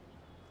people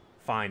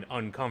find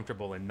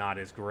uncomfortable and not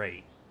as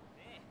great.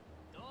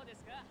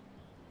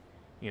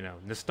 You know,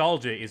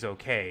 nostalgia is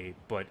okay,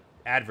 but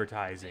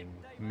advertising,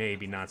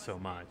 maybe not so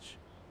much.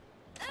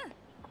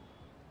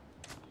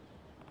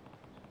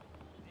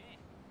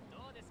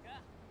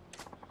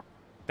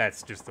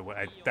 That's just the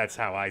way, that's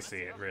how I see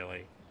it,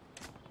 really.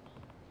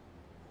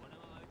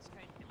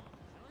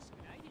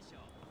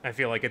 I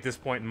feel like at this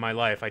point in my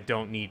life, I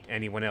don't need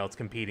anyone else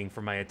competing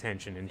for my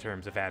attention in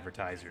terms of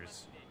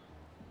advertisers.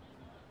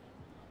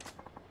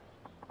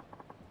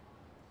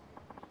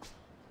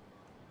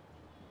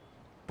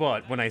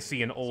 But when I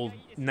see an old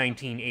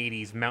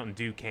 1980s Mountain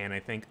Dew can, I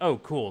think, oh,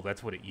 cool,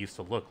 that's what it used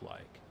to look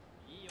like.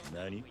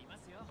 Nani?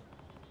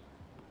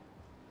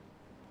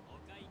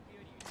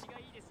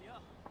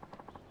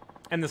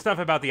 And the stuff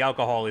about the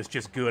alcohol is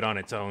just good on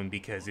its own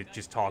because it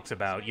just talks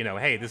about, you know,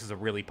 hey, this is a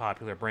really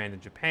popular brand in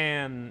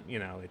Japan. You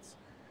know,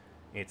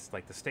 it's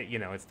like the state, you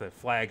know, it's the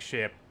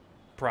flagship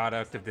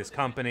product of this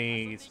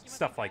company,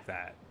 stuff like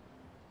that.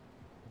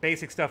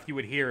 Basic stuff you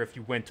would hear if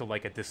you went to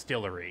like a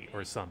distillery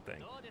or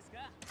something.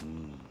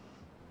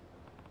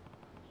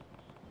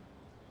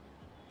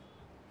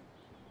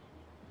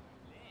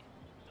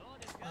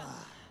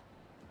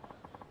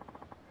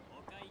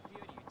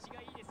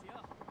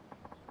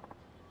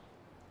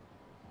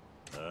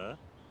 Huh?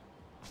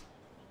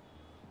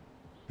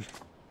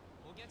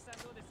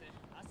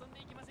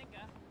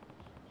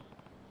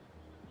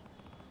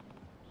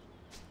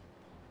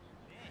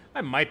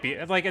 I might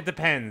be, like, it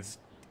depends.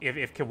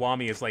 If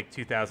Kiwami is like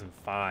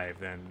 2005,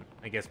 then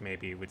I guess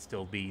maybe it would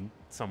still be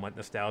somewhat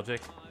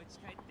nostalgic.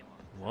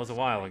 Well, it was a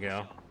while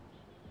ago.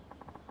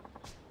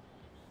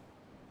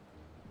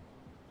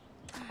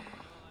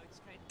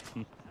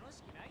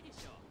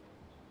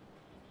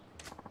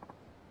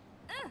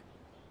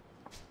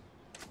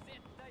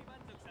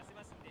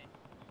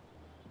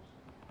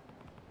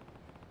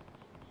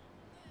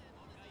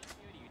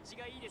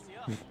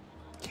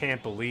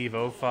 Can't believe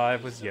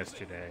 05 was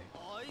yesterday.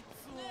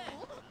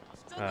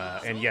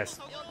 And yes,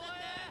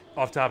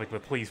 off topic,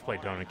 but please play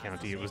Donut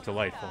County. It was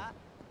delightful.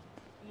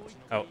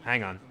 Oh,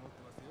 hang on.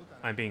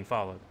 I'm being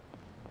followed.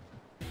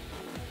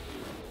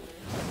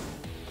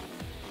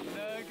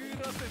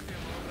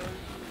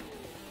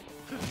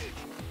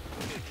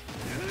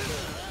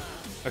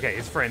 Okay,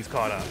 his friend's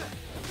caught up.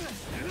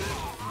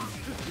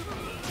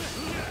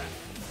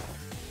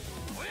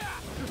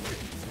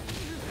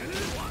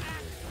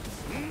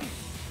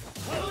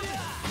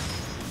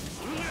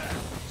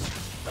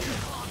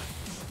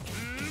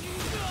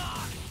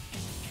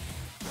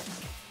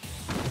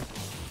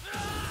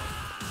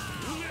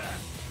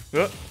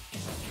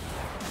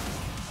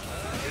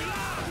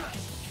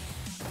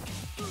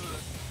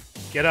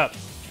 Get up.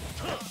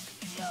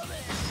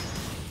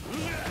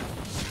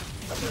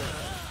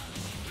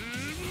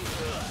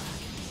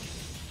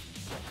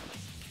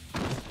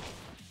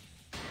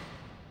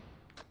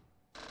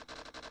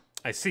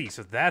 I see,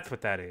 so that's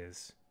what that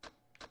is.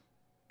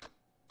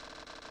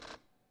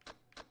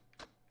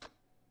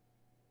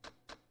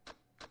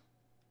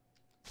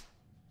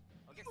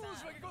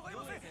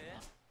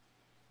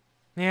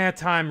 Yeah,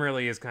 time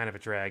really is kind of a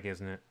drag,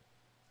 isn't it?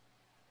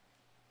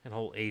 That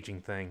whole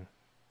aging thing.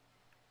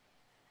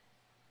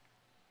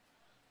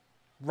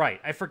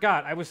 Right, I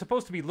forgot. I was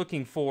supposed to be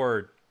looking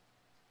for...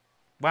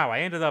 Wow,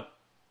 I ended up...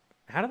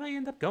 How did I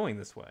end up going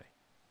this way?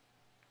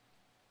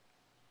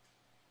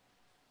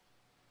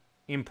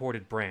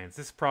 Imported brands.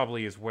 This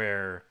probably is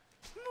where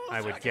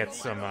I would get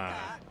some,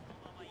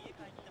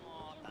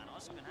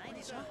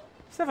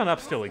 7-Up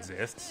still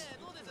exists.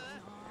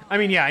 I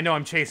mean, yeah, I know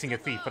I'm chasing a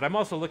thief, but I'm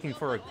also looking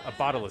for a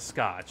bottle of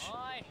scotch.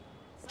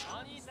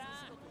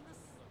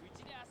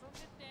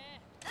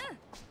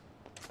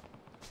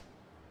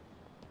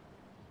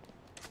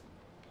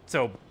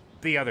 So,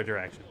 the other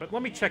direction. But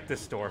let me check this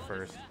store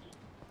first.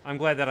 I'm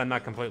glad that I'm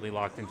not completely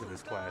locked into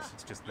this quest.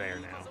 It's just there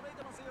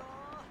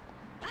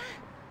now.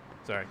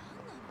 Sorry.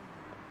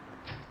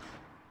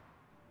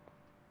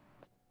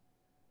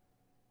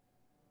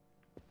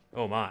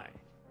 Oh my.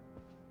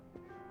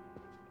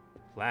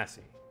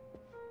 Lassie.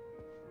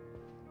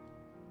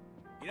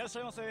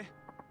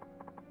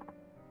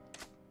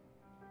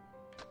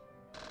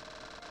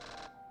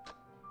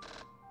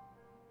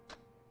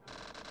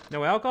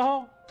 No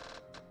alcohol?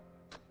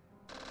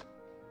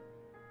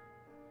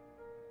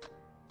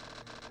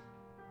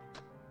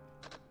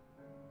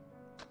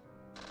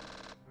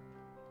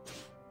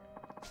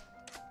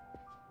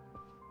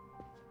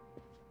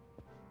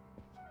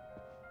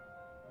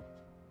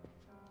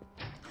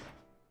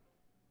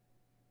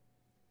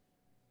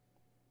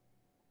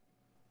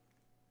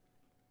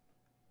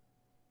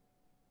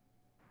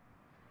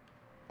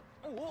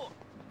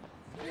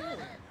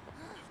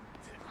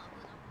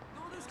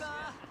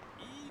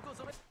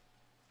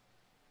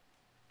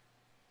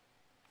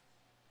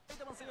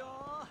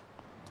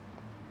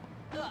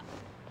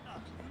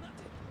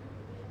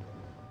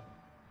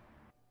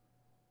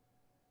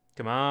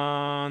 Come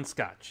on,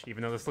 scotch.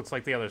 Even though this looks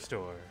like the other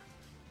store.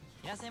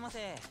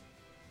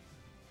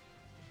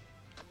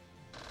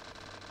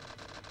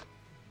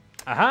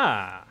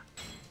 Aha!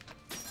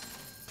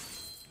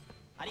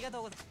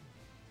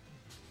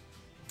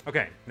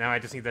 Okay, now I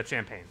just need that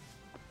champagne.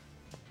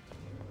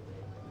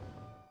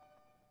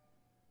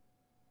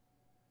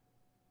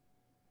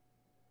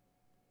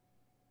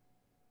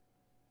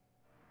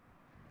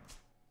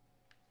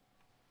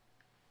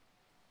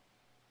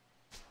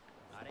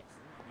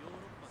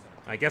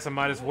 I guess I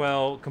might as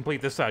well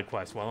complete this side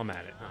quest while I'm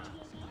at it, huh?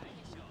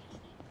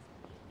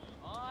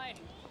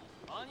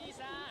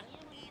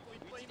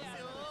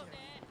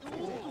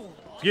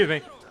 Excuse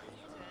me.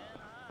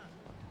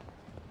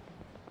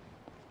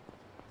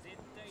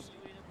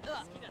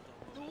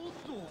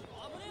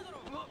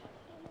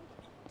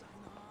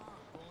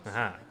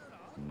 Aha.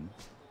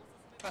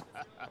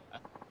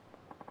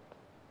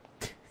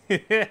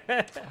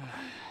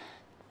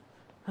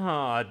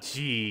 Aw,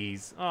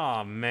 jeez.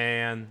 Aw,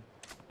 man.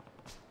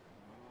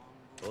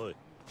 Oi.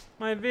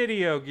 My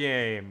video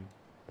game.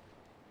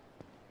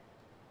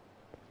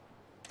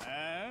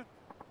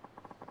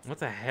 What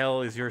the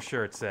hell is your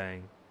shirt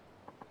saying?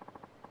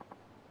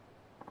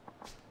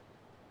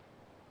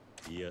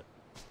 Yeah.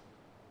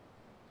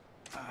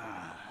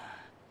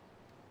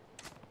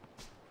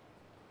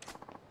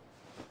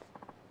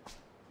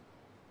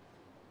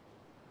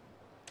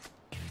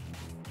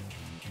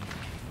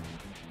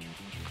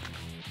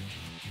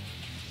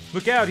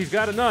 Look out, he's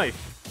got a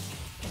knife.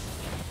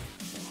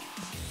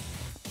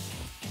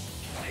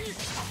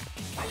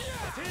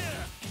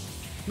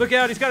 Look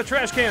out, he's got a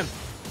trash can.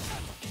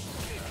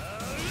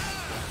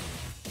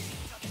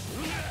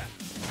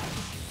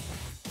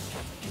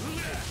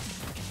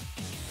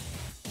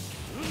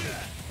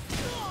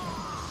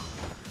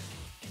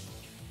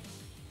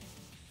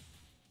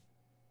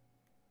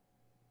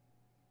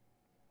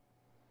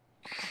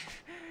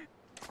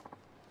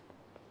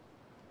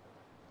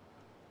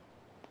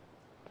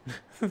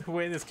 The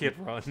way this kid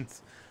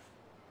runs.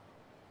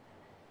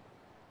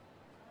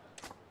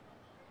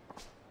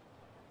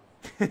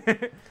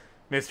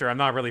 Mister, I'm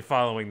not really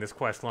following this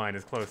quest line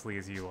as closely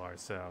as you are,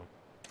 so...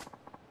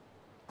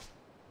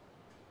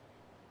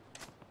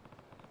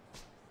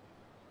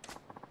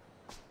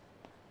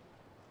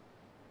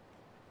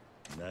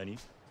 Nani?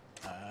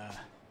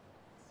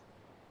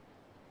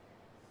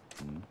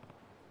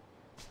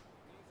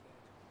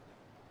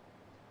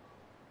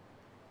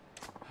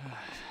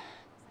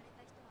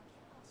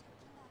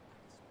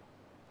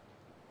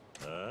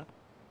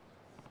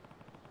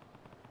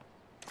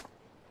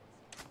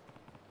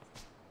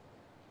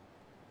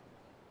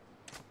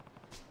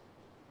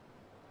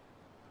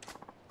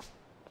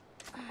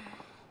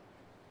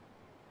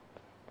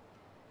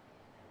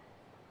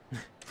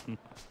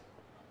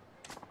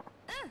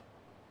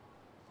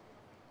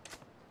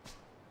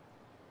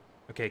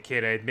 Okay,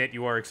 kid, I admit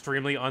you are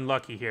extremely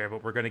unlucky here,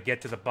 but we're gonna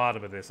get to the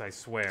bottom of this, I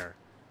swear.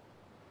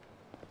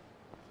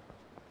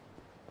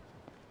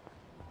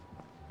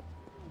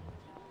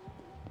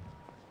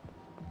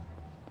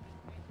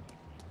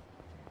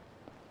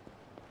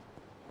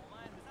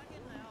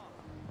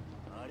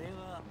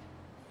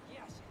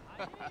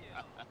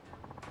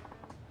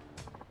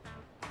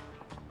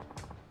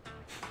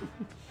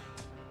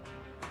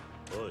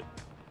 Oi.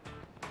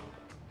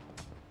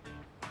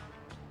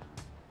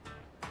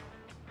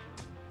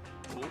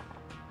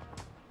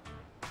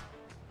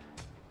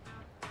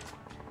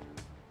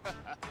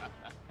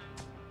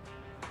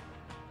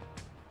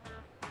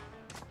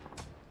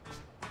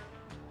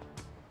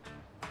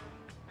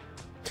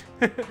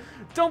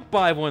 Don't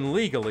buy one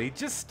legally,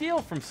 just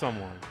steal from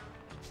someone.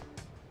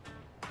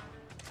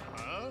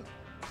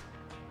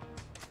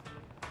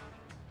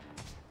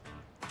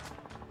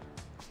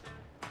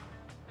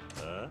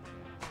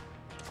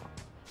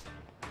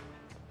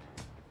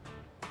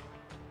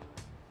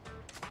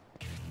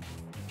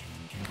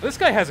 This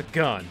guy has a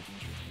gun.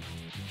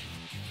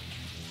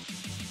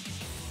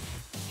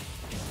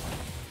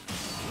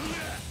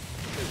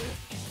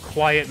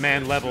 Quiet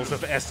man levels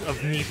of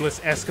needless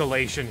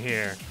escalation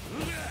here.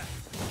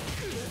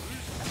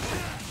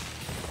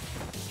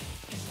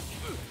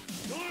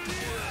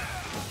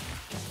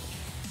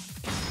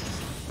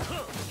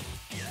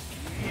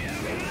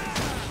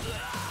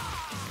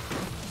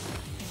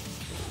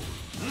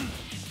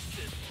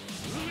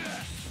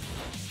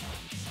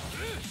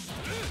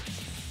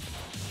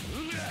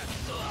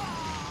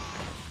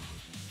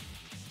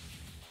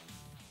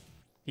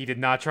 He did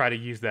not try to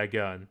use that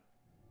gun.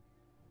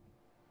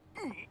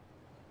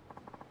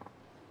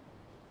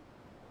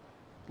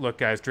 Look,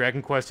 guys,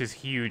 Dragon Quest is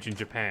huge in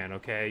Japan,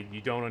 okay?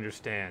 You don't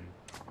understand.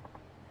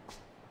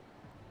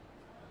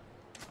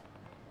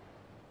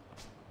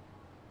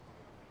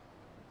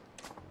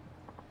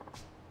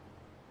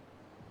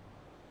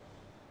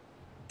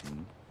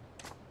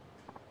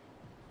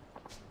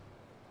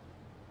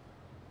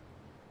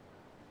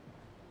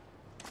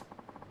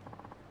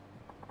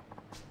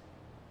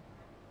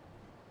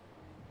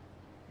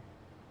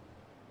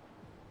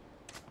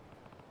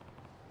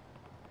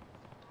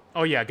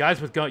 Oh yeah, guys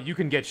with gun, you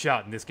can get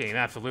shot in this game,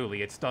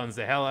 absolutely. It stuns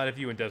the hell out of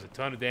you and does a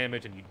ton of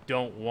damage, and you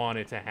don't want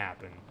it to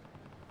happen.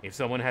 If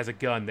someone has a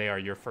gun, they are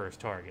your first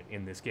target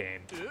in this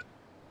game.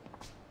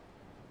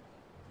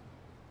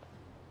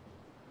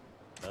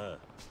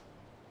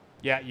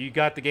 Yeah, you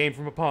got the game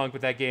from a punk,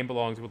 but that game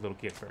belongs to a little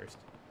kid first.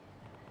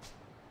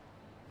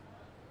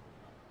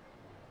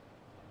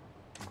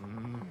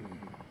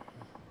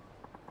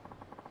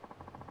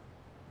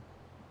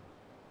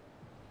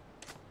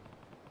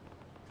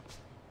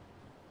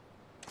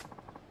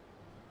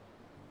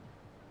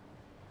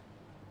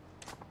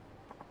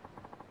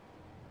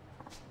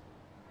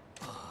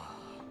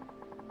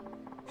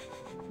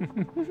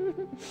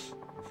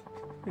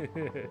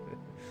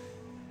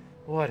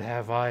 What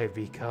have I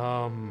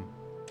become?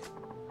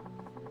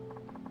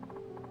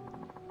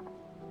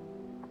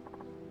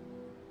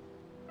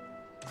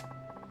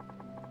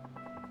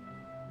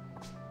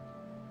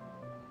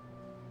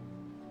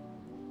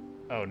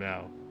 Oh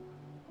no.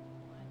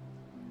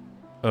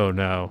 Oh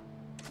no.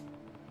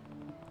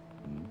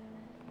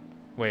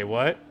 Wait,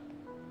 what?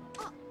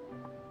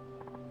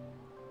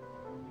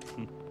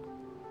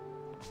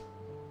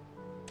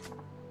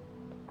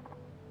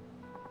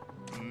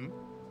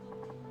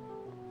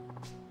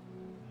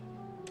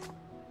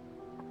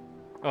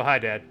 Oh, hi,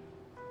 Dad.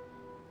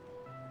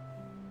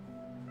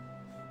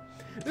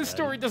 This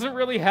story doesn't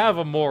really have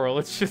a moral.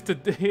 It's just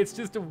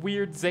a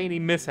weird zany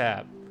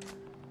mishap.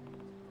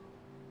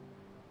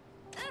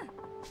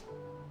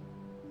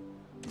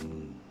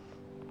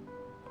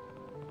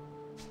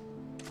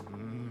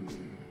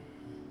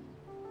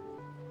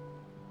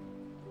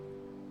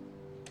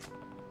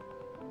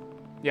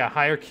 Yeah,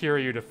 hire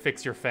Kiryu to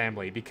fix your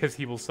family because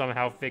he will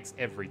somehow fix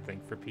everything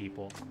for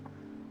people.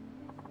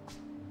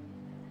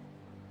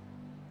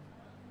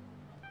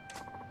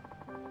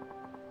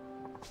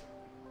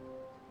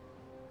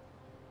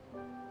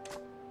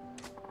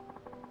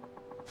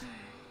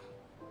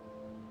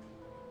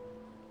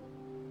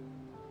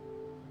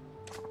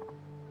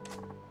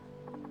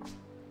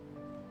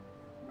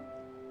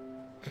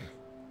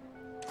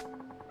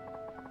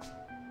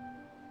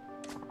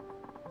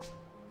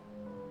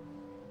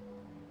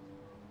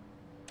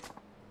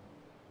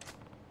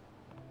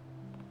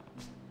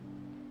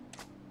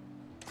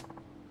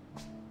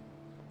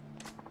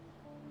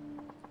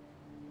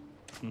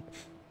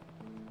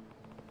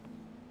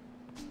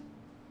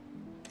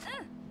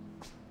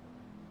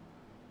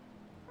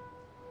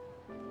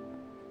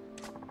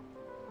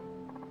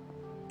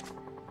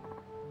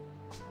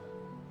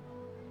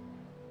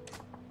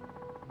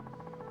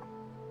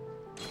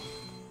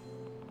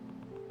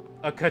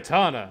 A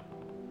katana.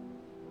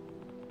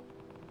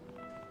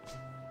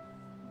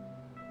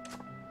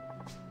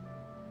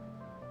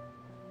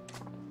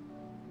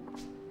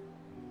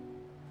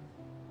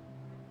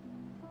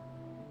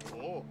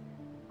 Oh.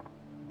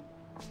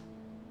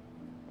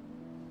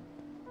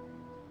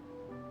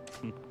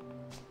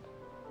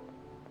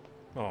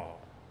 Oh.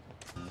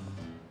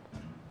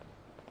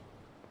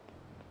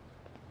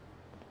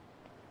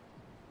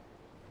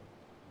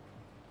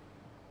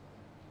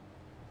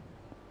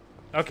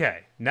 Okay,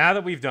 now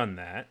that we've done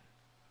that,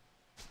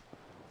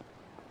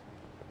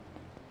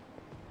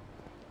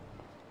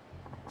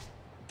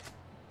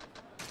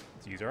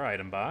 use our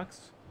item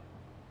box.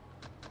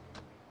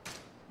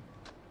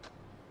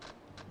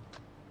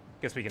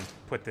 Guess we can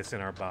put this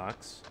in our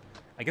box.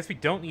 I guess we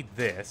don't need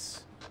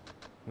this.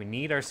 We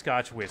need our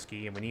Scotch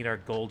whiskey, and we need our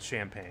gold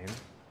champagne.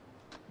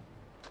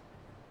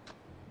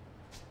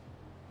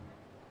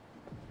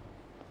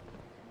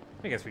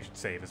 I guess we should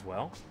save as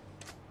well.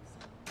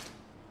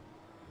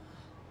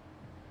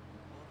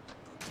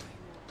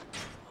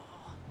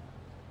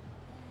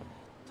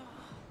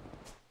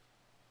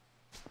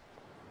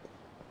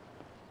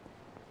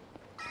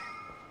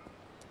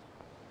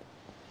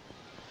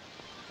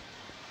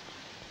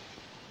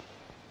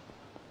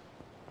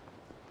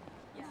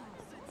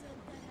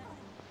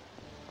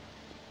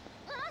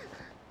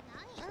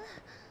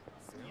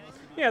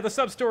 Yeah, the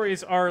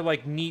sub-stories are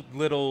like neat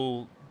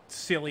little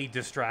silly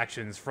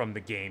distractions from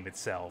the game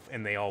itself,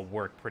 and they all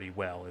work pretty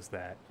well as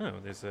that. Oh,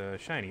 there's a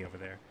shiny over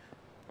there.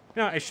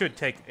 No, I should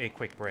take a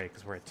quick break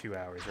because we're at 2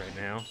 hours right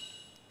now.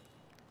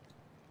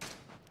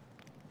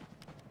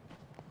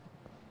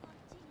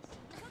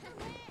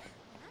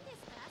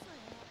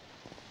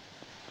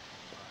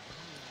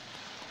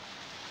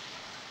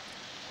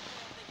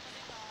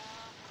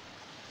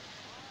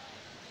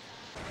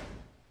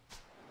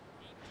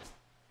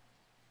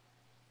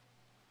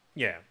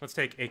 Yeah, let's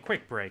take a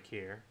quick break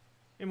here,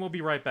 and we'll be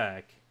right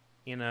back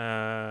in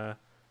about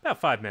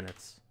 5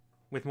 minutes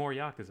with more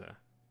Yakuza.